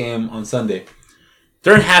watch this game on Sunday?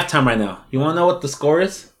 They're in halftime right now. You want to know what the score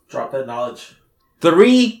is? Drop that knowledge.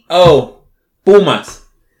 3-0 Pumas.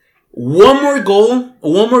 One more goal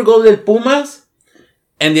del Pumas,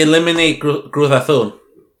 and they eliminate Cruz Azul.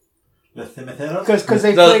 Los Cementeros? Because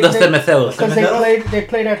they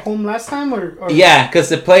played at home last time, or yeah, because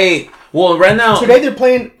they played. Well, right now today they're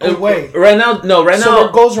playing away. Right now, so their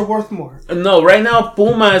goals are worth more. No, right now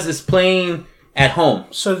Pumas is playing at home.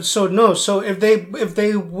 So if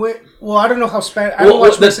they win, well, I don't know how Spanish. I don't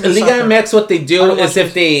watch the Liga MX. What they do is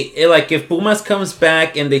if Pumas comes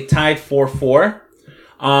back and they tied 4-4,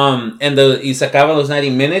 and se acaban los 90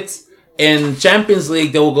 minutes. In Champions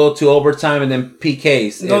League, they will go to overtime and then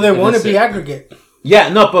PKs. No, they want to be aggregate. Yeah,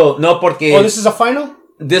 no, porque... Oh, this is a final?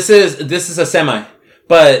 This is a semi.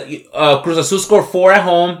 But Cruz Azul scored 4 at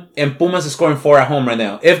home, and Pumas is scoring 4 at home right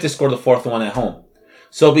now, if they score the 4th one at home.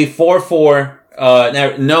 So it'll be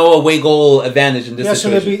 4-4, no away goal advantage in this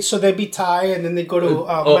situation. So they'd be tie, and then they go to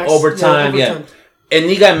overtime, yeah. And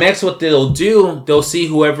Liga MX, what they'll do, they'll see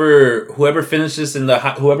whoever finished in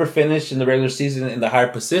the regular season in the higher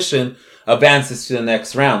position advances to the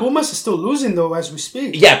next round. Pumas is still losing though as we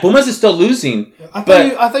speak. Yeah, Pumas is still losing. I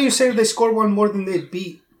thought you said they scored one more than they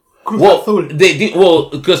beat Cruz Azul.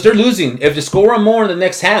 Because they're losing. If they score one more in the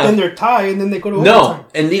next half, then they're tied, and then they go to overtime. No,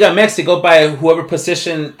 in Liga MX they go by whoever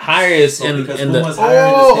position higher is in the.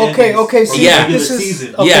 Okay. See, yeah, this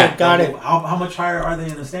is okay. Yeah, got it. How much higher are they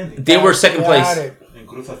in the standing? They were second place. And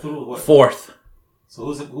Cruz Azul what? 4th.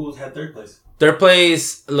 So who had third place? Third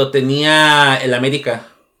place lo tenía el América.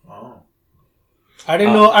 I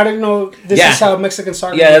didn't know this is how Mexican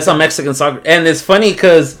soccer. Yeah, that's how Mexican soccer. And it's funny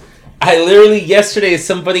because I literally yesterday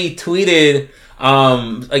somebody tweeted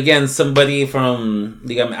again somebody from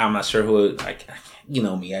I'm not sure who you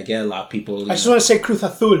know me, I get a lot of people. I just want to say Cruz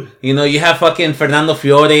Azul. You know, you have fucking Fernando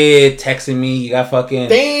Fiore texting me. You got fucking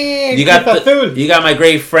Cruz Azul. You got my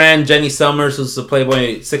great friend Jenny Summers, who's a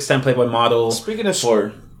Playboy 6-time Playboy model. Speaking of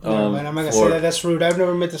Man, I'm not gonna say that. That's rude. I've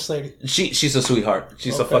never met this lady. She's a sweetheart.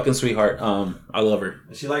 She's a fucking sweetheart. I love her.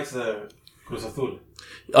 She likes the Cruz Azul.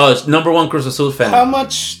 #1 Cruz Azul fan. How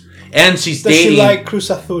much And she's does dating. she like Cruz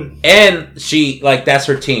Azul? And she, like, that's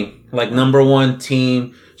her team. Like, #1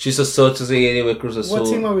 team. She's associated with Cruz Azul. What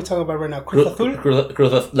team are we talking about right now? Cruz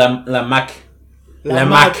Azul? La Mac. La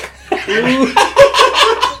Mac.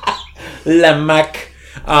 La Mac.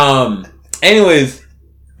 Anyways,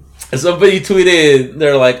 somebody tweeted,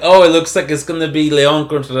 they're like, oh, it looks like it's going to be León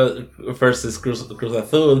versus Cruz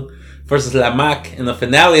Azul versus La Mac in the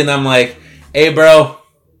finale. And I'm like, hey, bro,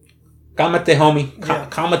 cálmate, homie.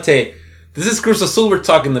 Cálmate. This is Cruz Azul we're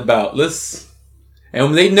talking about.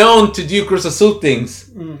 And they known to do Cruz Azul things.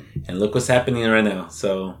 And look what's happening right now.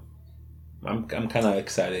 So I'm kind of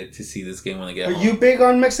excited to see this game when I get home. Are you big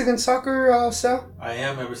on Mexican soccer, Sal? I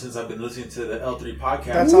am, ever since I've been listening to the L3 podcast.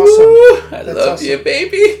 That's awesome. I love you,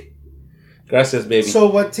 baby. Gracias, baby. So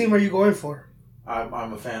what team are you going for?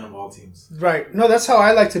 I'm a fan of all teams. Right. No, that's how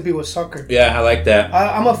I like to be with soccer. Yeah, I like that.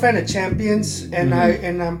 I'm a fan of Champions, and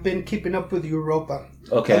I've been keeping up with Europa.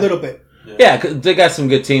 Okay. A little bit. Yeah, 'cause they got some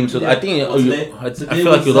good teams. So I think I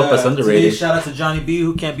feel like Europa's underrated. Today, shout out to Johnny B,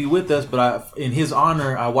 who can't be with us, but in his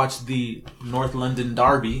honor, I watched the North London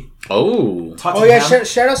Derby. Oh. Oh yeah,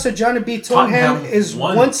 shout out to Johnny B. Tottenham is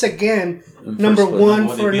won. once again number one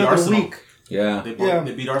Well, for another Arsenal. week. Yeah. They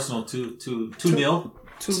beat Arsenal 2-0.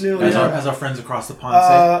 2-0. As our friends across the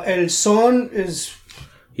pond say. El Son is...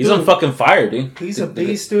 He's on fucking fire, dude. He's a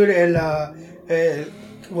beast, dude.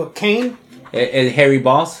 Kane? And Harry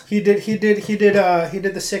Boss. He did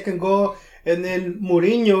the second goal, and then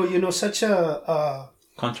Mourinho, such a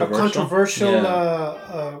controversial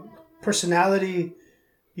personality.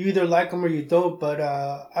 You either like him or you don't. But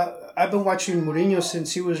I've been watching Mourinho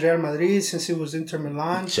since he was Real Madrid, since he was Inter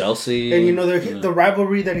Milan, Chelsea, and the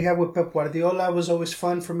rivalry that he had with Pep Guardiola was always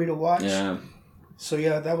fun for me to watch. Yeah. So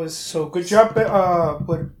yeah, that was good job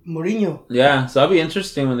with Mourinho. Yeah, so that'll be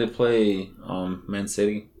interesting when they play Man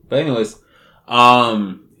City. But anyways,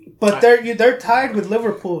 but they're tied with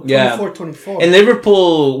Liverpool 24-24. And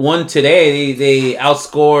Liverpool won today. They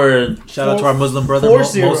outscored. Shout out to our Muslim brother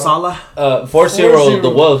 4-0. Mo Salah. 4-0 the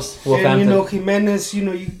Wolves. And Jimenez,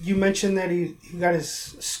 you mentioned that he got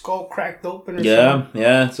his skull cracked open. Or something.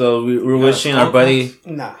 Yeah. So we're wishing our buddy.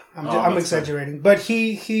 Nah, I'm exaggerating. But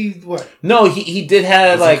he what? No, he did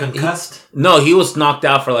have Was he concussed? He was knocked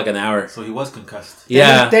out for like an hour. So he was concussed.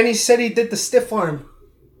 Yeah. Then he said he did the stiff arm.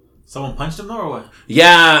 Someone punched him though, or what?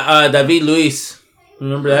 Yeah, David Luiz.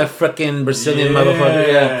 Remember that freaking Brazilian motherfucker?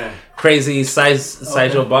 Yeah. Crazy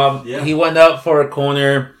Sideshow Bob. Yeah. He went up for a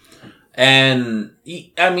corner. And,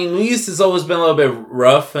 Luis has always been a little bit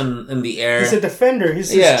rough in the air. He's a defender. His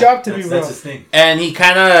job to be rough. That's his thing. And he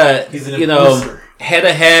kind of, head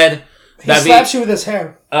to head. He slaps you with his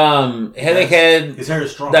hair. Head to head. His hair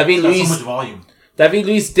is strong. David Luiz. So much volume. David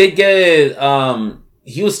Luiz did get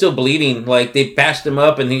he was still bleeding. Like, they bashed him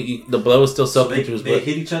up, and the blood was still soaking through his blood. They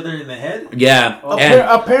hit each other in the head? Yeah.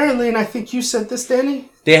 Apparently, and I think you said this, Danny,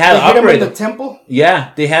 they had to hit operate him in the temple?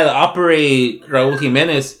 Yeah, they had to operate Raul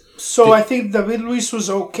Jimenez. So I think David Luiz was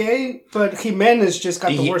okay, but Jimenez just got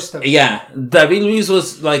the worst of it. Yeah, David Luiz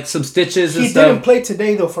was like some stitches and stuff. He didn't play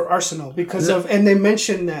today, though, for Arsenal and they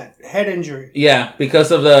mentioned that head injury. Yeah, because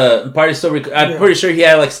of the party still... I'm pretty sure he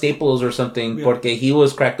had like staples or something, porque he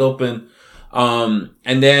was cracked open.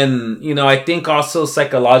 And then, I think also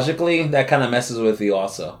psychologically that kind of messes with you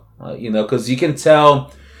also, because you can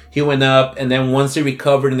tell he went up and then once he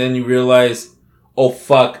recovered and then you realize, oh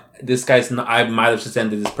fuck, this guy's I might have just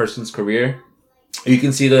ended this person's career. You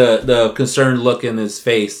can see the concerned look in his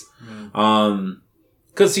face.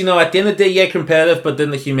 Cause at the end of the day, yeah, competitive, but then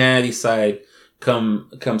the humanity side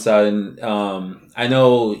comes out and, I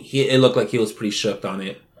know it looked like he was pretty shook on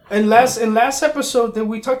it. And last episode,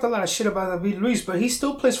 we talked a lot of shit about David Luiz, but he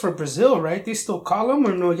still plays for Brazil, right? They still call him,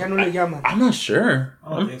 or no? Ya no le llaman. I'm not sure.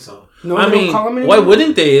 I don't think so. No, they don't call him anymore? Why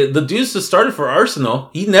wouldn't they? The dude's just started for Arsenal.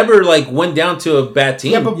 He never went down to a bad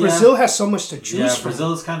team. Yeah, but Brazil has so much to choose from.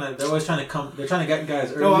 Brazil is they're always trying to get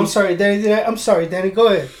guys early. No, I'm sorry, Danny. Go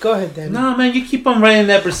ahead, Danny. No, man, you keep on riding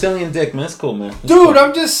that Brazilian dick, man. That's cool, man. That's Dude, cool.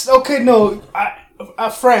 I'm just no.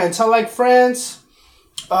 France. I like France.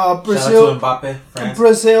 Brazil, Shout out to Mbappe, France.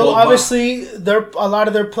 Brazil. Pogba. Obviously, a lot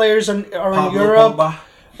of their players are in Europe.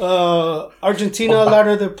 Argentina, Pogba. A lot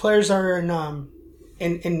of their players are in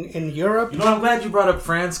Europe. I'm glad you brought up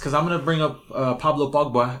France because I'm gonna bring up Pablo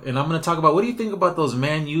Pogba and I'm gonna talk about what do you think about those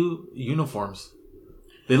Man U uniforms?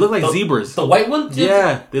 They look like zebras. The white ones?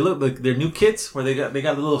 Yeah, they look like their new kits where they got the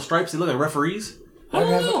little stripes. They look like referees. I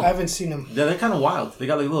haven't seen them. Yeah, they're kind of wild. They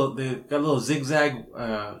got little zigzag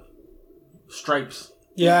stripes.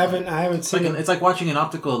 Yeah, I haven't seen it. It's like watching an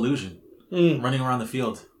optical illusion running around the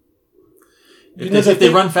field. If they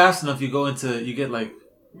run fast enough, you get like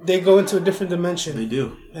they go into a different dimension. They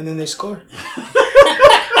do, and then they score.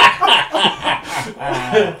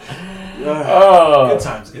 Oh, good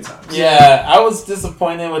times. Yeah, I was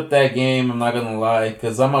disappointed with that game. I'm not gonna lie,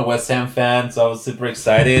 because I'm a West Ham fan, so I was super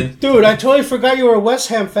excited. Dude, I totally forgot you were a West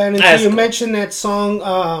Ham fan until you mentioned that song.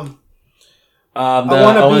 I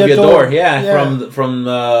wanna be adored. Yeah, from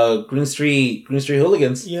Green Street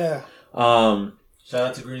Hooligans. Yeah. Shout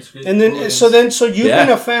out to Green Street. And then, so you've been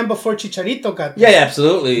a fan before Chicharito got there. Yeah,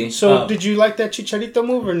 absolutely. So did you like that Chicharito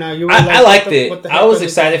move or not? I liked it. I was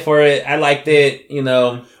excited for it. I liked it. You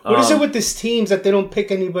know. What is it with these teams that they don't pick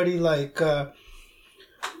anybody like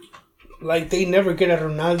they never get a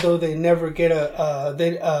Ronaldo, they never get a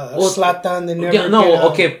Zlatan, they never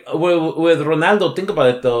okay. With Ronaldo, think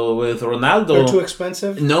about it though. With Ronaldo, they're too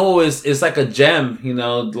expensive. No, it's like a gem. You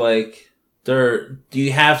know, like with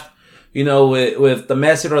the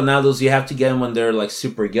Messi Ronaldos, you have to get them when they're like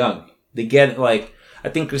super young. They get like, I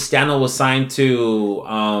think Cristiano was signed to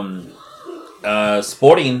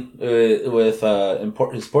Sporting with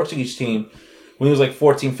his Portuguese team when he was like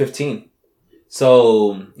 14, 15.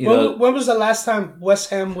 So, when was the last time West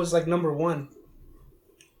Ham was like number one?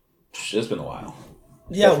 It's been a while.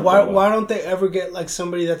 Yeah, why don't they ever get like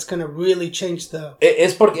somebody that's gonna really change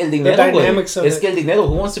Es porque el dinero, the dynamics of it. Es que el dinero.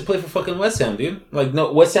 Who wants to play for fucking West Ham, dude? Like,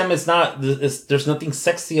 no, West Ham is not. There's nothing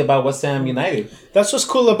sexy about West Ham United. That's what's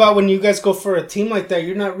cool about when you guys go for a team like that.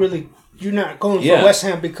 You're not going for West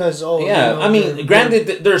Ham because I mean,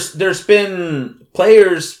 granted, there's been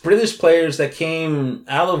British players that came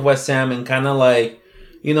out of West Ham and kind of like,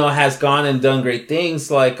 has gone and done great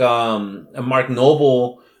things, like Mark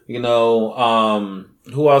Noble.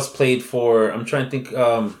 Who else played for? I'm trying to think.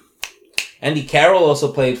 Andy Carroll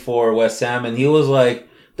also played for West Ham, and he was like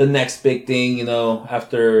the next big thing.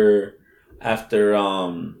 After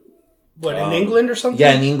in England or something?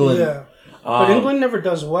 Yeah, in England. Yeah. But England never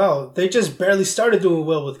does well. They just barely started doing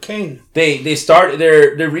well with Kane. They started.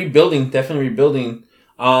 They're rebuilding, definitely rebuilding.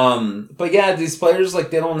 But yeah, these players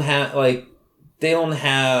they don't have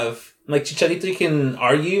Chicharito. You can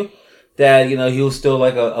argue that he was still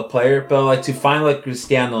like a player, but like to find like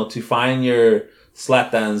Cristiano, to find your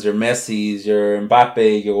Zlatans, your Messis, your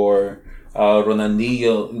Mbappe, your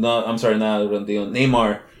Ronaldinho. No, I'm sorry, not Ronaldinho.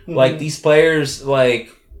 Neymar. Mm-hmm. Like these players,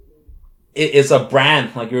 like it's a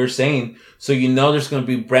brand, like you were saying. So there's gonna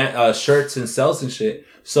be brand shirts and sales and shit.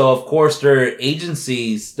 So of course their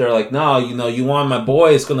agencies, they're like, no, you want my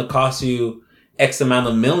boy, it's gonna cost you X amount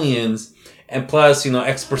of millions. And plus,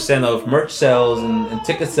 X% of merch sales and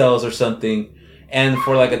ticket sales or something. And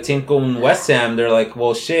for like a team going West Ham, they're like,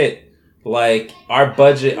 well, shit. Like our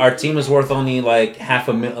team is worth only like half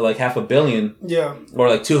a billion. Yeah. Or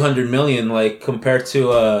like 200 million, like compared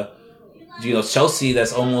to Chelsea,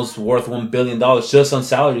 that's almost worth $1 billion just on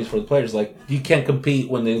salaries for the players. Like you can't compete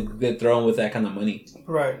when they get thrown with that kind of money.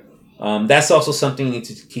 Right. That's also something you need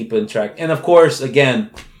to keep in track. And of course,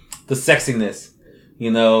 again, the sexiness.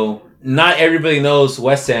 Not everybody knows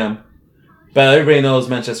West Ham, but everybody knows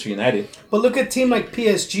Manchester United. But look at a team like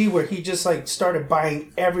PSG where he just like started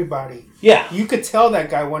buying everybody. Yeah. You could tell that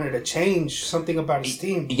guy wanted to change something about his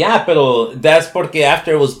team. Yeah, pero that's porque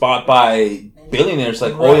after it was bought by billionaires,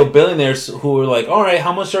 like oil billionaires who were like, all right,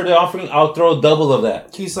 how much are they offering? I'll throw double of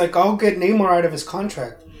that. He's like, I'll get Neymar out of his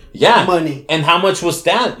contract. Yeah. Money. And how much was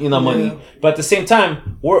that, money? But at the same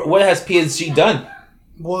time, what has PSG done?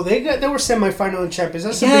 Well, they were semifinal and champions.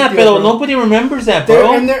 That's a big but deal, bro. nobody remembers that,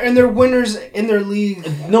 bro. They're winners in their league.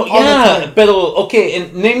 No, but okay.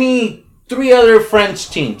 And name me 3 other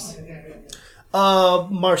French teams.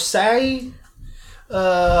 Marseille.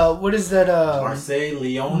 What is that? Marseille,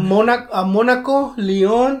 Lyon, Monaco,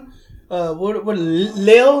 Lyon. What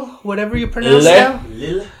Lille, whatever you pronounce that.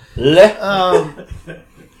 Lille.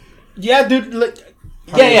 Yeah, dude.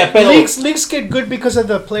 But leagues get good because of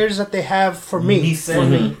the players that they have. For me,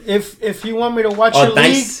 if you want me to watch a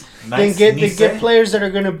league, then get players that are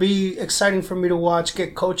going to be exciting for me to watch.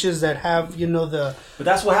 Get coaches that have the. But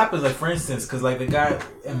that's what happens. Like for instance, because like the guy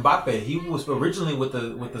Mbappe, he was originally with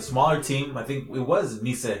the smaller team. I think it was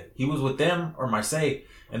Nice. He was with them or Marseille,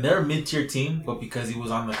 and they're a mid-tier team. But because he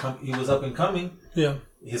was he was up and coming. Yeah.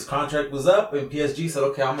 His contract was up, and PSG said,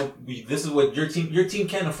 "Okay, this is what your team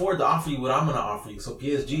can't afford to offer you. What I'm going to offer you." So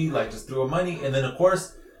PSG just threw money, and then of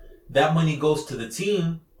course that money goes to the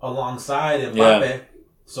team alongside Mbappe. Yeah.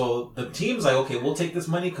 So the team's like, "Okay, we'll take this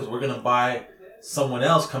money because we're going to buy someone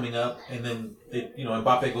else coming up," and then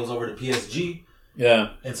Mbappe goes over to PSG. Yeah.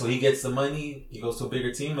 And so he gets the money. He goes to a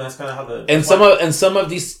bigger team. And that's kind of how the some of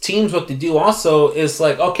these teams, what they do also is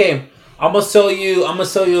like, okay, I'm gonna sell you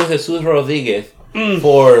Jesus Rodriguez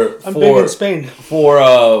for I'm big in Spain.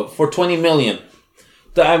 for 20 million.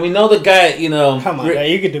 We know the guy, you know. Come on,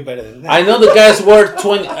 you could do better than that. I know the guy's worth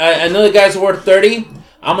 20. I know the guy's worth 30.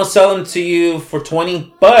 I'm gonna sell him to you for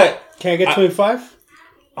 20, but can I get 25?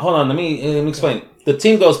 Hold on, let me explain. The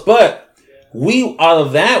team goes, but we out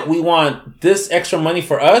of that we want this extra money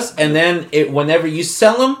for us, and then whenever you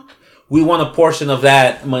sell them, we want a portion of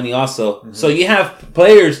that money also. Mm-hmm. So you have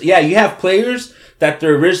players, that the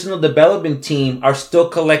original development team are still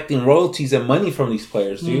collecting royalties and money from these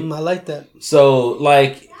players, dude. I like that. So,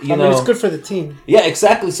 like, you know, it's good for the team. Yeah,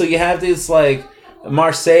 exactly. So you have this, like,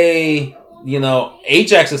 Marseille, you know,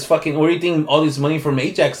 Ajax is fucking. Where do you think all this money from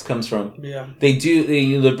Ajax comes from? Yeah, they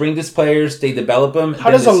bring these players, they develop them.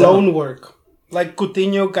 How does a loan work? Like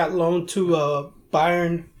Coutinho got loaned to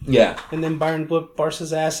Bayern. Yeah. And then Bayern whipped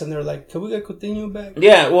Barca's ass, and they're like, "Can we get Coutinho back?"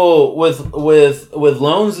 Yeah. Well, with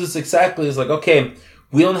loans, it's like, okay,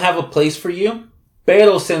 we don't have a place for you,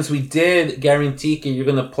 pero since we did guarantee that you're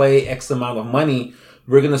gonna play X amount of money,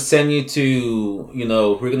 we're gonna send you to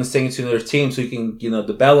another team so you can, you know,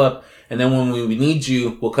 develop, and then when we need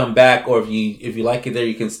you, we'll come back, or if you like it there,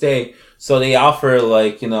 you can stay. So they offer,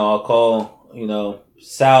 like, you know, I'll call, you know,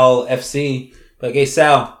 Sal FC, like, hey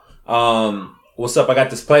Sal, what's up? I got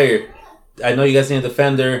this player. I know you guys need a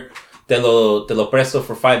defender. Te lo presto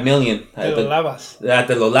for $5 million. Te lo lavas.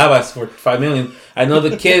 Te lo lavas for $5 million. I know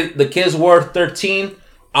the kid's worth 13.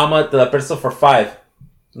 I'm te la presto for 5.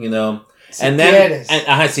 You know. Si quieres.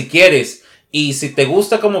 Si quieres. Y si te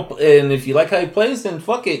gusta and if you like how he plays, then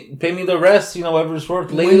fuck it. Pay me the rest. You know, whatever's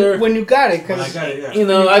worth later. When you got it, because yeah. You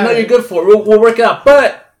know, I know you're good for it. We'll work it out.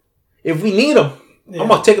 But if we need him, I'm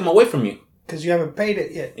gonna take him away from you. Because you haven't paid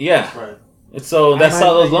it yet. Yeah. Right. And so that's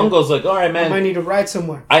how those loan goes. Like, all right, man. I might need to ride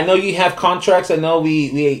somewhere. I know you have contracts. I know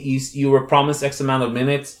you were promised X amount of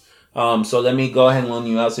minutes. So let me go ahead and loan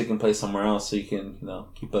you out so you can play somewhere else, so you can, you know,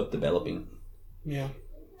 keep up developing. Yeah.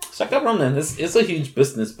 So I got run, man. It's a huge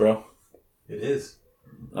business, bro. It is.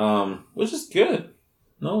 Which is good.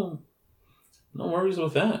 No worries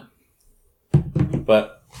with that.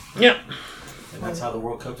 But yeah. And that's how the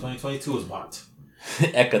World Cup 2022 was bought.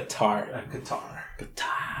 At Qatar.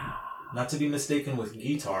 Not to be mistaken with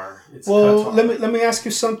guitar. It's Qatar. Qatar. Let me ask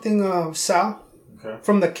you something, Sal. Okay.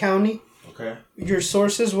 From the county. Okay. Your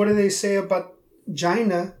sources, what do they say about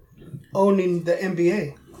China owning the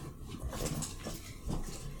NBA?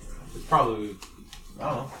 Probably, I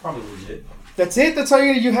don't know. Probably legit. That's it. That's all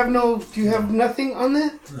you have. You have nothing on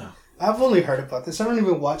that. No. I've only heard about this. I don't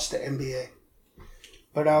even watch the NBA,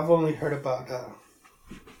 but I've only heard about.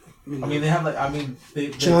 I mean, they have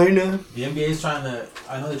China. The NBA is trying to.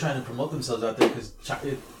 I know they're trying to promote themselves out there because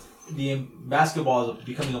the basketball is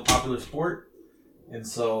becoming a popular sport, and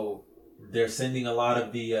so they're sending a lot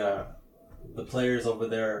of the players over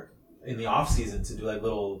there in the off season to do like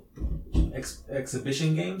little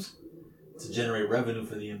exhibition games to generate revenue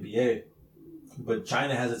for the NBA. But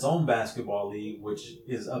China has its own basketball league, which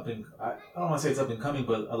is I don't want to say it's up and coming,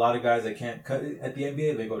 but a lot of guys that can't cut it at the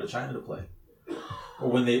NBA, they go to China to play.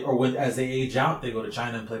 As they age out, they go to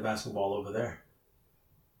China and play basketball over there.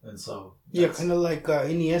 And so kind of like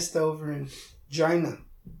Iniesta over in China.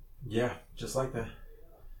 Yeah, just like that.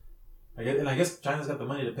 I guess China's got the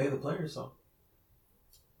money to pay the players, so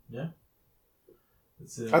yeah.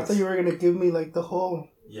 I thought you were gonna give me like the whole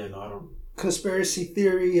I don't conspiracy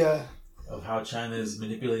theory of how China is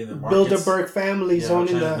manipulating the markets. Bilderberg families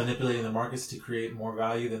owning manipulating the markets to create more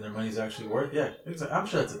value than their money's actually worth. Yeah, I'm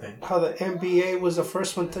sure that's a thing. How the NBA was the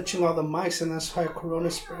first one touching all the mics, and that's how Corona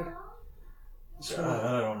spread.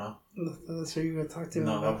 I don't know. That's what you were going to talk to me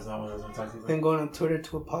about. No, that was not what I was going to talk to you about. Then going on Twitter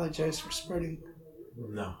to apologize for spreading.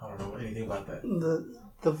 No, I don't know anything about that.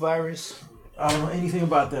 The virus. I don't know anything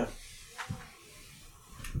about that.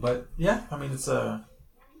 But yeah, I mean it's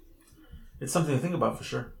something to think about for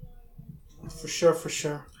sure. For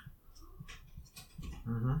sure.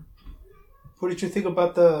 Mm-hmm. What did you think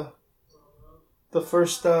about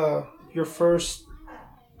your first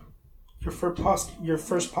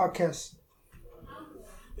podcast?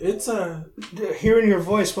 It's hearing your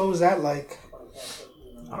voice. What was that like?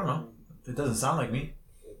 I don't know. It doesn't sound like me.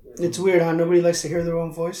 It's weird how nobody likes to hear their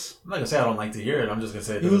own voice. I'm not gonna say I don't like to hear it. I'm just gonna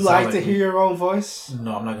say it you doesn't like sound to like hear me. your own voice.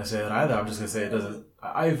 No, I'm not gonna say that either. I'm just gonna say it doesn't.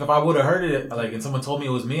 If I would have heard it, like, and someone told me it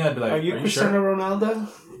was me, I'd be like, "Are you Cristiano sure? Ronaldo?"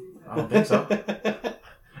 I don't think so.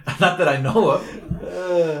 Not that I know of.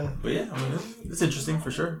 But yeah, I mean, it's interesting for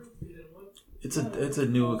sure. It's a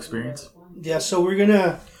new experience. Yeah, so we're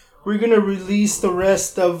gonna we're gonna release the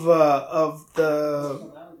rest of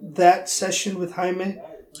that session with Jaime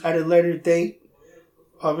at a later date.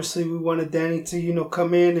 Obviously, we wanted Danny to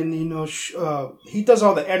come in and he does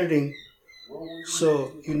all the editing,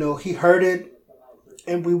 so he heard it,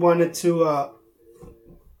 and we wanted to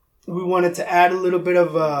add a little bit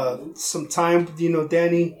of some time.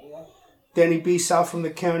 Danny B, Sal from the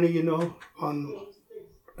county, on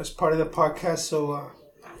as part of the podcast. So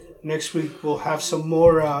next week we'll have some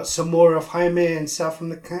more of Jaime and Sal from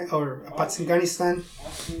the or Apatzinganistani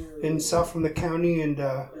and Sal from the county, and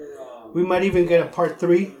we might even get a part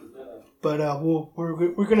 3. But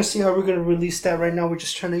we're gonna see how we're gonna release that. Right now we're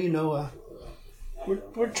just trying to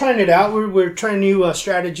we're trying it out. We're trying new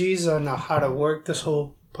strategies on how to work this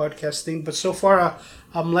whole podcast thing. But so far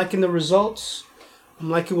I'm liking the results. I'm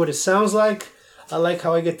liking what it sounds like. I like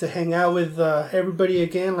how I get to hang out with everybody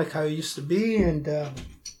again, like how it used to be, and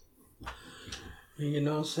you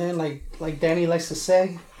know what I'm saying, like Danny likes to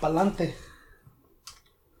say, pa'lante.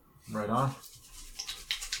 Right on.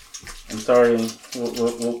 I'm sorry.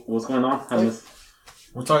 What's going on?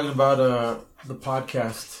 We're talking about the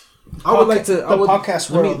podcast. I would like to. Podcast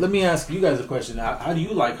world. Let me ask you guys a question. How do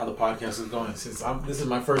you like how the podcast is going? Since this is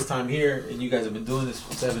my first time here, and you guys have been doing this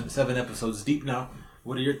for seven episodes deep now.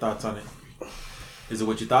 What are your thoughts on it? Is it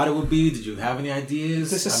what you thought it would be? Did you have any ideas?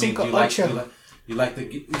 This is do you like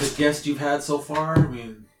the guests you've had so far? I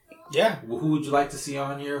mean, yeah. Who would you like to see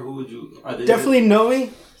on here? Who would you? Definitely Noe.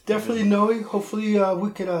 Definitely Noe. Hopefully, we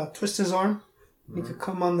could twist his arm. He could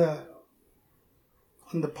come on the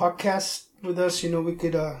podcast with us. We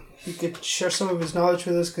could he could share some of his knowledge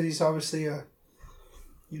with us, because he's obviously a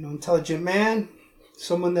intelligent man,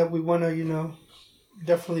 someone that we want to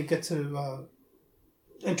definitely get to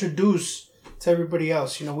introduce to everybody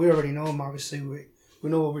else. We already know him. Obviously, we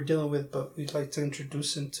know what we're dealing with, but we'd like to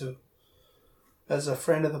introduce him to as a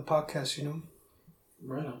friend of the podcast.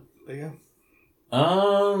 Right on. But yeah.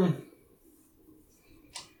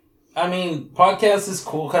 I mean, podcast is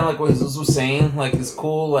cool, kind of like what Jesus was saying. Like, it's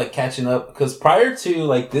cool, like, catching up. Because prior to,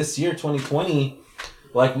 like, this year, 2020,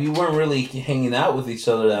 like, we weren't really hanging out with each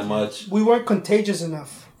other that much. We weren't contagious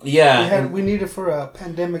enough. Yeah. We needed for a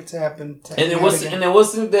pandemic to happen. And it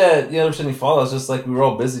wasn't that there was any fallout. It's just, like, we were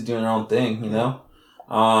all busy doing our own thing,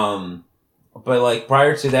 But, like,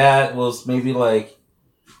 prior to that was maybe, like,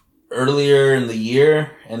 earlier in the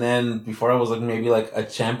year. And then before I was, like, maybe, like, a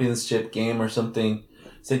championship game or something.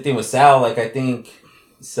 Same thing with Sal. Like, I think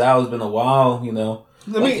Sal has been a while,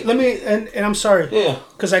 Let me, and I'm sorry. Yeah.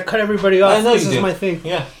 Because I cut everybody off. I know this you is do. my thing.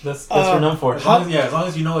 Yeah, that's what you're known for. As long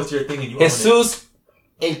as you know it's your thing and you own it. Jesus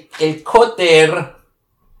El Coter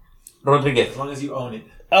Rodriguez. As long as you own it.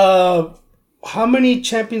 How many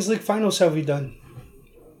Champions League finals have we done?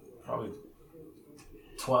 Probably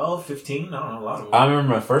 12, 15. I don't know, a lot of them. I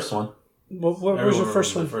remember my first one. What was your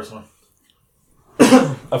first one? The first one.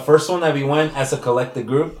 A first one that we went as a collective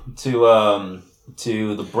group to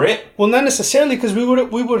the Brit. Well, not necessarily, because we would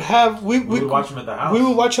watch them at the house. We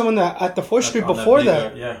would watch them at the 4th Street before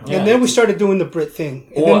that. Yeah. And then we started doing the Brit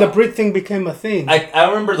thing. And then the Brit thing became a thing. I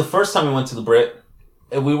remember the first time we went to the Brit.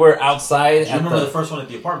 We were outside. Do you remember the first one at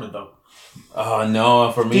the apartment, though? Oh,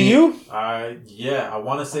 no, for me. Do you? Yeah, I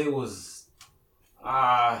want to say it was...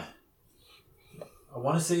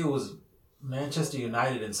 Manchester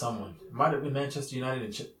United and someone. It might have been Manchester United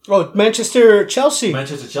and Manchester Chelsea.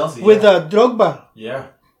 Manchester Chelsea. With Drogba. Yeah.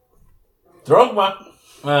 Drogba.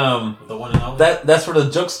 The one and only. That's where the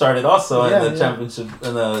joke started also in the championship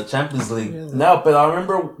in the Champions League. Yeah. No, but I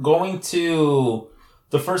remember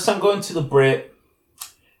the first time going to the Brit,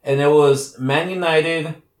 and it was Man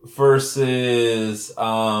United versus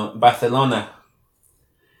Barcelona.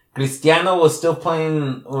 Cristiano was still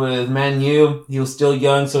playing with Man U. He was still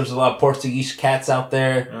young, so there's a lot of Portuguese cats out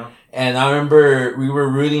there. Yeah. And I remember we were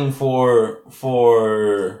rooting for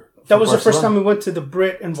that was Barcelona. The first time we went to the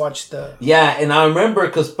Brit and watched the... Yeah, and I remember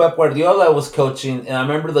because Pep Guardiola was coaching, and I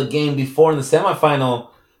remember the game before in the semifinal,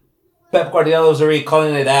 Pep Guardiola was already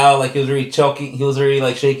calling it out, like he was already choking, he was already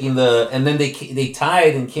like shaking and then they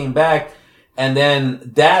tied and came back. And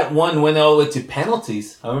then that one went all the way to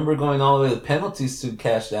penalties. I remember going all the way to penalties to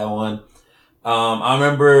catch that one. I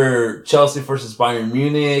remember Chelsea versus Bayern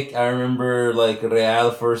Munich. I remember like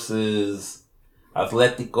Real versus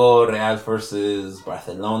Atletico, Real versus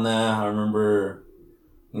Barcelona. I remember,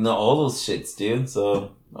 all those shits, dude.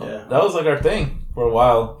 So that was like our thing for a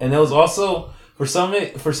while. And it was also, for some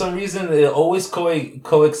reason, it always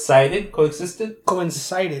coincided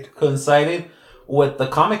with the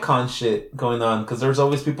Comic-Con shit going on, because there's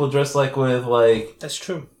always people dressed like with like... That's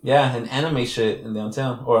true. Yeah, and anime shit in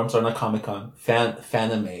downtown. Or I'm sorry, not Comic-Con.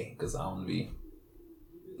 Fanime, because I want to be...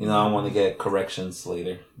 You know, I don't want to get corrections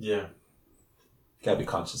later. Yeah. Gotta be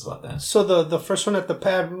conscious about that. So the first one at the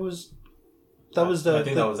pad was that was the I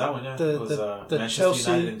think that was that one. Yeah, the- it was the Manchester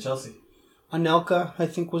Chelsea. United and Chelsea. Anelka, I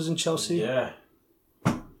think, was in Chelsea. Yeah,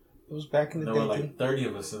 It was back in the there day. were like 30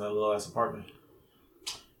 of us in that little ass apartment.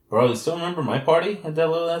 Bro, you still remember my party at that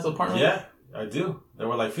little ass apartment? Yeah, I do. There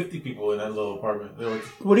were like 50 people in that little apartment.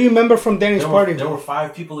 What do you remember from Danny's party? There were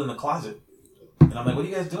 5 people in the closet. And I'm like, what are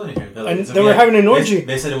you guys doing in here? They're like, And "It's a they were VIP." having an orgy.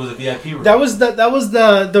 They said it was a VIP room. That was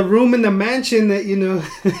the room in the mansion that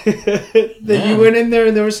that you went in there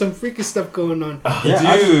and there was some freaky stuff going on.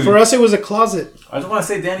 Yeah, Dude. For us, it was a closet. I just want to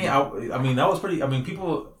say, Danny, I mean, that was pretty. I mean,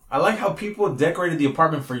 people. I like how people decorated the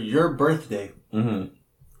apartment for your birthday. Mm-hmm.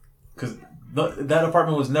 Because that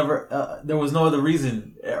apartment was never. There was no other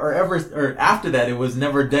reason, or after that, it was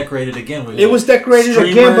never decorated again. It was decorated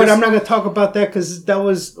again, streamers. but I'm not going to talk about that because that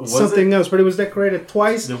was something else. But it was decorated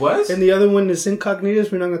twice. It was. And the other one is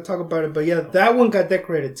incognitus. We're not going to talk about it. But yeah, that one got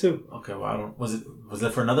decorated too. Okay, well, I don't. Was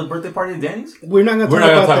that for another birthday party at Danny's? We're not going to We're talk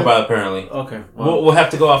not gonna about talk that. about it apparently. Okay, well, We'll have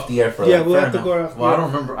to go off the air for Yeah, that. we'll fair have to enough. go off. Well, yeah. I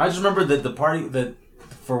don't remember. I just remember that the party that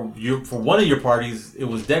for one of your parties, it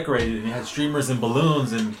was decorated and it had streamers and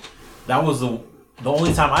balloons, and that was the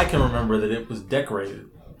only time I can remember that it was decorated.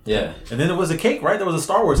 Yeah. And then there was a cake, right? There was a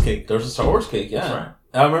Star Wars cake. There was a Star Wars cake, yeah. That's right.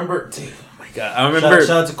 I remember, dude, oh my god, I remember.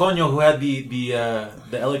 Shout out to Conyo who had the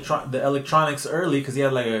electronics early because he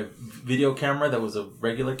had like a video camera that was a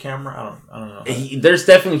regular camera. I don't know. There's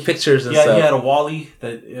definitely pictures and Yeah, stuff. he had a Wally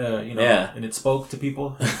that Yeah. and it spoke to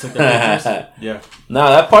people and took their pictures. Yeah, No,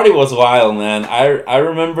 that party was wild, man. I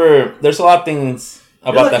remember. There's a lot of things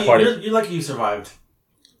about that party. You're lucky you survived.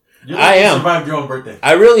 You're I lucky you am. survived your own birthday.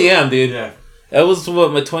 I really am, dude. Yeah, That was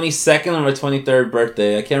what, my 22nd or my 23rd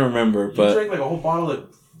birthday. I can't remember, you but drank like a whole bottle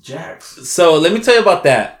of Jack's. so let me tell you about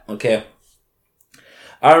that. Okay,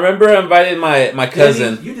 I remember I invited my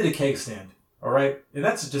cousin. Danny, you did a keg stand, all right, and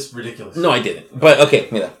that's just ridiculous. No, I didn't. But okay,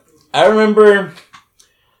 yeah. I remember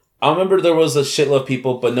there was a shitload of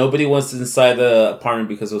people, but nobody was inside the apartment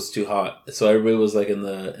because it was too hot. So everybody was like in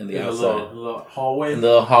the outside, little hallway. in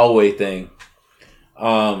the hallway thing.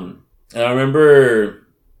 And I remember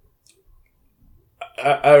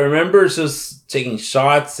just taking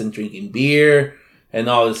shots and drinking beer and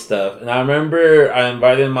all this stuff. And I remember I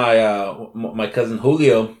invited my cousin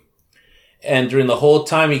Julio, and during the whole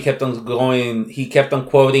time he kept on quoting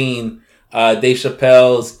Dave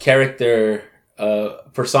Chappelle's character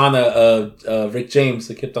persona of Rick James.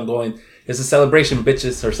 He kept on going, "It's a celebration,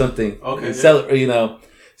 bitches," or something. Okay,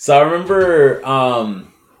 So I remember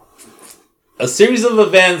a series of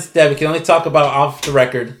events that we can only talk about off the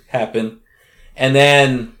record happened. And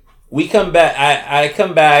then we come back. I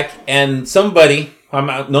come back, and somebody,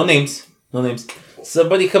 no names.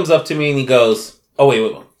 Somebody comes up to me and he goes, "Oh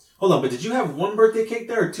wait. Hold on, but did you have one birthday cake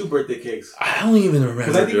there or 2 birthday cakes? I don't even remember."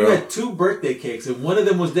 Because I think girl. you had 2 birthday cakes, and one of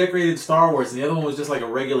them was decorated Star Wars, and the other one was just like a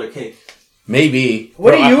regular cake. Maybe.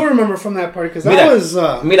 What do you remember from that party? Because that Mira, was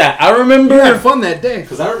Mira, I remember. you had fun that day.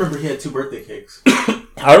 Because I remember he had 2 birthday cakes.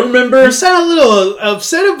 I remember. You sound a little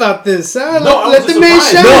upset about this. Huh? No, I was let the just man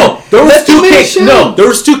surprised. shine. No, there was Let the 2 man cakes. shine. No, there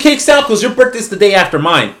was 2 cakes out because your birthday's the day after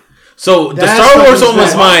mine. So the That's Star Wars fucking one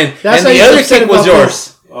was sad. mine, That's and why the he's other upset cake was about yours.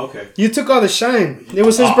 Okay. You took all the shine. It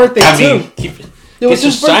was his birthday I too. mean, It get was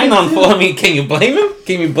your his birthday shine on too. full. I mean, can you blame him?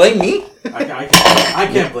 Can you blame me? I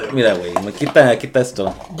can't blame him. Mira, güey, quita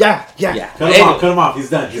esto. Yeah. Cut him off. He's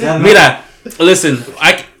done. He's had enough. Mira, listen,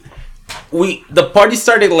 the party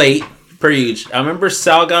started late, per usual. I remember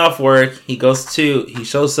Sal got off work. He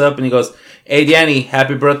shows up and he goes, "Hey, Danny,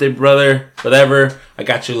 happy birthday, brother. Whatever. I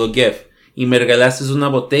got you a little gift. Y me regalaste una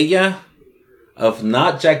botella of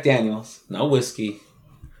not Jack Daniels, not whiskey,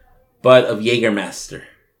 but of Jägermeister."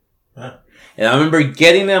 Huh. And I remember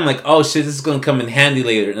getting them like, "Oh shit, this is gonna come in handy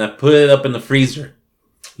later." And I put it up in the freezer.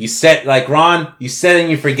 You set like Ron, you set it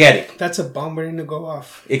and you forget it. That's a bomb waiting to go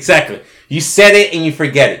off. Exactly. You set it and you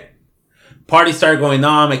forget it. Party started going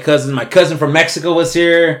on. My cousin from Mexico was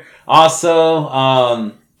here.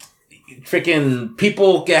 Also, freaking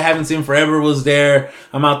people I haven't seen forever was there.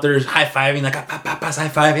 I'm out there high-fiving, like, high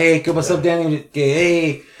five. Hey, what's up, Danny?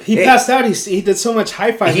 Hey. He passed out. He did so much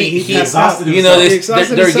high five. He passed out. exhausted You know, He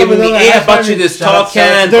exhausted they're himself giving with me, all hey, that I bought you high-fiving. this Shout tall out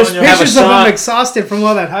can. to There's Have a pictures of him shot. exhausted from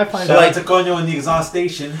all that high five. Shout out to Conyo in the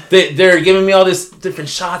exhaustation. They're giving me all this different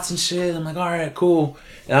shots and shit. I'm like, all right, cool.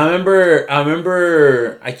 And I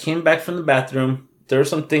remember I came back from the bathroom. There were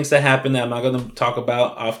some things that happened that I'm not going to talk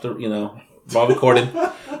about after, while recording.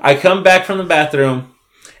 I come back from the bathroom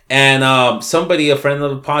and somebody, a friend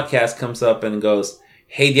of the podcast, comes up and goes,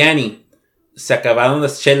 "Hey, Danny, se acabaron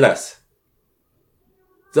las chelas."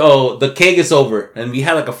 So the keg is over, and we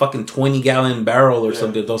had like a fucking 20-gallon barrel or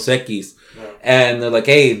something, Dos Equis. Yeah. And they're like,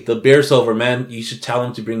 "Hey, the beer's over, man. You should tell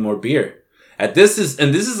them to bring more beer." This is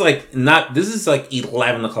like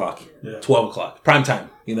 11 o'clock, 12 o'clock, prime time,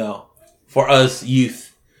 for us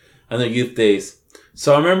youth, on the youth days.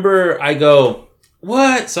 So I remember I go,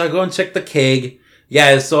 what? So I go and check the keg.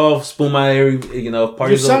 Yeah, it's all spuma,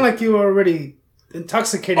 parties. You sound like you were already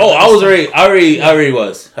intoxicated. Oh, I already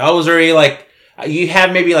was. I was already like, you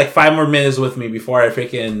have maybe like 5 more minutes with me before I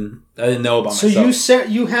didn't know about myself. So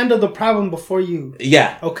you handled the problem before you.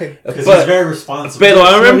 Yeah. Okay. Because he's very responsible. But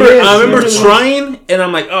I remember trying, and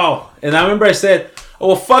I'm like, oh, and I remember I said, oh,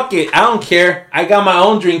 well, fuck it, I don't care. I got my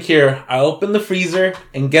own drink here. I opened the freezer,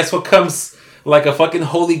 and guess what comes like a fucking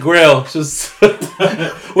holy grail, just with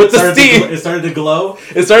the steam. It started to glow.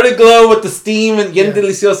 It started to glow with the steam and bien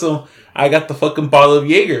delicioso. I got the fucking bottle of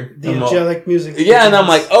Jaeger. The angelic music. Yeah, and I'm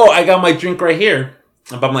like, oh, I got my drink right here.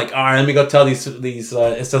 But I'm like, all right, let me go tell these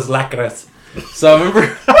estas lacras. So I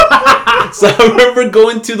remember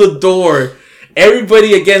going to the door.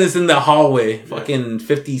 Everybody again is in the hallway. Fucking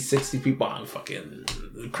 50, 60 people. I'm fucking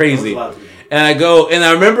crazy. And I go, and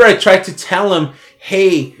I remember I tried to tell them,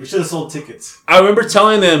 hey, we should have sold tickets. I remember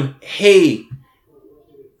telling them, hey,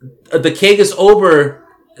 the keg is over.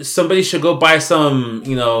 Somebody should go buy some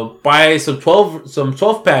 12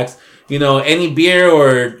 packs, any beer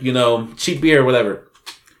or, cheap beer or whatever.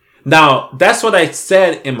 Now, that's what I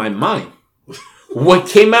said in my mind. What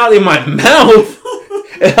came out in my mouth,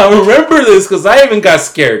 and I remember this because I even got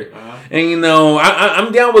scared. And,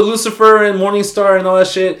 I'm down with Lucifer and Morningstar and all that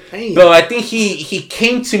shit. Hey. But I think he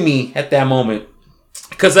came to me at that moment.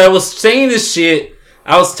 Because I was saying this shit.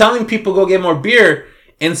 I was telling people go get more beer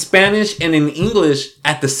in Spanish and in English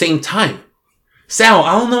at the same time. Sal,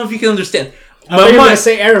 I don't know if you can understand. I thought you were going to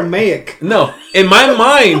say Aramaic. No. In my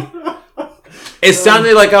mind, it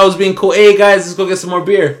sounded like I was being cool. Hey, guys, let's go get some more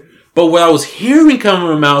beer. But what I was hearing come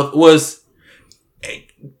from my mouth was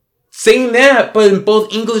saying that, but in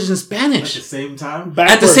both English and Spanish. At the same time?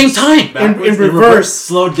 Backwards. At the same time. In reverse.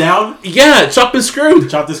 Slowed down? Yeah, chopped and screwed.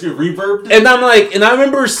 Chopped and screwed, reverbed. And I'm like, and I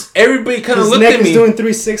remember everybody kind of looked at me. His neck is doing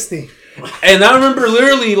 360. And I remember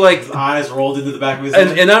literally like... His eyes rolled into the back of his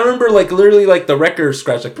head. And I remember like literally like the record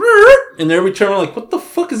scratch like... And every turn I'm like, what the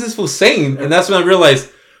fuck is this fool saying? And that's when I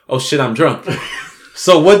realized, oh shit, I'm drunk.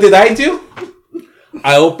 So what did I do?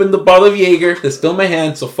 I opened the bottle of Jaeger that's still in my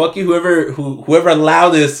hand. So fuck you, whoever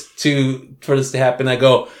allowed this for this to happen. I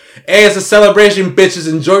go, hey, it's a celebration, bitches.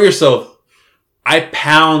 Enjoy yourself. I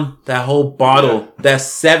pound that whole bottle. That's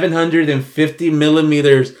 750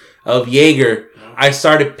 millimeters of Jaeger. I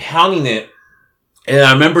started pounding it, and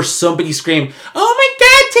I remember somebody screamed, "Oh my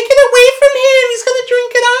God, take it away from him! He's gonna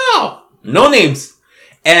drink it all." No names.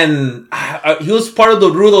 And he was part of the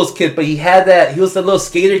Rudos kid, but he was the little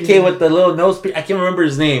skater kid with the little nose. I can't remember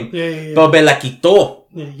his name. Yeah. But me la quitó.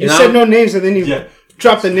 You said no names, and then you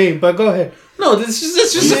dropped the name. But go ahead. No, this is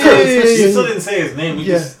just You still didn't say his name.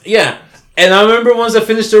 Yeah. And I remember once I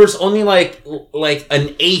finished, there was only like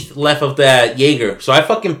an eighth left of that Jaeger. So I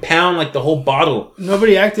fucking pound like the whole bottle.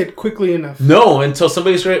 Nobody acted quickly enough. No, until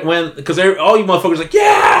somebody went, because all you motherfuckers like,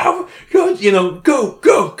 yeah, go. And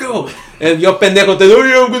yo pendejo,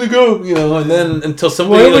 I'm gonna go, and then until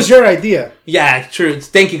somebody. Well, it was your idea. Yeah, true.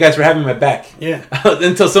 Thank you guys for having my back. Yeah.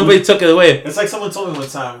 Until somebody took it away. It's like someone told me one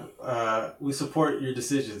time, we support your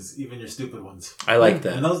decisions, even your stupid ones. I like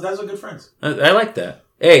that. And those are good friends. I like that.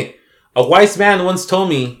 Hey. A wise man once told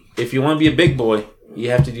me, if you want to be a big boy, you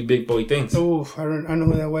have to do big boy things. Oh, I know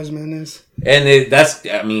who that wise man is. And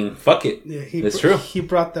fuck it. Yeah, it's true. He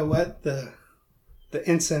brought the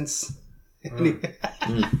incense.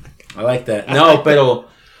 I like that. No, pero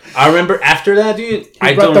I remember after that, dude,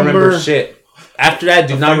 I don't remember shit. After that, I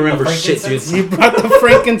do not remember shit, dude. He brought the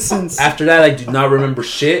frankincense. After that, I do not remember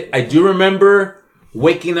shit. I do remember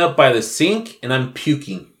waking up by the sink and I'm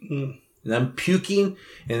puking. And I'm puking,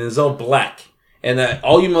 and it's all black. And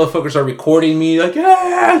all you motherfuckers are recording me, like,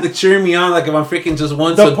 like cheering me on, like if I'm freaking just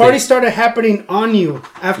one. The party started happening on you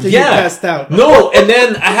after you passed out. No, and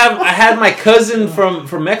then I had my cousin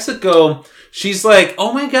from Mexico. She's like,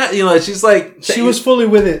 oh my God, she's like, she was fully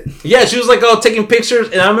with it. Yeah, she was like, taking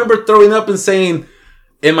pictures, and I remember throwing up and saying,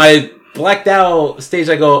 in my blacked out stage,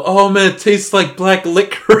 I go, oh man, it tastes like black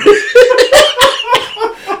liquor.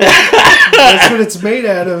 That's what it's made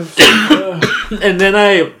out of. And then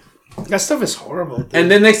that stuff is horrible, dude. And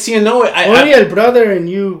then next thing you know, only a brother and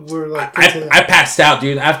you were like. I passed out,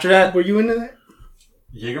 dude. After that, were you into that?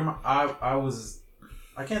 Jaeger,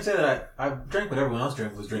 I can't say that I drank what everyone else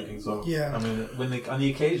was drinking. So yeah, I mean, on the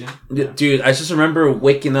occasion, dude. I just remember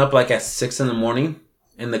waking up like at 6 a.m.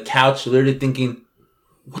 in the couch, literally thinking,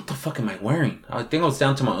 what the fuck am I wearing? I think I was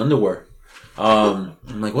down to my underwear. I'm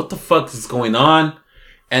like, what the fuck is going on?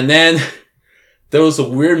 And then there was a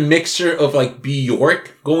weird mixture of like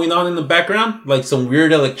Bjork going on in the background, like some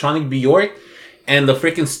weird electronic Bjork, and the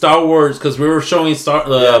freaking Star Wars, because we were showing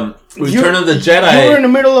Return of the Jedi. You were in the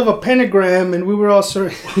middle of a pentagram, and we were all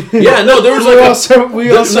Yeah, no, there was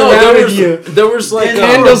we all surrounded you. There was like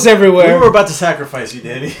candles everywhere. We were about to sacrifice you,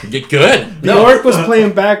 Danny. Good. Bjork was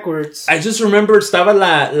playing backwards. I just remember estaba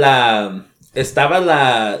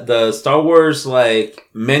the Star Wars like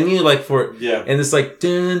menu like for and it's like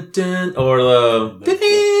dun dun or and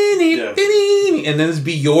then it's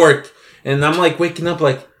Bjork, and I'm like waking up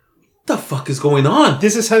like, what the fuck is going on?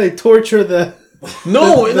 This is how they torture the I'm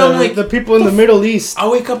like the people in the Middle East. I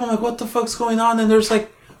wake up, I'm like, what the fuck's going on? And there's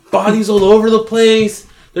like bodies all over the place.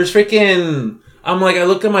 There's freaking. I'm like, I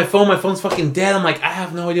look at my phone's fucking dead. I'm like, I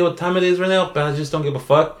have no idea what time it is right now, but I just don't give a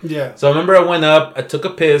fuck. Yeah. So I remember I went up, I took a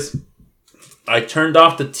piss, I turned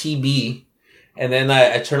off the TV, and then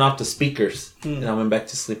I turned off the speakers, and I went back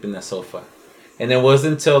to sleep in that sofa. And it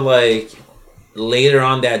wasn't until like later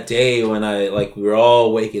on that day when we were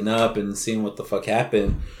all waking up and seeing what the fuck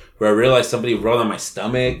happened, where I realized somebody wrote on my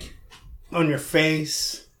stomach. On your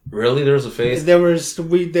face. Really? There was a face? They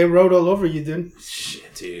wrote all over you, dude.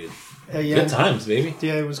 Shit, dude. Yeah. Good times, baby.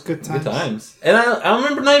 Yeah, it was good times. Good times. And I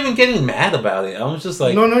remember not even getting mad about it. I was just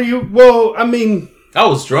like... No, I mean... I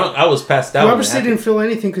was drunk. I was passed out. You obviously didn't feel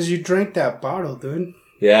anything because you drank that bottle, dude.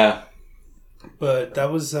 Yeah. But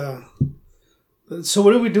that was... So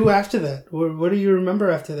what did we do after that? What do you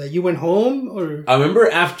remember after that? You went home, or... I remember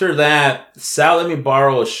after that, Sal let me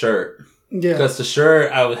borrow a shirt. Yeah. Because the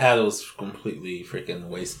shirt I had was completely freaking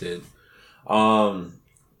wasted.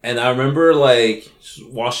 And I remember like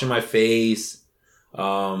washing my face,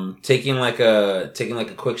 taking like a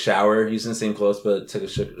quick shower, using the same clothes, but took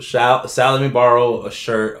a shower. Sal let me borrow a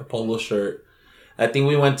shirt, a polo shirt. I think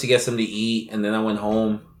we went to get something to eat, and then I went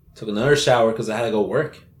home, took another shower because I had to go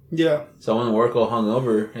work. Yeah. So I went to work all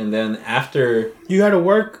hungover, and then after... You had to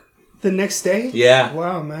work the next day? Yeah.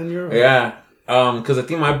 Wow, man, you're... Yeah. Because I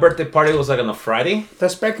think my birthday party was like on a Friday.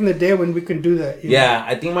 That's back in the day when we could do that. Yeah,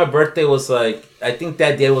 I think my birthday was like... I think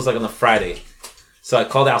that day was like on a Friday. So I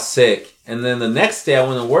called out sick. And then the next day I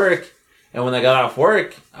went to work. And when I got off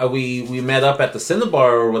work, we met up at the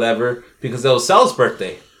Cinnabar or whatever because it was Sal's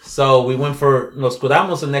birthday. So we went for Nos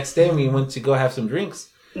Curamos the next day and we went to go have some drinks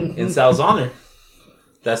in Sal's honor.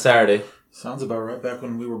 That Saturday. Sounds about right. Back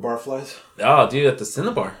when we were barflies. Oh, dude, at the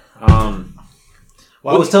Cinnabar.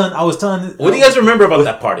 Well, I was telling. What do you guys remember about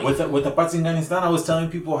that party? With Apatzinganistani, I was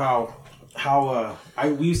telling people how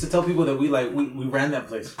we used to tell people that we ran that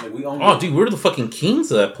place. Like we owned. Oh, dude, we were the fucking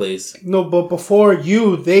kings of that place. No, but before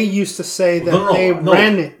you, they used to say that they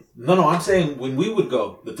ran it. No, I'm saying when we would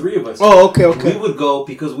go, the three of us. Oh, okay. We would go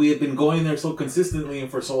because we had been going there so consistently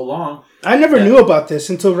and for so long. I never knew about this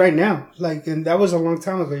until right now. And that was a long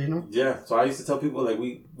time ago, you know? Yeah, so I used to tell people like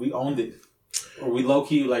we owned it. Or we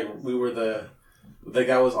low-key, like we were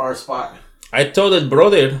that was our spot. I told the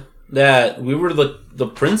brother that we were the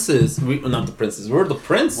princes. Not the princes. We were the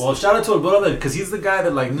prince. Well, shout out to our brother because he's the guy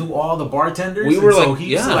that like knew all the bartenders. We were so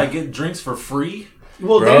he used to like get drinks for free.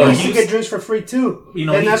 Well, they used to get drinks for free too. You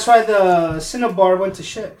know, and that's why the Cinnabar went to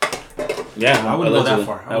shit. Yeah, I wouldn't go that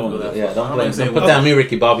far. I wouldn't go that far. Yeah, don't put that on me,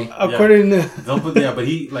 Ricky Bobby. According to... Don't put that, but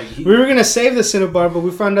we were going to save the Cinnabar, but we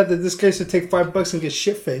found out that this guy should take $5 and get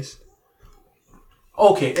shit-faced.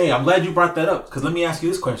 Okay, hey, I'm glad you brought that up, because let me ask you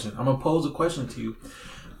this question. I'm going to pose a question to you.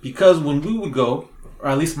 Because when we would go, or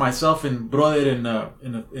at least myself and brother and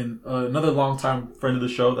another longtime friend of the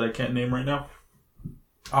show that I can't name right now,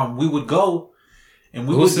 we would go, and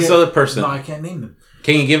we Who's this other person? No, I can't name them.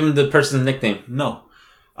 Can you give him the person's nickname? No.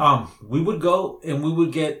 We would go and we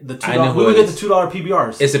would get the $2. We would get the $2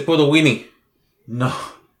 PBRs. Is it Puro Winnie? No.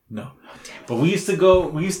 But we used to go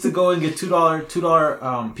and get $2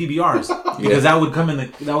 PBRs because that would come in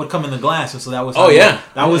the glass, and so that was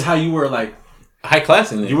was how you were like high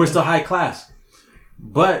class in there. You were still high class,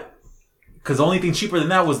 but because the only thing cheaper than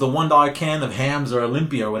that was the $1 can of Hams or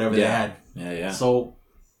Olympia or whatever they had. Yeah. So,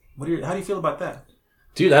 how do you feel about that?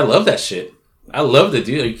 Dude, I love that shit. I loved it,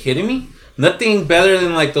 dude. Are you kidding me? Nothing better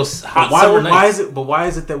than like those hot summer nights. Why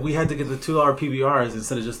is it that we had to get the $2 PBRs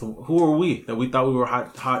instead of just who are we that we thought we were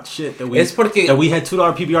hot shit that we had $2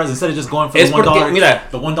 PBRs instead of just going for the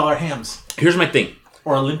 $1 Hams? Here's my thing.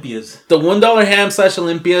 Or Olympias. The $1 Ham /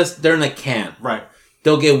 Olympias, they're in a can. Right.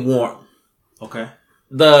 They'll get warm. Okay.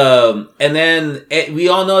 And then we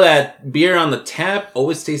all know that beer on the tap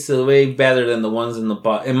always tastes way better than the ones in the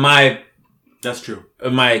bottle. In my That's true.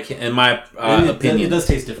 In my opinion. It does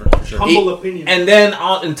taste different for sure. Humble opinion. And then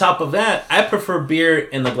on top of that, I prefer beer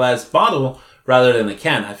in the glass bottle rather than the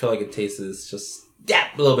can. I feel like it tastes just a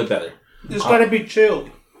little bit better. It's gotta be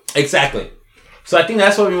chilled. Exactly. So I think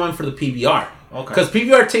that's why we went for the PBR. Okay. Because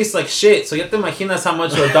PBR tastes like shit. So you have to imagine how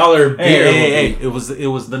much $1 beer Hey. It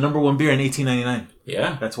was the number one beer in 1899.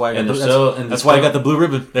 Yeah. That's why. That's why I got the blue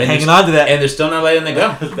ribbon. They're hanging on to that. And they're still not letting it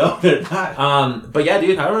go. No, they're not. But yeah,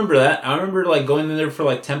 dude, I remember that. I remember like going in there for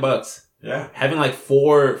like $10. Yeah. Having like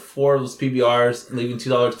four of those PBRs and leaving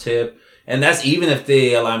 $2 tip. And that's even if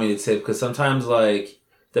they allow me to tip. Because sometimes like,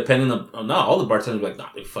 depending on, not all the bartenders are like,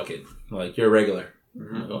 nah, dude, fuck it. Like, you're a regular.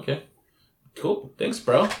 Mm-hmm. I'm like, okay. Cool. Thanks,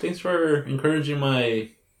 bro. Thanks for encouraging my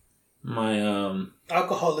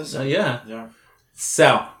alcoholism. Yeah.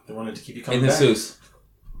 Sal. They wanted to keep you coming back. Jesus.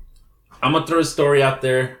 I'm gonna throw a story out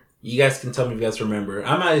there. You guys can tell me if you guys remember.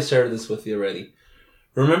 I might have shared this with you already.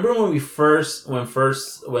 Remember when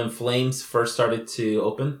when Flames first started to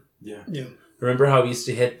open? Yeah. Remember how we used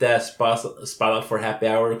to hit that spot out for happy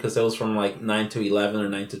hour because it was from like 9 to 11 or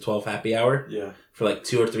 9 to 12 happy hour? Yeah. For like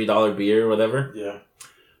 $2 or $3 beer or whatever? Yeah.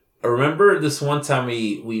 I remember this one time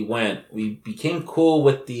we went, we became cool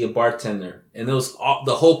with the bartender and it was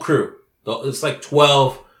the whole crew. It's like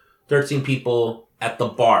 12, 13 people at the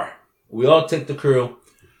bar. We all take the crew.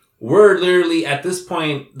 We're literally, at this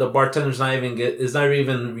point, the bartender's not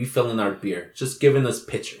even refilling our beer. Just giving us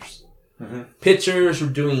pitchers. Mm-hmm. Pitchers, we're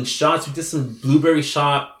doing shots. We did some blueberry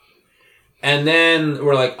shot. And then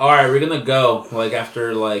we're like, all right, we're going to go. Like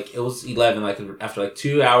after like, it was 11, like after like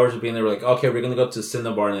 2 hours of being there, we're like, okay, we're going to go to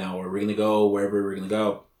Cinnabar now. Or we're going to go wherever we're going to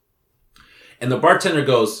go. And the bartender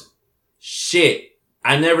goes, shit,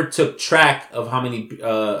 I never took track of how many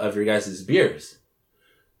of your guys' beers.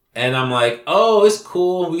 And I'm like, oh, it's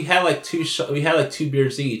cool. We had like two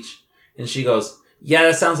beers each. And she goes, yeah,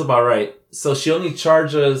 that sounds about right. So she only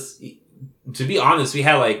charged us, to be honest, we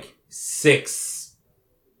had like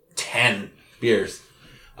 10 beers.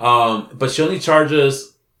 But she only charged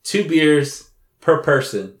us 2 beers per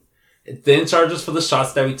person. It didn't charge us for the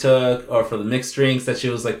shots that we took or for the mixed drinks that she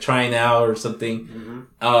was like trying out or something.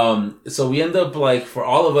 Mm-hmm. So we end up like, for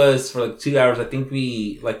all of us, for like 2 hours, I think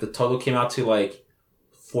we, like the total came out to like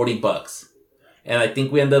 $40. And I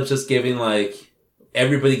think we ended up just giving like,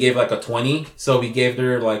 everybody gave like a 20. So we gave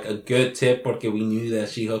her like a good tip porque we knew that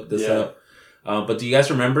she hooked us up. But do you guys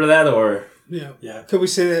remember that or? Yeah. Could we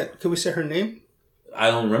say that? Could we say her name? I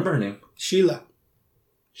don't remember her name. Sheila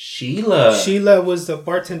was the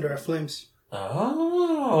bartender at Flames.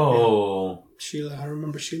 Oh. Yeah. Sheila. I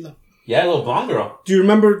remember Sheila. Yeah, a little blonde girl. Do you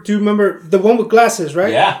remember the one with glasses,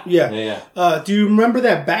 right? Yeah. Do you remember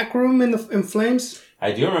that back room in Flames?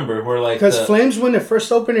 I do remember. We're like, because Flames, when it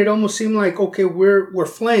first opened, it almost seemed like, okay, we're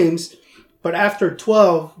Flames, but after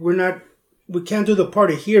 12, we can't do the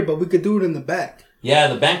party here, but we could do it in the back. Yeah,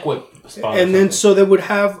 the banquet spot. And then so they would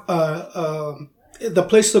have the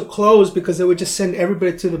place looked closed because they would just send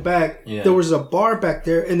everybody to the back. Yeah. There was a bar back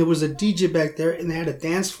there, and there was a DJ back there, and they had a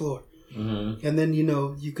dance floor. Mm-hmm. And then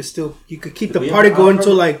you could keep the party going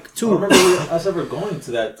till like 2. I remember us ever going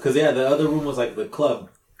to that because the other room was like the club.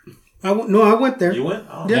 I went there. You went?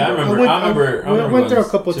 Oh. Yeah, I remember. I went there a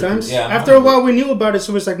couple times. Yeah, after a while, we knew about it,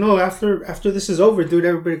 so it was like, no. After this is over, dude,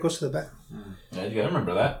 everybody goes to the back. Yeah, I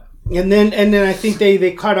remember that. And then I think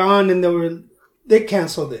they caught on and they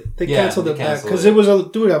canceled it. They canceled it back because it was a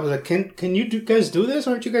dude. I was like, can you guys do this?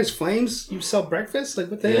 Aren't you guys Flames? You sell breakfast? Like,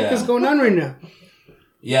 what the heck is going on right now?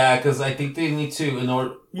 Yeah, because I think they need to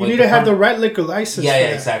You need to have the right liquor license. Yeah,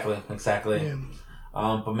 exactly. Yeah.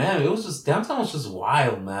 But man, downtown was just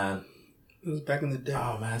wild, man. It was back in the day.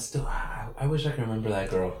 Oh man, I wish I could remember that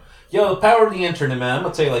girl. Yo, the power of the internet, man. I'm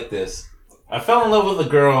gonna tell you like this. I fell in love with a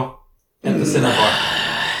girl at the Cinnabar.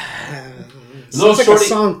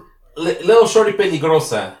 Little shorty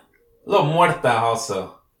peligrosa. Little muerta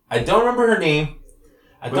also. I don't remember her name.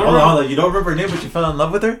 Hold on. You don't remember her name, but you fell in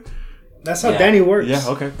love with her? That's how Danny works. Yeah,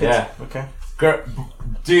 okay. Yeah. Okay. Girl,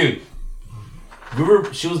 dude.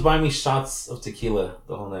 She was buying me shots of tequila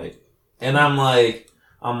the whole night. And I'm like,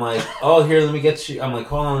 oh, here, let me get you. I'm like,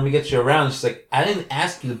 hold on, let me get you around. She's like, I didn't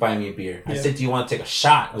ask you to buy me a beer. I said, do you want to take a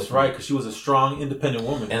shot? That's right, because she was a strong, independent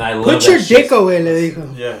woman. And I love Put your dick away, le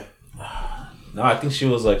dijo. Yeah. No, I think she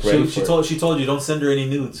was like ready she told you don't send her any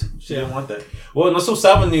nudes. She didn't want that. Well, no se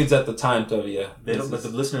usaban nudes at the time, todavía. But the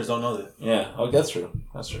listeners don't know that. Yeah. Oh, that's true.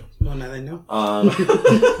 Well, now they know.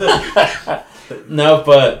 No,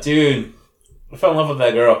 but dude, I fell in love with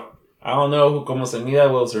that girl. I don't know como se mira,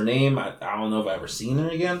 what was her name. I don't know if I ever seen her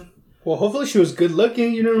again. Well, hopefully she was good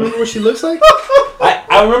looking. You don't remember what she looks like?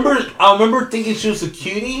 I remember thinking she was a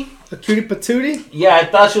cutie, A cutie patootie? Yeah, I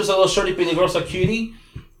thought she was a little shorty peligrosa cutie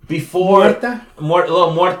before Muerta? a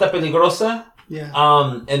little muerta peligrosa. Yeah.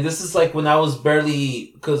 And this is like when I was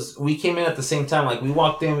barely, because we came in at the same time. Like we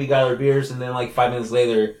walked in, we got our beers, and then like 5 minutes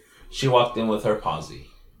later, she walked in with her posse.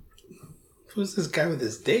 Who's this guy with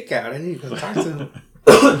his dick out? I need to go talk to him.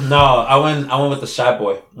 No, I went with the shy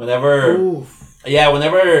boy. Whenever,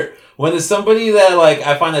 when there's somebody that like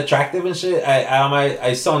I find attractive and shit,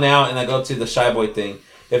 I zone out and I go to the shy boy thing.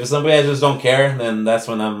 If it's somebody I just don't care, then that's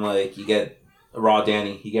when I'm like, you get raw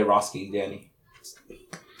Danny, you get Roski Danny.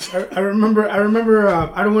 I remember. I don't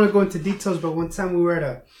want to go into details, but one time we were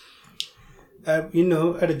at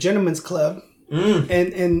a gentleman's club,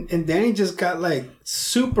 and Danny just got like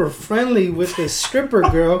super friendly with this stripper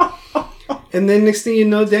girl, and then next thing you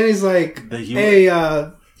know, Danny's like, "Hey,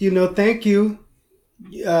 thank you."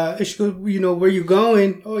 She goes, where you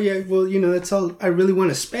going? Oh yeah, well, that's all I really want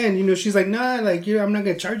to spend. She's like, nah, like, I'm not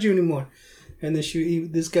gonna charge you anymore. And then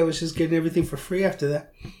this guy was just getting everything for free after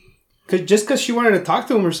that. Because she wanted to talk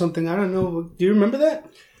to him or something. I don't know. Do you remember that?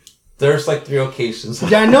 There's like 3 occasions.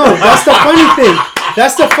 Yeah, I know. That's the funny thing.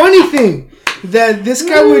 That's the funny thing. That this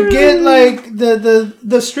guy would get like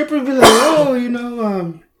the stripper would be like,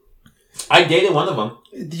 oh, I dated one of them.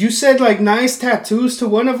 You said like nice tattoos to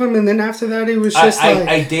one of them, and then after that it was just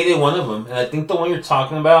I dated one of them, and I think the one you're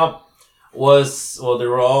talking about was, well, they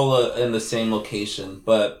were all in the same location,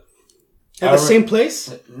 but at the same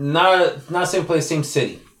place. Not same place, same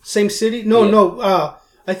city. Same city? No.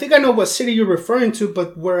 I think I know what city you're referring to,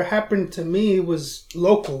 but where it happened to me was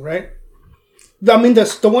local, right? I mean,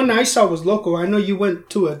 the one I saw was local. I know you went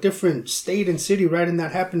to a different state and city, right? And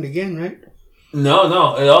that happened again, right?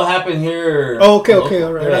 No. It all happened here. Oh, okay,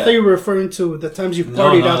 all right. Yeah. I thought you were referring to the times you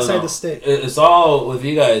partied outside the state. It's all with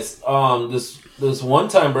you guys. This one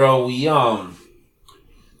time, bro, we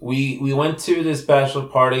went to this bachelor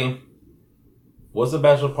party. What's a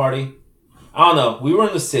bachelor party? I don't know. We were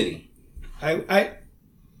in the city.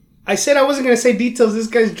 I said I wasn't gonna say details. This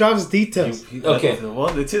guy drops details. Okay.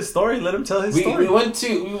 Well, it's his story. Let him tell his story. We went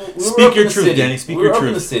to. We Speak your truth, Danny. Speak your truth. We were up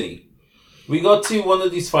in the city. We go to one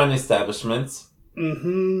of these fine establishments.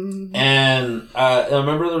 Mm-hmm. And I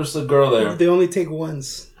remember there was a girl there. They only take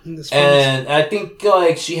ones. In this and I think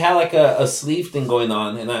like she had like a sleeve thing going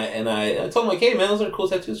on, and I told him like, hey man, those are cool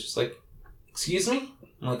tattoos. She's like, excuse me?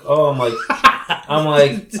 I'm like,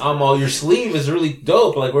 oh, your sleeve is really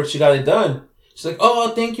dope. Like, where'd she got it done? She's like, oh,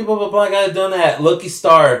 thank you, blah, blah, blah. I got it done at Lucky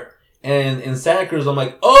Star and in Santa Cruz. I'm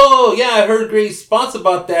like, oh, yeah, I heard great spots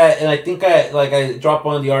about that. And I think I dropped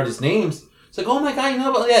one of the artists' names. It's like, oh my God, you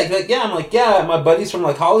know about that? Like, yeah. I'm like, yeah, my buddies from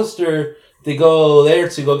like Hollister, they go there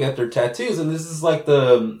to go get their tattoos. And this is like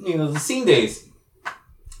the scene days.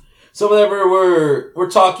 So whenever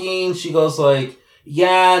we're talking, she goes like,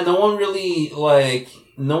 yeah, no one really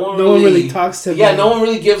talks to them. Yeah, no one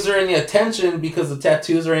really gives her any attention because of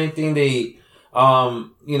tattoos or anything. They,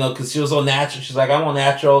 because she was all natural. She's like, I'm all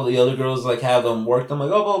natural. The other girls like have them worked. I'm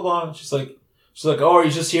like, oh, blah, blah. And she's like, oh, are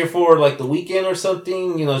you just here for like the weekend or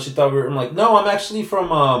something? She thought I'm like, no, I'm actually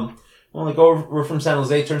from, we're from San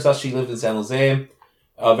Jose. Turns out she lived in San Jose,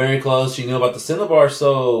 very close. She knew about the Cinnabar.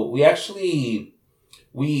 So we actually,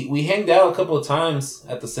 we hanged out a couple of times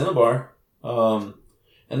at the Cinnabar. And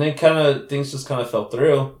then things just kind of fell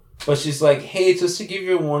through. But she's like, hey, just to give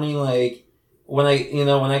you a warning, like, when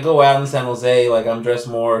I go out in San Jose, like, I'm dressed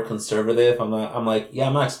more conservative. I'm like, yeah,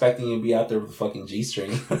 I'm not expecting you to be out there with a fucking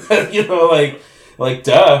G-string. like,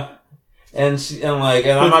 duh. And I'm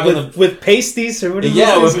not gonna. With pasties or whatever.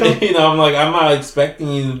 Yeah, I'm like, I'm not expecting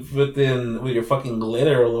you with your fucking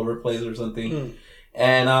glitter all over the place or something.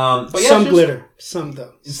 And, but yeah. Some glitter. Some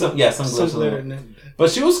though. Some glitter.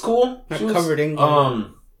 But she was cool. Not covered in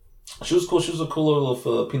glitter. She was cool. She was a cool little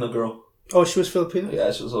Filipino girl. Oh, she was Filipino?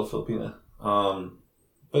 Yeah, she was a little Filipina.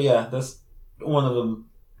 But yeah, that's one of them.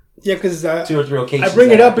 Yeah, because 2 or 3 occasions. I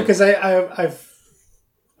bring it up because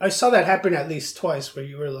I saw that happen at least twice where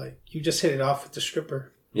you were like, you just hit it off with the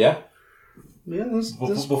stripper. Yeah. Yeah.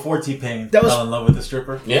 Before T-Pain fell in love with the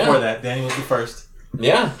stripper. Yeah. Before that, Danny was the first.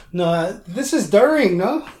 Yeah. No, this is during.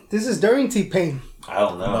 No, this is during T-Pain. I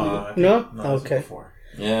don't know. No. Okay. Before.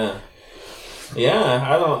 Yeah. Yeah,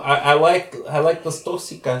 I like the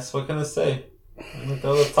tóxicas. What can I say? I like the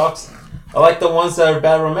other toxic. I like the ones that are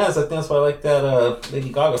bad romance. I think that's why I like that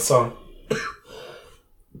Lady Gaga song.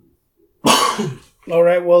 All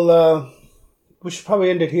right. Well, we should probably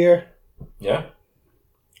end it here. Yeah.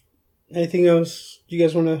 Anything else you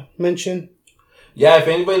guys want to mention? Yeah. If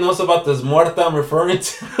anybody knows about this Muerta I'm referring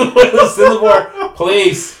to, the Cinnabar,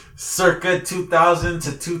 please. Circa 2000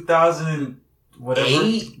 to 2000 and whatever.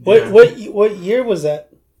 Eight? What year was that?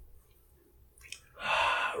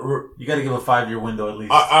 You got to give a 5-year window at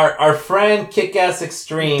least. Our friend Kick-Ass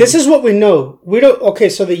Extreme. This is what we know. We don't. Okay,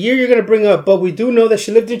 so the year you're gonna bring up, but we do know that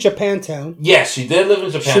she lived in Japantown. Yes, she did live in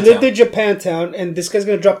Japantown. She lived in Japantown, and this guy's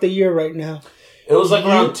gonna drop the year right now. It was like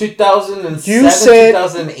around 2007, you said,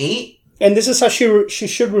 2008. And this is how she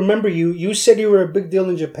should remember you. You said you were a big deal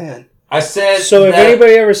in Japan. I said so. If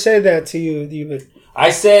anybody ever said that to you, you would. I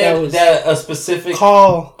said that a specific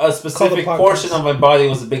portion of my body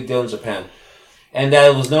was a big deal in Japan, and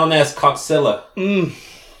that it was known as coxilla.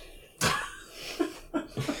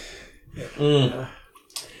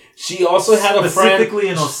 She also had a friend specifically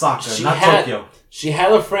in Osaka, not Tokyo. She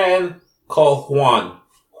had a friend called Juan.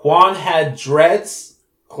 Juan had dreads,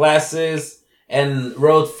 glasses, and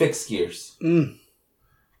rode fixed gears.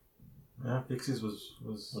 Yeah, Pixies was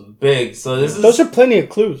big. So those are plenty of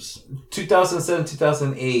clues. 2007,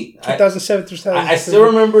 2008. 2007 through 2008. I still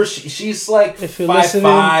remember she's like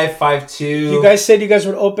 5'5", 5'2". You guys said you guys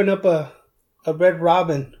would open up a Red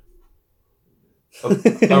Robin. A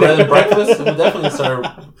Red and Breakfast? We'll definitely start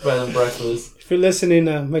a Red and Breakfast. If you're listening,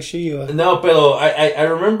 make sure you... No, pero I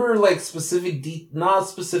remember like not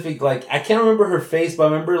specific, like I can't remember her face, but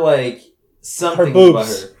I remember like something her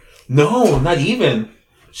boobs. About her. No, not even.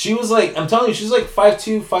 She was like, I'm telling you, she's like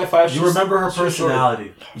 5'2", 5'5". You remember her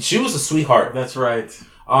personality. She was a sweetheart. That's right.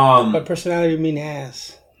 By personality, you mean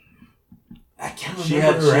ass. I can't remember she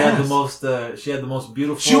had the most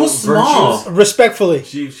beautiful. She was small. Virtues. Respectfully.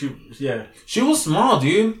 She was small,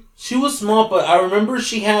 dude. She was small, but I remember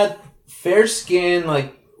she had fair skin,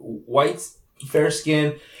 like white fair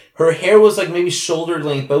skin. Her hair was like maybe shoulder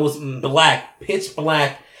length, but it was black, pitch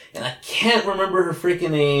black. And I can't remember her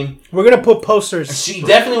freaking name. We're going to put posters. She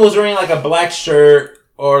definitely was wearing like a black shirt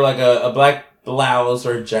or like a black blouse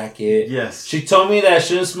or jacket. Yes. She told me that I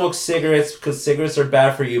shouldn't smoke cigarettes because cigarettes are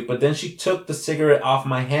bad for you. But then she took the cigarette off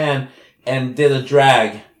my hand and did a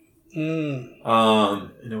drag. And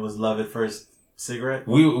it was love at first cigarette?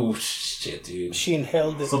 Shit, dude. She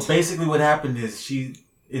inhaled it. So basically what happened is she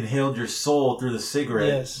inhaled your soul through the cigarette.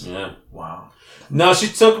 Yes. Yeah. Wow. No, she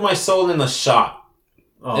took my soul in a shot.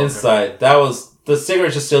 Inside. Okay. That was the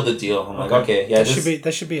cigarette just sealed the deal. I'm like, okay, yeah.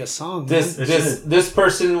 That should be a song. This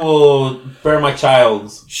person will bear my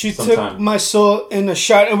child. She took my soul in a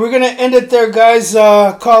shot, and we're gonna end it there, guys.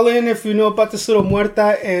 Call in if you know about this little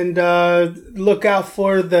muerta, and look out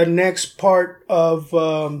for the next part of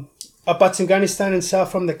Apatzinganistani and Sal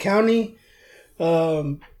from the county.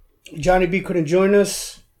 Johnny B couldn't join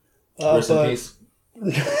us. Rest in peace.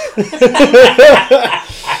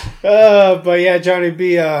 But yeah, Johnny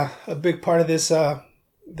B, a big part of this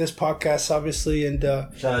podcast, obviously, and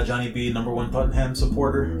shout out Johnny B, #1 Tottenham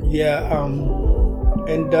supporter. Yeah,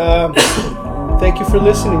 and thank you for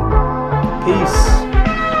listening. Peace.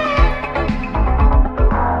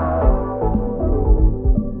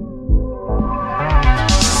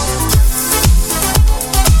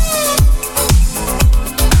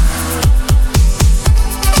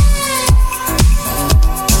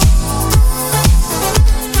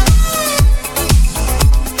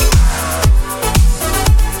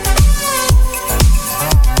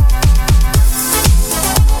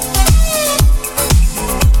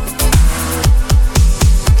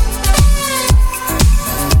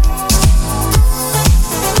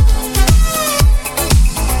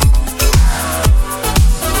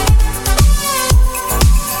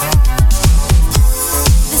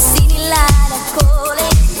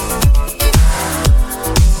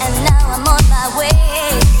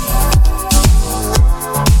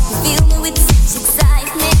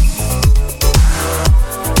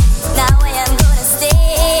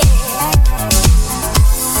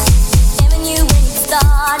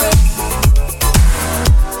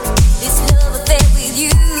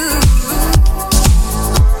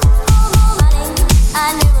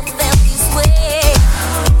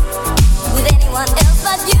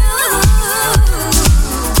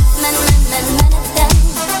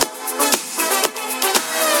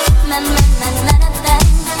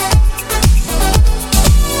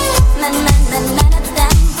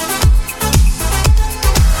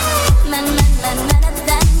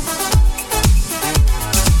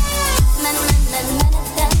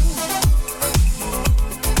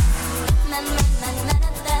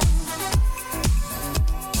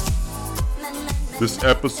 This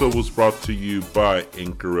episode was brought to you by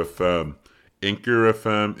Anchor FM. Anchor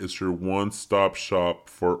FM is your one-stop shop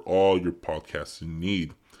for all your podcasting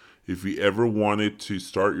need. If you ever wanted to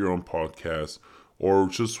start your own podcast or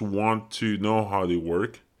just want to know how they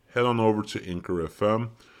work, head on over to Anchor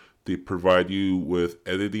FM. They provide you with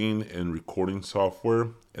editing and recording software.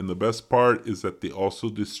 And the best part is that they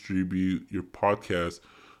also distribute your podcast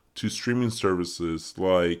to streaming services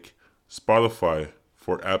like Spotify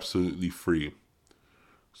for absolutely free.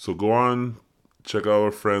 So go on, check out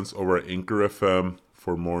our friends over at Anchor FM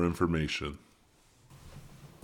for more information.